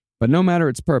 Yeah. But no matter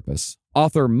its purpose,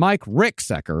 author Mike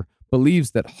Ricksecker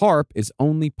believes that HARP is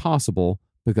only possible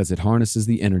because it harnesses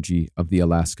the energy of the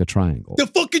Alaska Triangle. The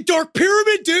fucking Dark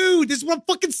Pyramid, dude! This is what I'm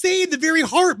fucking saying. The very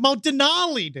heart, Mount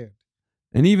Denali, dude.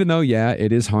 And even though,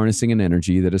 it is harnessing an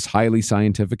energy that is highly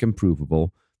scientific and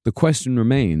provable, the question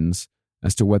remains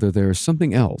as to whether there is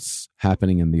something else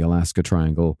happening in the Alaska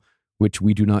Triangle which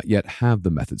we do not yet have the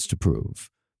methods to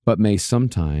prove, but may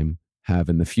sometime have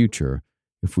in the future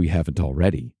if we haven't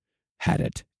already had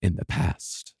it in the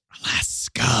past.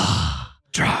 Alaska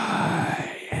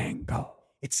Triangle.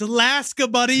 It's Alaska,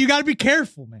 buddy. You got to be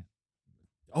careful, man.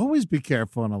 Always be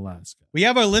careful in Alaska. We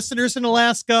have our listeners in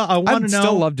Alaska. I want to know. I'd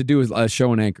still love to do a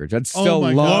show in Anchorage. I'd still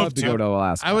love to go to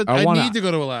Alaska. I need to go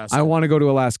to Alaska. I want to go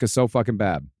to Alaska so fucking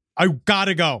bad. I got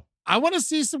to go. I want to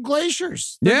see some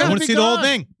glaciers. Yeah. I want to see the whole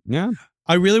thing. Yeah.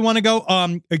 I really want to go.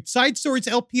 Side stories,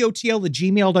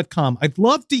 lpotl@gmail.com. I'd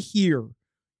love to hear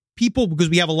people, because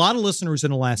we have a lot of listeners in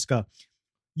Alaska,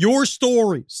 your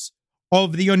stories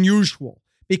of the unusual.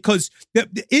 Because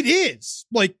it is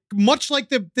like much like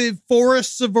the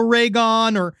forests of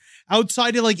Oregon or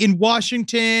outside of like in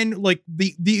Washington, like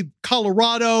the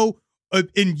Colorado,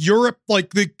 in Europe,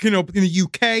 like in the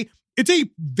UK. It's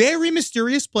a very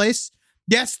mysterious place.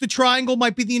 Yes, the Triangle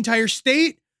might be the entire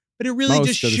state, but it really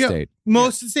just shows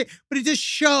most of the state. But it just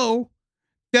show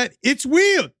that it's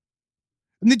weird,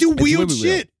 and they do weird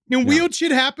shit. Weird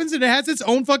shit happens, and it has its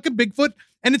own fucking Bigfoot,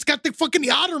 and it's got the fucking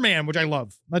Otter Man, which I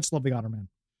love. I just love the Otter Man.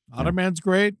 Otter Man's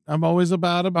great. I'm always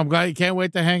about him. I'm glad you can't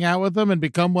wait to hang out with him and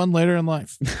become one later in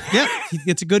life. Yeah,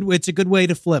 it's a good way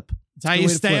to flip. It's how you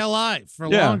stay alive for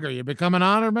longer. You become an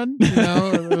Otterman,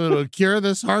 it'll cure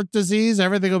this heart disease.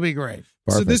 Everything will be great.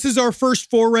 Perfect. So this is our first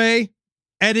foray.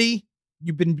 Eddie,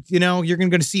 you've been, you're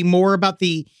going to see more about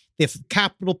the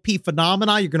capital P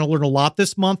phenomena. You're going to learn a lot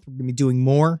this month. We're going to be doing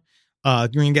more. You're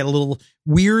going to get a little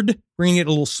weird. We're going to get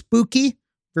a little spooky.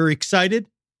 Very excited.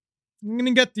 You're going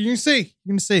to get there. You're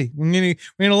going to see. We're going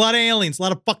to a lot of aliens, a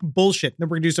lot of fucking bullshit. Then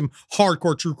we're going to do some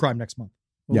hardcore true crime next month.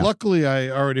 Well, luckily, I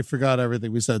already forgot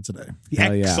everything we said today.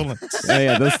 Excellent.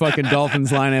 Yeah. Those fucking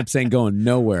Dolphins lineups ain't going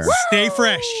nowhere. Stay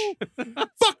fresh.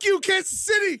 Fuck you, Kansas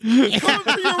City. Come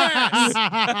for your ass.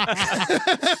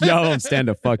 Y'all don't stand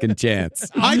a fucking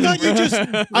chance.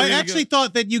 I actually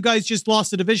thought that you guys just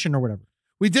lost a division or whatever.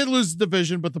 we did lose the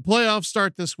division, but the playoffs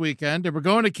start this weekend, and we're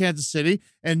going to Kansas City,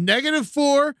 and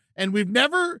 -4,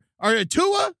 and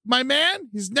Tua, my man,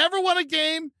 he's never won a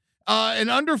game in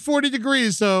under 40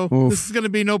 degrees, so this is going to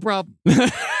be no problem.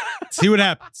 See what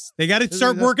happens. They got to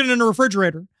start working in a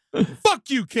refrigerator. Fuck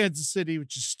you, Kansas City,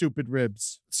 with your stupid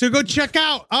ribs. So go check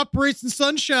out Operation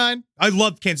Sunshine. I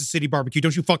love Kansas City barbecue.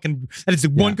 Don't you fucking, that is the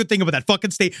one good thing about that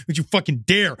fucking state. Don't you fucking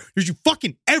dare. Don't you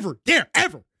fucking ever.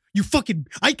 You fucking,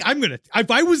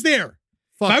 if I was there.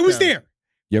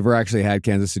 You ever actually had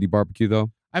Kansas City barbecue,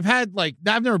 though? I've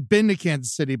never been to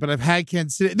Kansas City, but I've had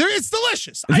Kansas City. It's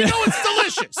delicious. I know it's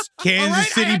delicious.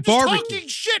 Kansas City barbecue. I'm talking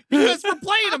shit because we're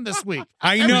playing them this week.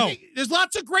 I know. There's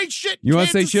lots of great shit. You want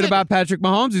to say shit about Patrick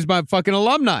Mahomes? He's my fucking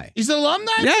alumni. He's an alumni?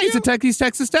 Yeah, he's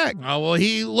Texas Tech. Oh, well,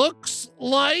 he looks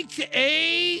like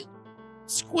a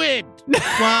squid.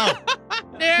 Wow.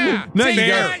 Yeah. No,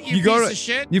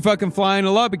 you fucking fly into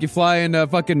Lubbock, you fly into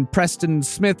fucking Preston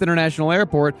Smith International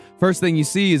Airport. First thing you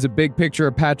see is a big picture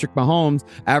of Patrick Mahomes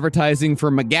advertising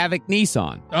for McGavick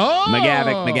Nissan. Oh.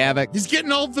 McGavick. He's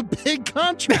getting all the big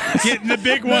contracts. Getting the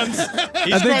big ones.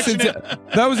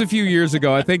 That was a few years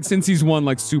ago. I think since he's won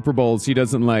like Super Bowls, he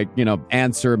doesn't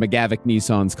answer McGavick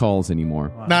Nissan's calls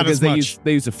anymore. Wow. Not as much.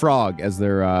 They use a frog as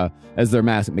their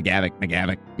mascot.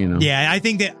 McGavick. Yeah, I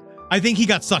think he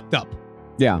got sucked up.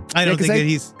 Yeah. I don't think that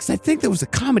he's... Because I think there was a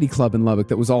comedy club in Lubbock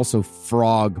that was also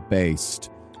frog-based.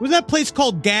 Was that place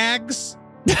called Gags?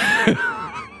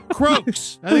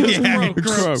 Croaks. I think it was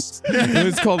Croaks. It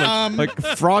was called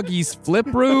Froggy's Flip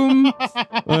Room.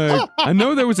 I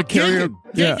know there was a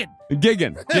karaoke...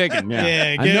 Giggin'.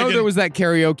 Yeah. I know there was that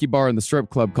karaoke bar in the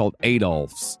strip club called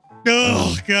Adolph's.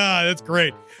 Oh, God, that's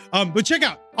great. But check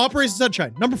out Operation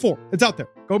Sunshine, #4. It's out there.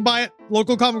 Go and buy it.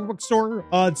 Local comic book store.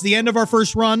 It's the end of our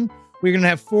first run. We're going to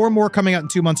have 4 more coming out in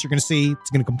 2 months. You're going to see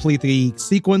it's going to complete the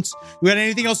sequence. You got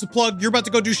anything else to plug? You're about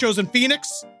to go do shows in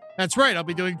Phoenix? That's right. I'll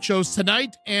be doing shows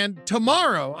tonight and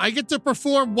tomorrow. I get to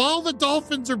perform while the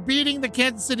Dolphins are beating the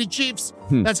Kansas City Chiefs.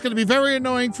 That's going to be very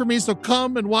annoying for me. So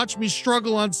come and watch me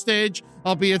struggle on stage.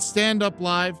 I'll be at Stand Up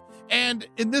Live. And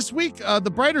in this week,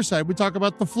 the brighter side, we talk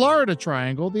about the Florida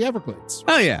Triangle, the Everglades.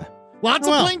 Oh, yeah. Lots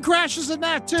of plane crashes in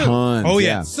that, too. Tons, oh,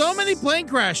 yeah. So many plane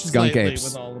crashes Skunk lately apes.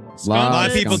 with all of us. A lot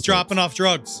of people dropping off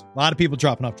drugs.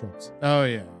 Oh,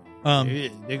 yeah.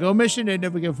 They go mission, they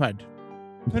never get found.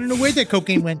 I don't know where that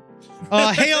cocaine went.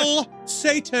 Hail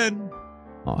Satan.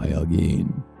 Hail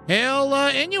again. Hail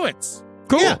Inuits.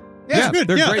 Cool. Yeah, good.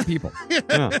 They're great people.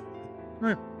 Yeah.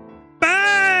 Right.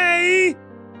 Bye.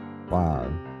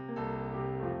 Wow.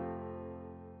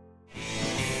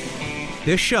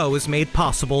 This show is made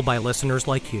possible by listeners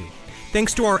like you.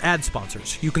 Thanks to our ad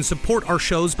sponsors, you can support our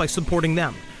shows by supporting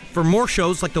them. For more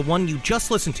shows like the one you just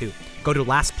listened to, go to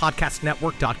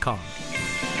lastpodcastnetwork.com.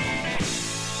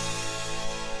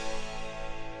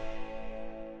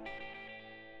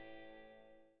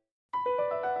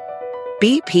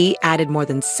 BP added more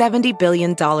than $70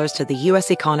 billion to the U.S.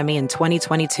 economy in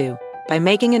 2022 by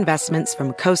making investments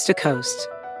from coast to coast.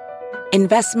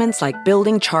 Investments like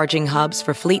building charging hubs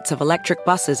for fleets of electric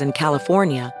buses in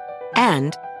California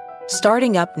and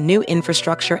starting up new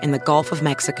infrastructure in the Gulf of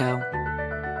Mexico.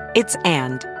 It's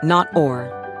and, not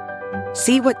or.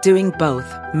 See what doing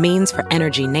both means for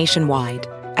energy nationwide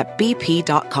at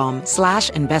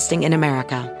bp.com/investing in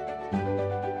America.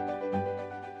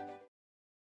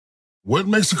 What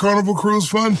makes a Carnival cruise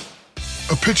fun?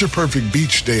 A picture-perfect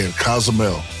beach day in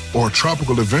Cozumel or a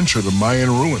tropical adventure to Mayan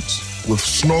ruins with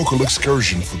snorkel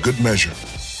excursion for good measure.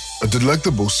 A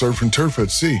delectable surf and turf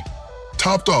at sea,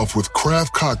 topped off with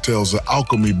craft cocktails at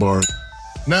Alchemy Bar.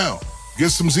 Now, get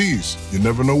some Z's. You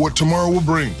never know what tomorrow will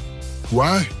bring.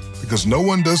 Why? Because no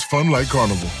one does fun like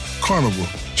Carnival. Carnival.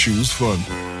 Choose fun.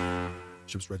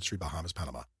 Ships Registry, Bahamas,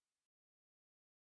 Panama.